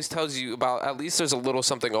episode always tells you about at least there's a little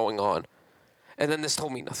something going on, and then this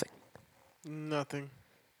told me nothing. Nothing.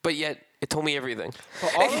 But yet it told me everything.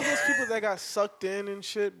 But all of those people that got sucked in and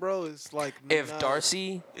shit, bro, is like. If nuts.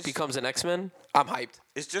 Darcy becomes an X-Men, I'm hyped.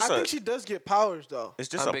 It's I just think she does get powers though. it's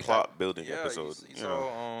just I'm a big plot building Yeah, episode. you You know.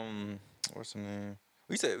 saw what's her name?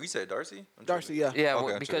 We said Darcy. I'm Darcy, tripping. yeah. Yeah, Okay,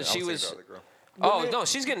 well, I'm because tripping. she I was was. thinking about the girl. Oh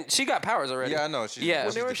they- no, she got powers already. Yeah, I know. She's, Yeah.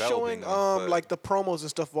 When they were developing showing them, but- like the promos and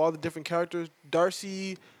stuff of all the different characters,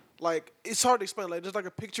 Darcy, like it's hard to explain. Like there's like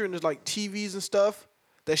a picture and there's like TVs and stuff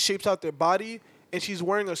that shapes out their body, and she's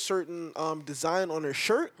wearing a certain design on her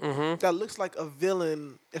shirt that looks like a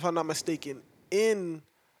villain, if I'm not mistaken, in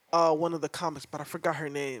one of the comics, but I forgot her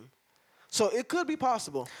name. So it could be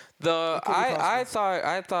possible. I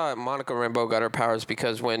thought Monica Rambeau got her powers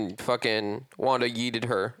because when fucking Wanda yeeted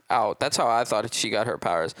her out, that's how I thought she got her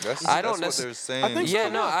powers. I don't that's what they're saying. I think so. Yeah,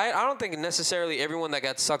 no, I don't think necessarily everyone that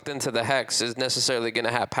got sucked into the hex is necessarily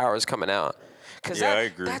gonna have powers coming out. Cause Yeah, that, I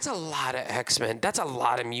agree. That's a lot of X-Men. That's a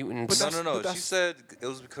lot of mutants. No. but She said it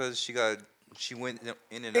was because she went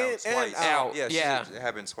in and In out and twice. out, Yeah, she yeah. said it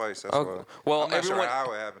happened twice. That's Okay. why. Well, I'm not everyone- sure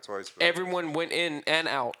how it happened twice. But Everyone went in and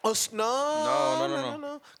out. Oh, No.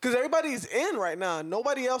 no. Because everybody's in right now.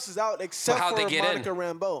 Nobody else is out except how'd for they get in? Monica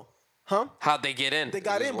Rambeau. Huh? How'd they get in? They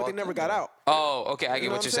got just in, but they walked never in got there. out. Oh, okay, I get You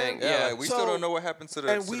know what what you're I'm saying. saying? Yeah, like, we So- still don't know what happened to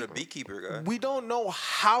and the beekeeper guy. We don't know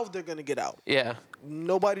how they're gonna get out. yeah.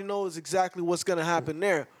 Nobody knows exactly what's gonna happen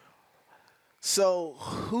there. So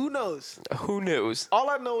who knows? Who knows? All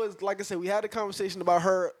I know is, like I said, we had a conversation about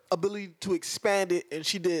her ability to expand it, and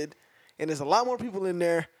she did. And there's a lot more people in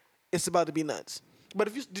there. It's about to be nuts.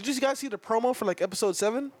 But did you guys see the promo for like episode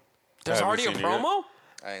 7? There's haven't already a seen it yet. promo?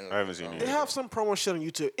 I haven't seen it They yet. have some promo shit on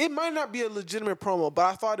YouTube. It might not be a legitimate promo, but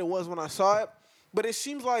I thought it was when I saw it. But it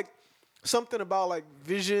seems like something about like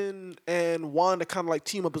Vision and Wanda kind of like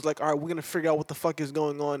team up is like, all right, we're gonna figure out what the fuck is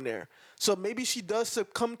going on there. So maybe she does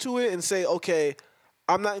succumb to it and say, okay,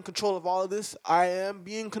 I'm not in control of all of this. I am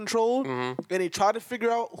being controlled. And they try to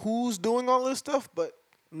figure out who's doing all this stuff, but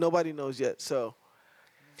nobody knows yet. So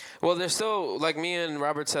Well, there's still, like me and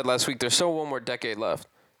Robert said last week, there's still one more decade left.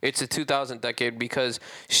 It's a 2000 decade because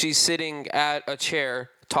she's sitting at a chair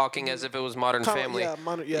talking as if it was Modern Kinda, Family.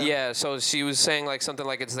 yeah. Yeah, so she was saying like something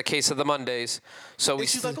like it's the case of the Mondays. So we and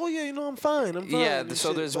she's st- like, oh yeah, I'm fine. I'm fine. yeah, and so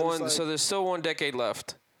shit, there's but it's one. like- So there's still one decade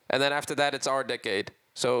left, and then after that, it's our decade.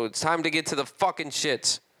 So it's time to get to the fucking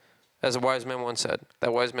shits, as a wise man once said.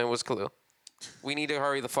 That wise man was Khalil. We need to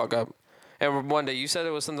hurry the fuck up. And one day you said it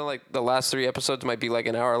was something like the last 3 episodes might be like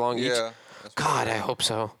an hour long each. Yeah. that's what God, it I is. hope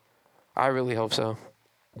so. I really hope so.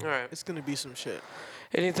 All right. it's gonna be some shit.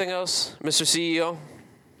 Anything else, Mr. CEO?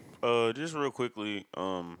 Just real quickly.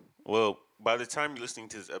 Well, by the time you're listening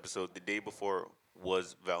to this episode, the day before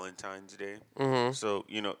was Valentine's Day. Mm-hmm. So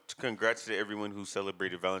congrats to everyone who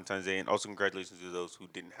celebrated Valentine's Day, and also congratulations to those who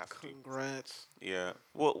didn't have to. Congrats. Yeah.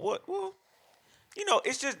 Well,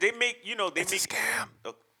 it's just they make they make scam.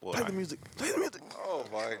 Well, Play the music. Play the music. Oh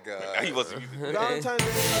my god. he wasn't music. Valentine's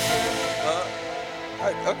Day.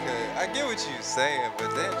 Okay, I get what you're saying, but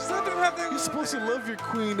then just let them have their. You're supposed to love your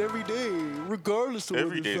queen every day, regardless of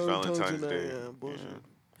Every whether day is it's Valentine's or not. Day. Yeah, bullshit.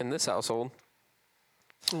 In this household.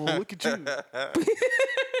 Oh, look at you.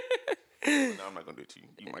 No, I'm not gonna do it to you.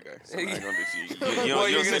 You my guy. So I'm not gonna do it to you. Well,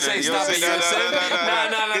 you're gonna say stop it. No.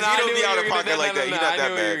 No. Because you don't be out of pocket like that. You're not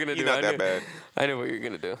that bad. You're not that bad. I knew what you were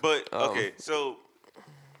gonna do. But okay, so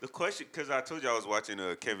the question, because I told you I was watching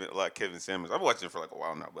Kevin Samuels. I've been watching it for like a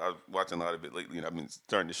while now, but I was watching a lot of it lately, and I've been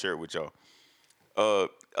starting to share it with y'all.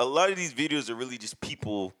 A lot of these videos are really just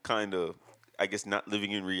people kind of, I guess, not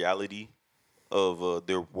living in reality of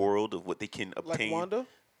their world of what they can Like obtain. Wanda?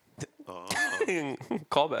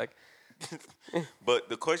 Callback. But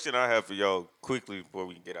the question I have for y'all quickly before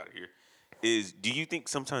we get out of here is: do you think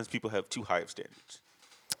sometimes people have too high of standards?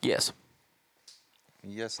 Yes.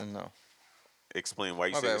 Yes and no. Explain why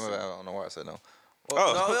you My say bad, this. my bad. I don't know why I said no.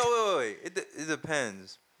 Oh. No, wait. It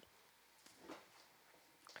depends.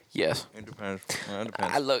 Yes. It depends. It depends.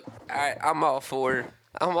 I look. I'm all for.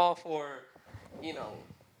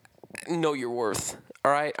 Know your worth.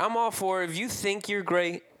 All right. I'm all for if you think you're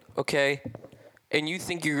great, okay, and you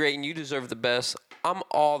think you're great and you deserve the best. I'm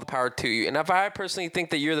all the power to you. And if I personally think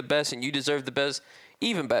that you're the best and you deserve the best,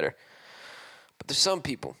 even better. But there's some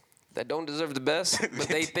people that don't deserve the best, but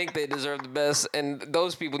they think they deserve the best, and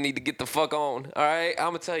those people need to get the fuck on. All right. I'm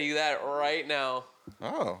gonna tell you that right now.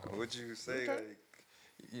 Oh, would you say like?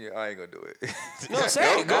 Yeah, I ain't gonna do it. No,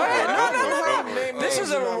 say it. Go ahead. No.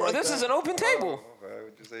 This is an open table. I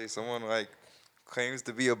would just say someone like claims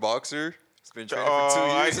to be a boxer It's been training for 2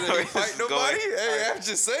 I years know and where they this fight is nobody. going. Hey, I'm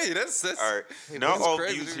just saying. That's All right. hey, Not that's all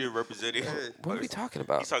crazy views to me. here represented. What are we talking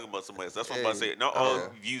about? He's talking about somebody else. That's what I'm about to say. Not Hey, all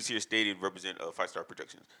okay. views here stated represent 5-star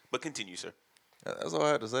productions. But continue, sir. That's all I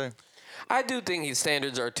had to say. I do think his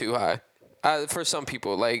standards are too high. For some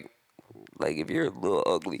people, like if you're a little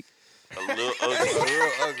ugly, A little ugly.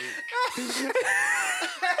 Real ugly.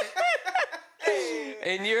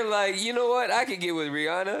 and you're like, you know what, I could get with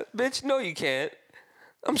Rihanna, bitch. No, you can't.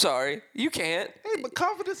 I'm sorry, you can't. Hey, but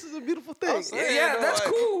confidence is a beautiful thing. Yeah, no, that's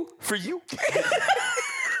like- cool for you.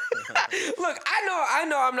 Look, I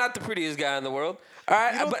know, I'm not the prettiest guy in the world. All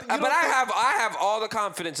right, You don't- but you don't I have all the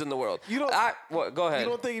confidence in the world. You don't- What? Go ahead. You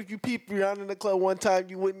don't think if you peeped Rihanna in the club one time,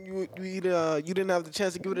 you didn't have the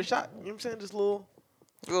chance to give it a shot? You know what I'm saying? Just a little.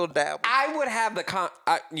 Little dabble. I would have the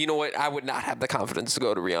you know what? I would not have the confidence to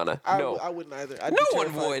go to Rihanna. No. I wouldn't either. I'd No be one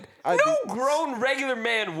terrified. would. I'd No be grown regular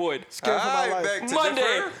man would. scared for my Alright, life. back to Monday.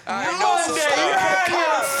 differ. Monday. You're out of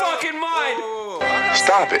your fucking mind.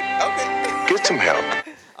 Stop it. Okay. Get some help.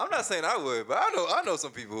 I'm not saying I would, but I know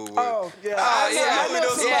some people who would. Oh, yeah. I Yeah, know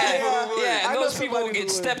some yeah, people who would. yeah, I and know those people will somebody get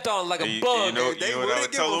who would. stepped on like a You bug. know, They you know what I wouldn't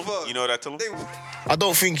would give tell a him? fuck. You know what I tell him? They- I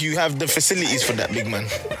don't think you have the facilities for that, big man.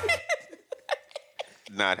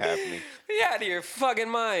 Not happening. You're out of your fucking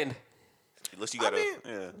mind. Unless you I got mean,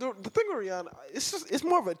 yeah. the thing with Rihanna, it's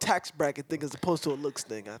more of a tax bracket thing as opposed to a looks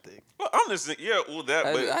thing. I think. Well, I'm just saying, yeah, well, that,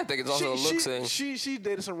 but I think it's also a look thing. She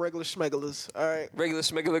dated some regular schmegglers. All right, Regular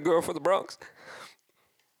smuggler girl for the Bronx.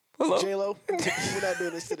 Hello. J Lo. We're not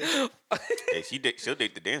doing this today. hey, she'll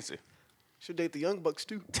date the dancer. She'll date the young bucks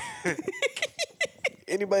too.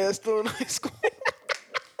 Anybody that's still in high school?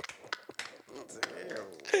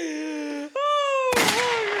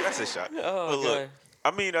 That's a shot. Oh, but look, God. I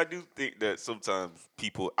mean, I do think that sometimes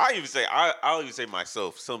people. I'll even say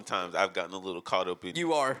myself. Sometimes I've gotten a little caught up in.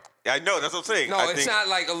 You are. I know that's what I'm saying. No, I it's think, not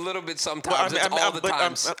like a little bit sometimes. Well, I mean, it's I mean, all the but I'm-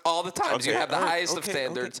 times. All the times you Okay, have the all right, highest of okay,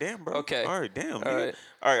 standards. Okay, damn, bro. Okay. All right, damn. All right.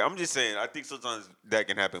 All right. I'm just saying. I think sometimes that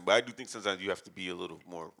can happen, but I do think sometimes you have to be a little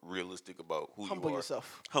more realistic about who Humble you are.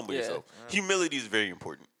 yourself. Humble Yeah. yourself. Humility is very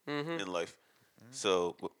important in life.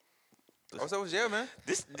 So. Oh, so was yeah, man.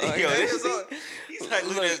 This, yeah, this yeah, he's like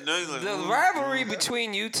looking at his nose like, The "Ooh." rivalry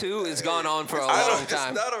between you two has gone on for a I don't- long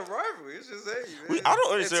time. It's not a rivalry. It's just hey, man. I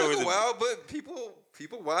don't understand It where took a the- while, but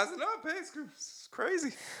people wising up. Hey, it's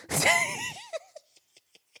crazy.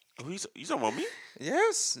 Oh, you talking about me?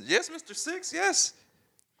 Yes, Mr. Six. Yes.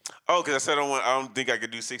 Oh, because I said I don't think I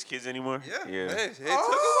could do 6 kids anymore. Yeah. Yeah. Hey, it took a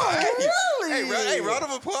Oh, while. Hey, really? hey, round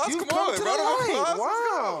of applause. You've Come come on, to round the of light. applause.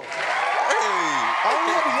 Wow. Hey. I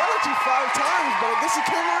only had to yell at you 5 times, but I guess you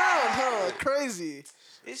came around, huh? Crazy.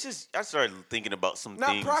 It's just I started thinking about some Not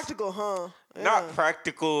things. practical, huh? Yeah. Not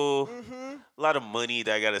practical. A lot of money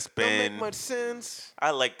that I gotta Don't spend. make much sense.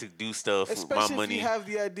 I like to do stuff with my Especially if money. you have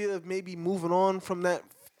the idea of maybe moving on from that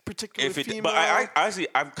particular If it, female. but I actually,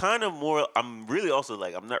 I'm kind of more. I'm really also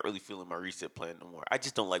like, I'm not really feeling my reset plan no more. I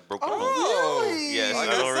just don't like broken homes. Oh, really? Yes, Like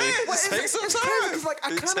I I don't really. said, Well, just take some it's crazy 'cause, time. like,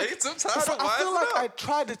 I It kinda- takes some time to I wise feel like up. I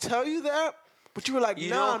tried to tell you that, but you were like, You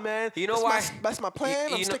nah, know- man. you know that's why? That's my plan.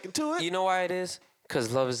 I'm You know- sticking to it. You know why it is?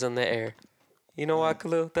 Because love is in the air. You know why,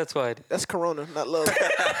 Khalil? That's why it is. That's Corona, not love.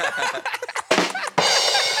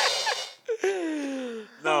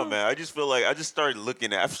 No, man. I just feel like I just started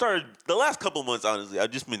looking at. I've started the last couple months. Honestly,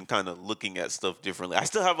 I've just been kind of looking at stuff differently. I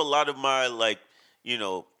still have a lot of my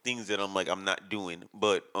things that I'm like I'm not doing,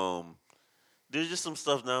 but there's just some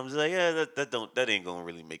stuff now. I'm just like, yeah, that ain't gonna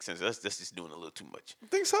really make sense. That's just doing a little too much.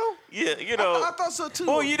 Think so? Yeah, you know. I thought so too.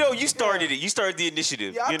 Well, you started it. You started the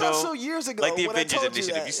initiative. Yeah, I you thought know? so years ago. Like the when I Avengers told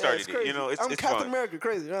initiative. that. You started it's it. crazy. You know, it's I'm it's Captain fine. America,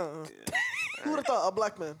 crazy. Who would have thought a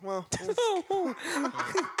black man? Well,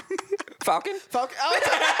 Falcon? Falcon.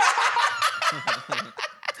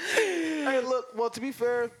 Hey, look. Well, to be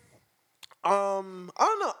fair, I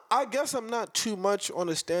don't know. I guess I'm not too much on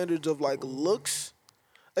the standards of like looks.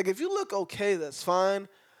 Like if you look okay, that's fine.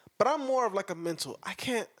 But I'm more of like a mental. I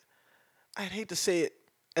can't. I'd hate to say it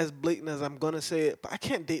as blatant as I'm gonna say it, but I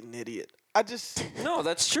can't date an idiot. I just No,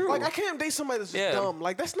 that's true. like I can't date somebody that's just Yeah. dumb.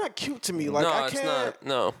 Like that's not cute to me. Like no, I it's can't. not.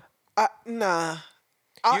 No. Nah.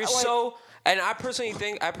 You're so, and I personally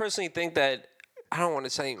think that I don't want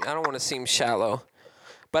to seem shallow,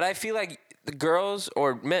 but I feel like the girls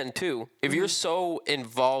or men too, if you're so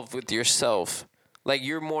involved with yourself, like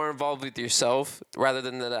you're more involved with yourself rather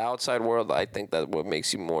than the outside world, I think that what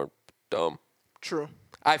makes you more dumb. True.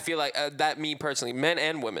 I feel like that me personally, men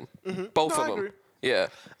and women, both No, of I them. agree. Yeah.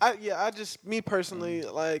 I just me personally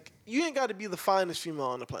like you ain't got to be the finest female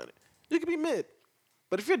on the planet. You can be mid,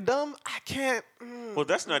 but if you're dumb, I can't. Well,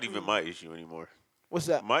 that's not even my issue anymore. What's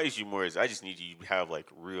that? My issue more is I just need you to have like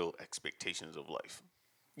real expectations of life.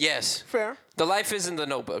 Yes. Fair. The life is in the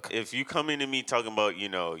Notebook. If you come into me talking about,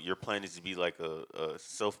 your plan is to be like a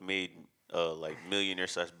self-made like millionaire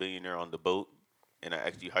 / billionaire on the boat, and I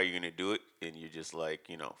ask you how you're gonna do it, and you're just like,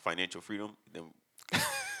 financial freedom, then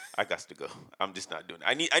I got to go. I'm just not doing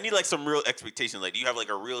it. I need like some real expectation. Like, do you have like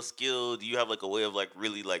a real skill? Do you have like a way of like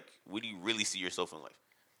really like, what do you really see yourself in life?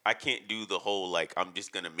 I can't do the whole like, I'm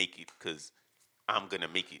just gonna make it because I'm gonna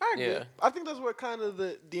make it. I agree. Yeah. I think that's where kind of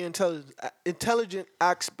the intelligent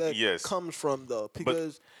aspect Yes. comes from, though,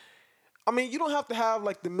 because you don't have to have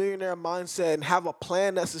like the millionaire mindset and have a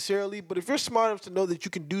plan necessarily, but if you're smart enough to know that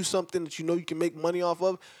you can do something that you know you can make money off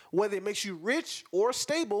of, whether it makes you rich or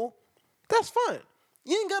stable, that's fine.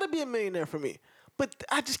 You ain't gotta be a millionaire for me. But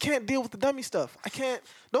I just can't deal with the dummy stuff. I can't.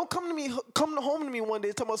 Don't come home to me one day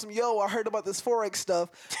talking about some, yo, I heard about this Forex stuff.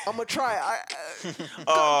 I'm gonna try it.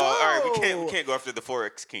 All right, we can't go after the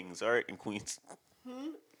Forex kings, all right, in Queens.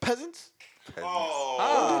 Peasants?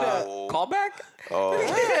 Oh, Call back?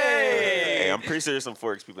 Hey, I'm pretty sure there's some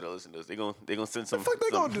Forex people that listen to us. They gonna send some. What the fuck they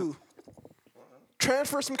gonna do?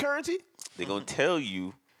 Transfer some currency? They gonna tell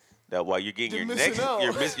you that while you're getting You're your missing next out.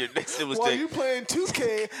 your next While mistake. you playing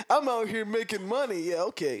 2K, I'm out here making money. Yeah,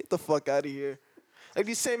 okay. Get the fuck out of here. Like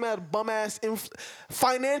these same bum ass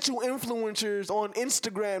financial influencers on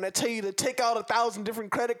Instagram that tell you to take out 1,000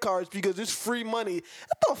 different credit cards because it's free money. Get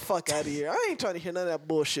the fuck out of here. I ain't trying to hear none of that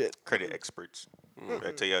bullshit. Credit experts.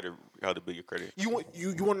 I tell you how to build your credit. You want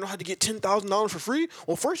to know how to get $10,000 for free?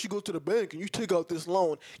 Well, first you go to the bank and you take out this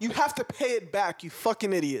loan. You have to pay it back, you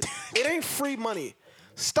fucking idiot. It ain't free money.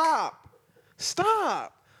 Stop.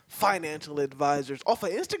 Financial advisors off of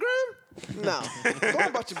Instagram? No. Go on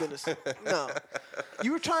about your business. No.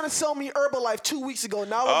 You were trying to sell me Herbalife 2 weeks ago.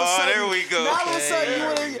 Now all of a sudden, there we go. Now all of a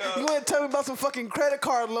sudden you want to tell me about some fucking credit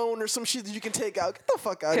card loan or some shit that you can take out. Get the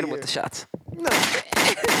fuck out Hit of him here. with the shots. No.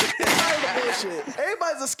 Tired of bullshit.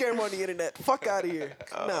 Everybody's a scammer on the internet. Fuck out of here.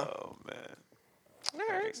 No. Oh man.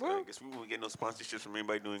 I guess we won't get no sponsorships from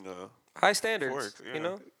anybody doing High standards, Forex, yeah. you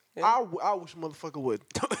know? I wish a motherfucker would.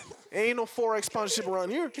 Ain't no Forex sponsorship around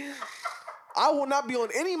here. I will not be on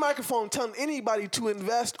any microphone telling anybody to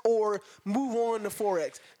invest or move on to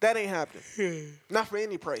Forex. That ain't happening. Not for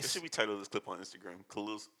any This price. should be titled this clip on Instagram.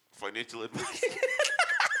 Khalil's financial advice.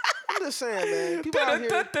 I'm just saying, man. People out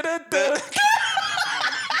here.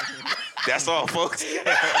 That's all, folks.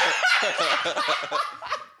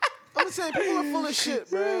 I'm just saying, people are full of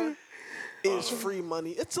shit, man. It's free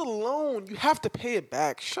money. It's a loan. You have to pay it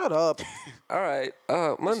back. Shut up. All right.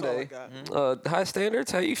 Monday. got. High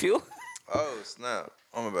standards. How you feel? Oh snap!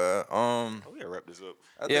 Oh my bad. We gotta wrap this up.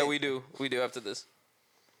 I Yeah, think we do. We do after this.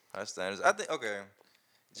 high standards. I think okay.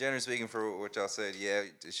 Generally speaking, for what y'all said, yeah,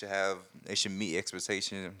 they should meet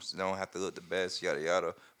expectations. They don't have to look the best, yada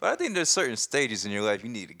yada. But I think there's certain stages in your life you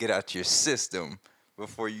need to get out your system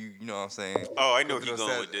before you know what I'm saying. Oh, I know where You you're know,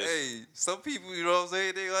 going with this. Hey, some people, you know what I'm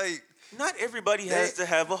saying, they like. Not everybody has to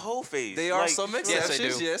have a whole phase. They are Like, some Yes, they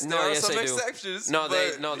exceptions. do. Yes, No, there are yes, some they do. exceptions. No,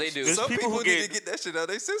 they but do. There's Some people people who need get- to get that shit out of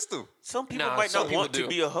their system. Some people Nah, might some not people want do. to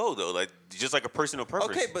be a hoe though, like just like a personal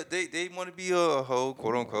preference. Okay, but they want to be a hoe,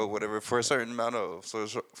 quote unquote, whatever, for a certain amount of,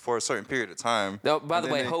 for a certain period of time. No, by And the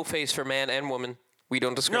then way, they- hoe face for man and woman. We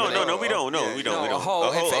don't no, discriminate. we don't. No, Yeah, we no, don't. We A don't. hoe,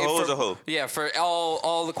 A hoe is for- a hoe. Yeah, for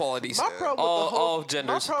all the qualities. My problem all, with the whole, all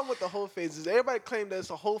genders. My problem with the whole phase is everybody claim that it's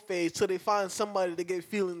a whole phase till they find somebody to get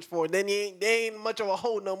feelings for. Then they ain't much of a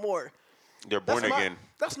hoe no more. They're born again.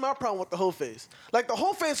 That's my problem with the whole phase. Like the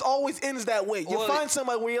whole phase always ends that way. You Well, find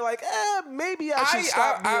somebody where you're like, maybe I should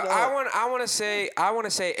stop being a hoe. I want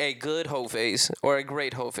to say a good hoe phase or a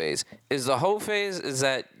great hoe phase is the hoe phase is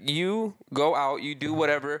that you go out, you do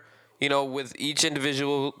whatever, you know, with each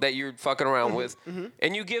individual that you're fucking around with,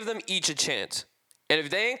 and you give them each a chance. And if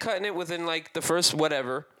they ain't cutting it within like the first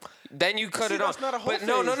whatever, then you cut See, it off. that's not a hoe But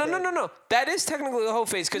no. phase, then. That is technically a hoe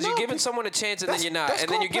phase because you're No, giving be- someone a chance and then That's- you're not, that's and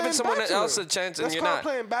then called you're giving playing someone Bachelor. else a chance and That's you're called not.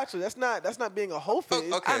 playing bachelor. That's not being a whole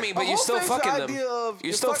phase. okay. I mean, but A you're whole still phase is the fucking them. idea of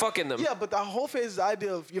You're still fucking them. Yeah, but the whole phase is the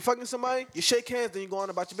idea of you're fucking somebody, you shake hands, then you go on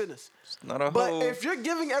about your business. Not a But hoe. if you're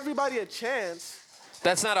giving everybody a chance,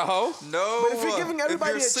 That's not a hoe. no, but if you're giving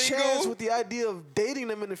everybody you're a chance single, with the idea of dating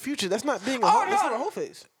them in the future, that's not being a hoe. That's not a whole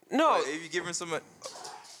phase. No. if you're giving somebody,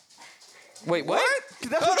 Wait, what?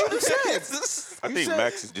 That's what you just said. I You think said-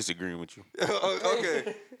 Max is disagreeing with you.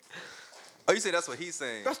 Okay. Oh, you say that's what he's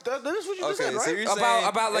saying. That is what you just Okay, said, right? so you're saying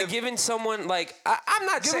About like if- giving someone like I'm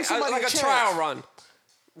not Giving saying somebody like a a chance. trial run,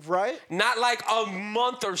 Right? not like a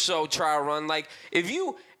month or so trial run. Like if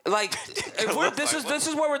you like, if we're, this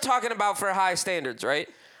is what we're talking about for high standards, right?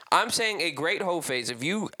 I'm saying a great hoe phase. If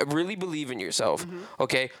you really believe in yourself,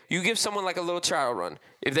 okay, you give someone like a little trial run.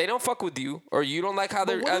 If they don't fuck with you or you don't like how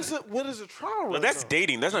they're, What is a trial? Well, that's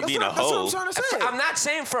dating. That's not being a That's what hoe. I'm trying to say. I'm not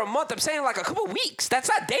saying for a month. I'm saying like a couple weeks. That's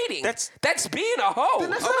not dating. That's being a hoe.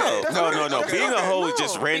 Then that's Okay. not- that's No, not- no. that's Being not- a hoe is no.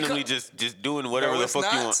 just randomly just doing whatever the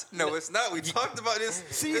fuck you want. No, it's not. We talked about this.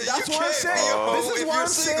 See, You that's what I'm can't saying. be a hoe This is if why you're I'm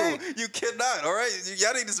single. saying- You cannot. All right,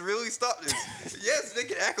 y'all need to really stop this. Yes, they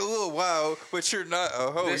can act a little wild, but you're not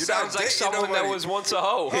a hoe. This You're not sounds like dating someone that nobody. was once a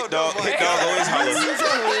hoe. Hit dog always holler.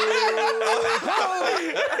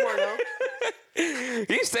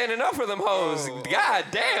 He's standing up for them hoes. God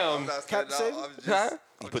damn. I'm not Captain saying- Save? I'm just, Huh?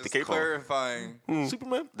 I'm Put the just cape on. clarifying.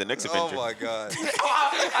 Superman. The next Oh Avenger. my god.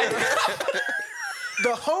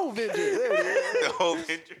 The whole Avenger. There it is. The whole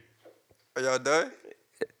Avenger. Are y'all done?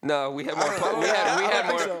 No, we had more. don't We had think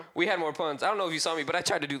more. so. We had more puns. I don't know if you saw me, but I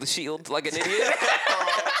tried to do the shield like an idiot.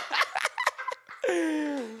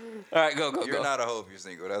 All right, go. You're not a hoe if you're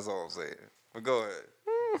single. That's all I'm saying. But go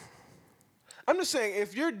ahead. I'm just saying,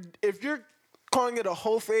 if you're calling it a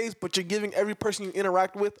whole phase, but you're giving every person you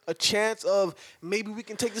interact with a chance of maybe we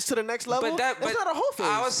can take this to the next level, that's not a whole phase.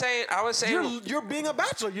 I was saying. You're being a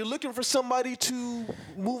bachelor. You're looking for somebody to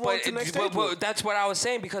move on to the next stage. but with. that's what I was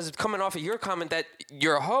saying because it's coming off of your comment that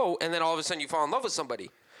you're a hoe, and then all of a sudden you fall in love with somebody.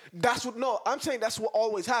 That's what. No, I'm saying that's what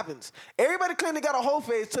always happens. Everybody claim they got a whole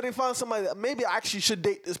phase till they find somebody that maybe I actually should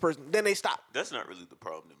date this person. Then they stop. That's not really the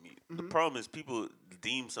problem to me. The problem is people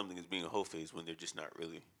deem something as being a hoe phase when they're just not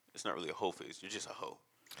really. It's not really a hoe phase. You're just a hoe.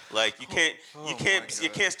 Like you can't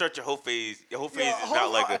start your hoe phase. Your hoe phase Yeah, is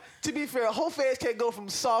not like a To be fair, whole phase can't go from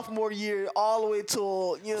sophomore year all the way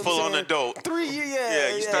till full on adult. 3 years.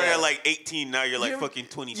 Yeah, you started at like 18. Now you're like You're- fucking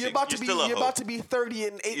 26. You're about to still a you're hoe. about to be 30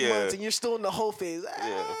 in 8 Yeah. months, and you're still in the whole phase.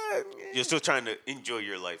 You're still trying to enjoy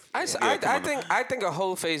your life. I think a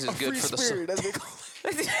whole phase is good Free for the spirit, soul. as they call it.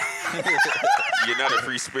 You're not a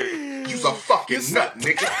free spirit. You's a fucking nut,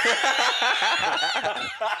 nigga.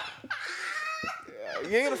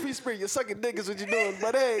 You ain't a free spirit. You're sucking dick is what you're doing.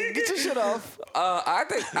 But hey, get your shit off.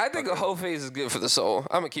 I think a whole phase is good for the soul.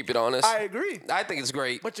 I'm gonna keep it honest. I agree. I think it's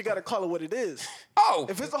great. But you gotta call it what it is. Oh,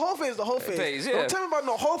 If it's the whole phase, the whole phase. Phase, yeah. Don't tell me about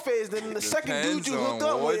no whole phase. Then the second dude Depends you hooked on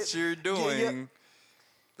up what with, you're doing. yeah.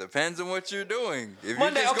 Depends on what you're doing. If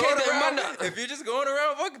Monday, you're just okay, going then around, Monday. if you're just going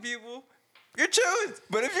around fucking people, you're chilling.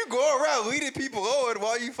 But if you go around leading people on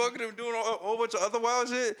while you fucking them doing a whole bunch of other wild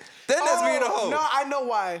shit, then that's being a hoe. No, I know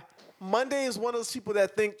why. Monday is one of those people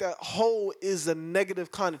that think that hoe is a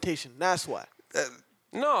negative connotation. That's why.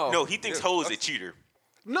 No, he thinks hoe is a cheater.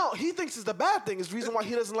 No, he thinks it's the bad thing. It's the reason why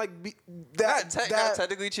he doesn't like that. Not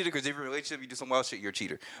technically cheater, because if you're in a relationship, you do some wild shit, you're a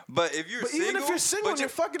cheater. But if you're But single, even if you're single but and you're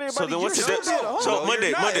fucking everybody, then what's you're the still being a hoe. so No, Monday,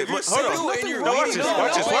 you're not. Monday, If you're hold on. single and you're No, watch leading, this, no,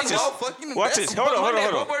 watch this, no, watch no, this. fucking Watch that's- this. Hold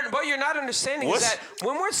on. Monday, but you're not understanding is that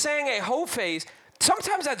when we're saying a whole phase,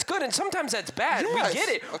 sometimes that's good and sometimes that's bad. Yes. We get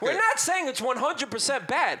it. Okay. We're not saying it's 100%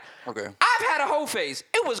 bad. Okay. I've had a whole phase.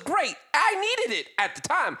 It was great. I needed it at the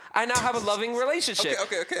time. I now have a loving relationship.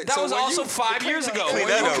 Okay. That So was when also you- 5 years ago. Clean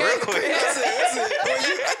that up real quick. Listen.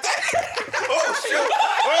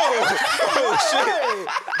 Oh shit!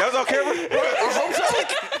 That was on camera.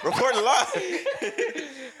 Recording live.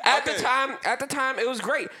 At the time, it was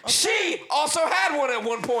great. She also had one at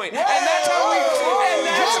one point, and that's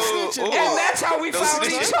how we found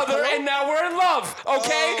each other, and now we're in love.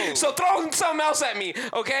 Okay, so throw something else at me.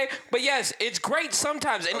 Okay, but yes, it's great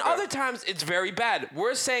sometimes, and other times it's very bad.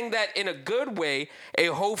 We're saying that in a good way, a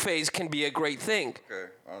whole phase can be a great thing.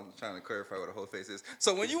 Okay, I'm trying to clarify what a whole face is.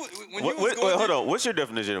 So when you Wait, hold on. What's your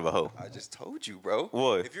definition of a hoe? I just told you, bro.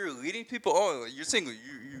 What? If you're leading people on, you're single.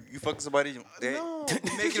 You fucking somebody. No, you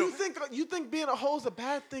because make you think being a hoe is a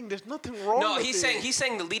bad thing. There's nothing wrong. No, with he's it.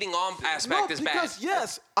 saying the leading on No, aspect is bad. because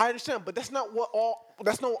yes, I understand, but that's not what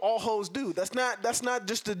all hoes do. That's not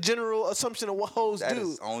just the general assumption of what hoes That do.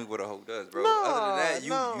 is only what a hoe does, bro. No, Other than that,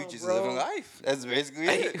 you just bro. living life. That's basically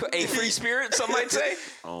it. A free spirit, some might say.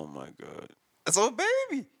 Oh my god. That's a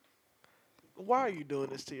baby. Why are you doing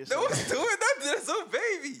this to No yourself? one's doing that. That's a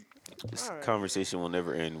baby. This conversation will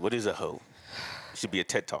never end. What is a hoe? It should be a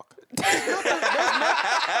TED Talk.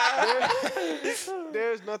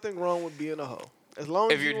 There's nothing wrong with being a hoe. As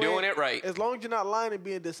long If as you're doing it right. As long as you're not lying and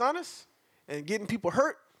being dishonest and getting people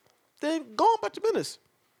hurt, then go on about your business.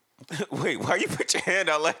 Wait, why you put your hand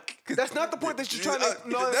out like That's not the point that you're trying to.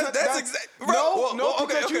 No, that's exactly.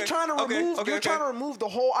 Because you're trying to remove. You're trying to remove the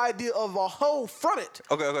whole idea of a hoe from it.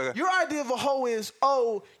 Okay. Your idea of a hoe is,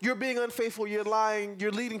 oh, you're being unfaithful, you're lying,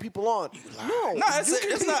 you're leading people on. No,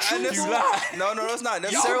 it's not. No, it's not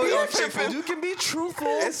necessarily unfaithful. You can be truthful,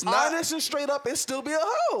 It's not. honest, and straight up, and still be a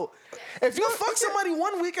hoe. If you fuck somebody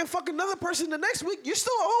one week and fuck another person the next week, you're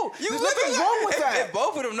still a hoe. There's nothing wrong with that. If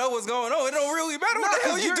both of them know what's going on, it don't really matter what the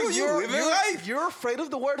hell you do. You live your life. You're afraid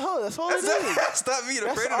of the word hoe. That's all it is. Stop being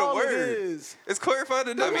That's afraid of all the word. it is. It's clarified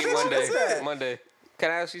the I mean, definition. Monday.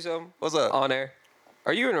 Can I ask you something? What's up? On air.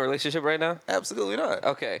 Are you in a relationship right now? Absolutely not.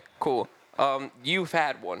 Okay, cool. You've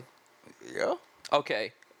had one. Yeah.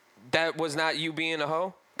 Okay. That was not you being a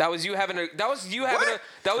hoe? That was you having a. That was you having a.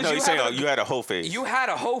 That was No, you he's having saying you had a whole phase. You had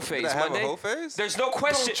a hoe phase, Did I have Monday. a hoe phase? There's no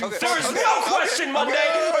question. Don't you There's fucking- no question, Monday.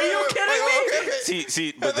 Are you kidding me?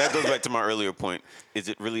 See, but that goes back to my earlier point. Is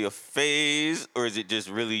it really a phase, or is it just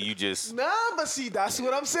really you just? Nah, but see, that's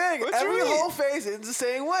what I'm saying. What you Every mean? whole phase is the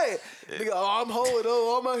same way. They go, oh, I'm hoeing,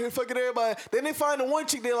 I'm out here fucking everybody. Then they find the one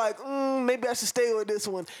chick, they're like, maybe I should stay with this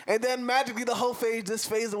one. And then magically the whole phase just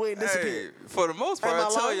fades away and Hey, disappears. for the most part, Am I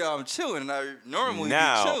I tell lying? y'all I'm chilling, and I normally be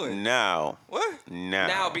Now, chilling. what?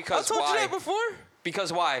 Now, I because told why? you that before,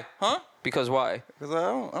 Because why? huh? Because why? Because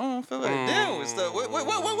I don't feel like dealing with stuff.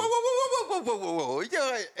 Whoa. Yeah,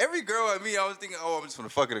 like, every girl I meet, I was thinking, I'm just gonna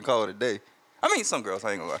fuck it and call it a day. I mean, some girls,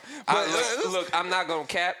 I ain't gonna lie. But Look, I'm not gonna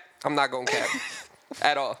cap. I'm not gonna cap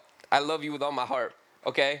at all. I love you with all my heart.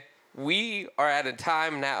 Okay, we are at a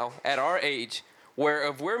time now, at our age, where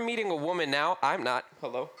if we're meeting a woman now, I'm not.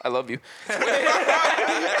 Hello, I love you.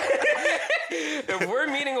 If we're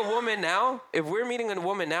meeting a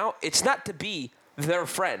woman now, it's not to be their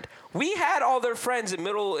friend. We had all their friends in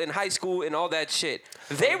middle and high school and all that shit.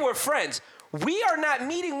 They were friends. We are not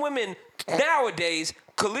meeting women nowadays.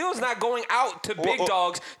 Khalil's not going out to Big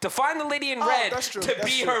Dogs to find the lady in red that's true. to That's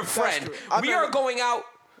be true. her That's friend. true. I We never- are going out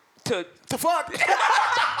to fuck.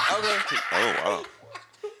 Oh wow.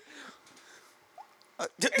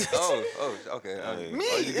 Okay. Me,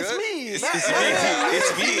 it's me. It's me.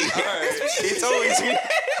 It's always me. All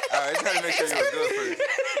right, just had to make sure you were good first.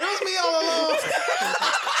 It was me all along.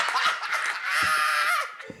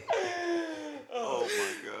 Oh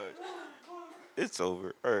my god. It's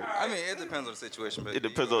over. All right. I mean, it depends on the situation, but It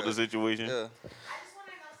depends on the situation. Yeah.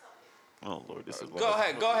 Oh Lord, this is. Go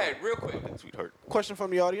ahead, real quick. Sweetheart. Question from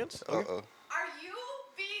the audience. Uh-oh. Are you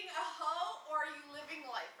being a hoe or are you living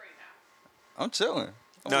life right now? I'm chilling.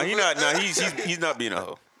 No, he's not. No, he's not being a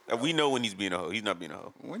hoe. We know when he's being a hoe. He's not being a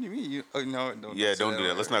hoe. What do you mean? You? Oh no, don't. Yeah, say don't do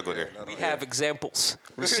that. Let's not go there. no, We don't. have examples,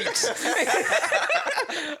 receipts.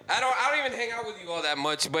 I don't even hang out with you all that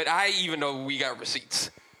much, but I even know we got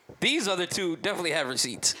receipts. These other two definitely have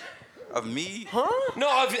receipts. Of me?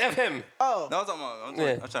 No, of him. Oh. No, I'm talking about.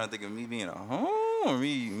 Yeah. I'm trying to think of me being a home or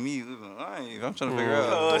me living life. I'm trying to figure out.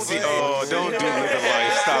 Don't do living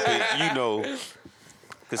life. Stop it. You know. I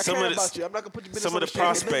Because care about you. I'm not gonna put your business some on of the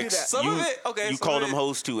the street. Don't do prospects, that. Some of it, okay, you some call of them it-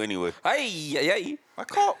 hoes too anyway. Hey.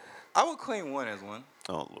 I would claim one as one.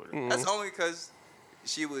 Oh Lord. That's only because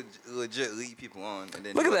she would legit lead people on. And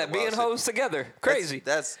then Look do at other that, being wild shit. hoes together. Crazy.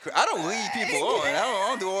 I don't lead people on. I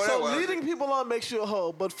don't do all that. So wild leading shit. people on makes you a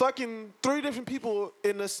hoe, but fucking 3 different people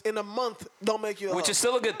in a month don't make you a hoe. Which is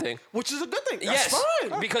still a good thing. Which is a good thing. That's Yes,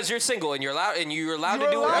 fine. because you're single and you're allowed to You're do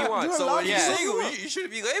what allowed- you want. you're So allowed when to you're do single, what you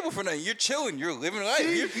shouldn't be labeled for nothing. You're chilling. You're living life.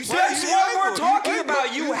 See, You you see- That's see, what we're labeled. talking You-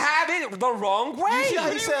 about. You have it the wrong way. You see how he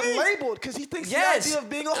do you said mean? labeled because he thinks Yes. the idea of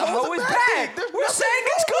being a A hoe hoe is is bad. bad. There's We're nothing saying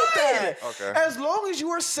it's wrong with good. that. Okay. As long as you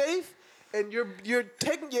are safe and you're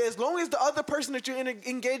taking as long as the other person that you're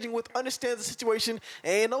engaging with understands the situation,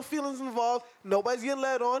 ain't no feelings involved, nobody's getting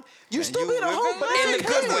led on, you still you being a hoe, living but life. In the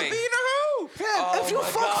good way. Being a hoe. Fam, Oh if you my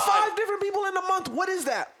fuck God. 5 different people in a month, what is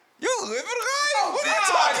that? You living life. What are you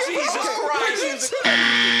God, talking Jesus about?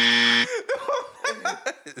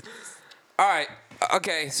 Christ. All right.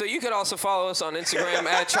 Okay, so you can also follow us on Instagram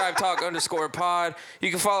at TribeTalk_pod.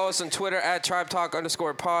 You can follow us on Twitter at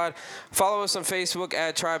TribeTalk_pod. Follow us on Facebook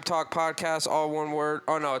at Tribe Talk Podcast, all one word.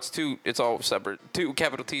 Oh, no, it's 2. It's all separate. 2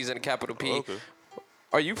 capital T's and a capital P. Okay.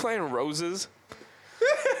 Are you playing Roses?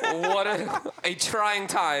 What a trying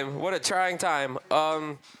time. What a trying time.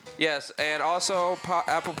 Yes, and also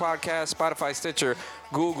Apple Podcasts, Spotify, Stitcher,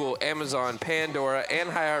 Google, Amazon, Pandora, and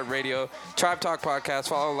iHeartRadio. Tribe Talk Podcast.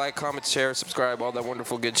 Follow, like, comment, share, subscribe, all that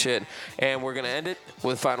wonderful good shit. And we're going to end it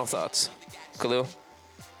with final thoughts. Khalil?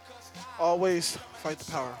 Always fight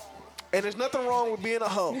the power. And there's nothing wrong with being a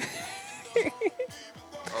hoe. Oh,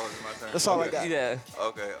 it's my turn. That's all I Okay. got. Yeah.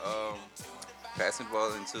 Okay. Passing the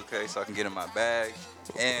ball in 2K so I can get in my bag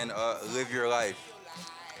and live your life.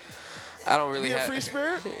 I don't really Be a have. free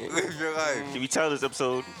spirit. Live your life. Can we title this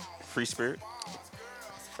episode "Free Spirit"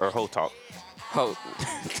 or "Whole Talk"? Ho-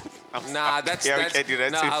 Nah, that's Yeah, we that's can't do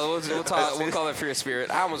that nah. too. We'll call it Free Spirit.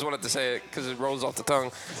 I almost wanted to say it because it rolls off the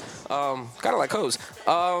tongue. Kind of like hose.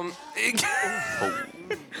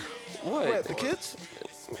 What? What? The kids?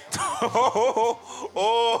 Oh.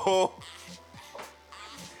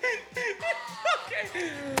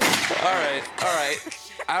 All right.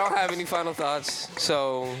 I don't have any final thoughts.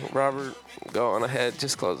 So Robert, go on ahead.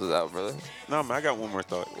 Just close it out, brother. No, man, I got one more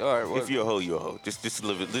thought. All right, what? If you're a hoe, you're a hoe. Just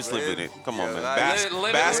live it. Just live in it. Come on, your man.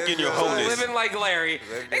 life. Bask in your wholeness. Living like Larry.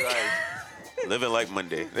 Live your life. Living like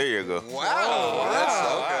Monday. There you go. Wow. That's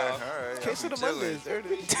okay. All right. Kiss of the Mondays. There it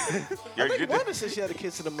is. You're I think good. Wanda said she had a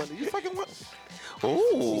kiss of the Monday. You fucking want?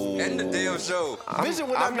 Ooh. End the damn show. Vision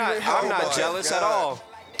would I'm be not. very I'm happy not about jealous God. at all.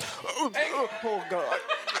 Oh God.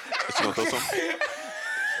 You gonna throw something?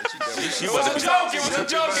 She It was a joke. It was a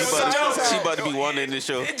joke. It was a joke. She about to be Wanda in this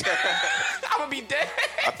show. I'm gonna be dead.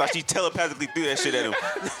 I thought she telepathically threw that shit at him.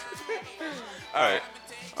 All right,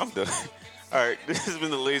 I'm done. All right, this has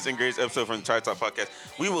been the latest and greatest episode from the Tri Talk Podcast.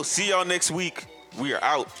 We will see y'all next week. We are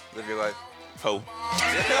out. Live your life. Ho.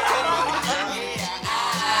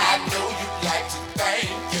 I know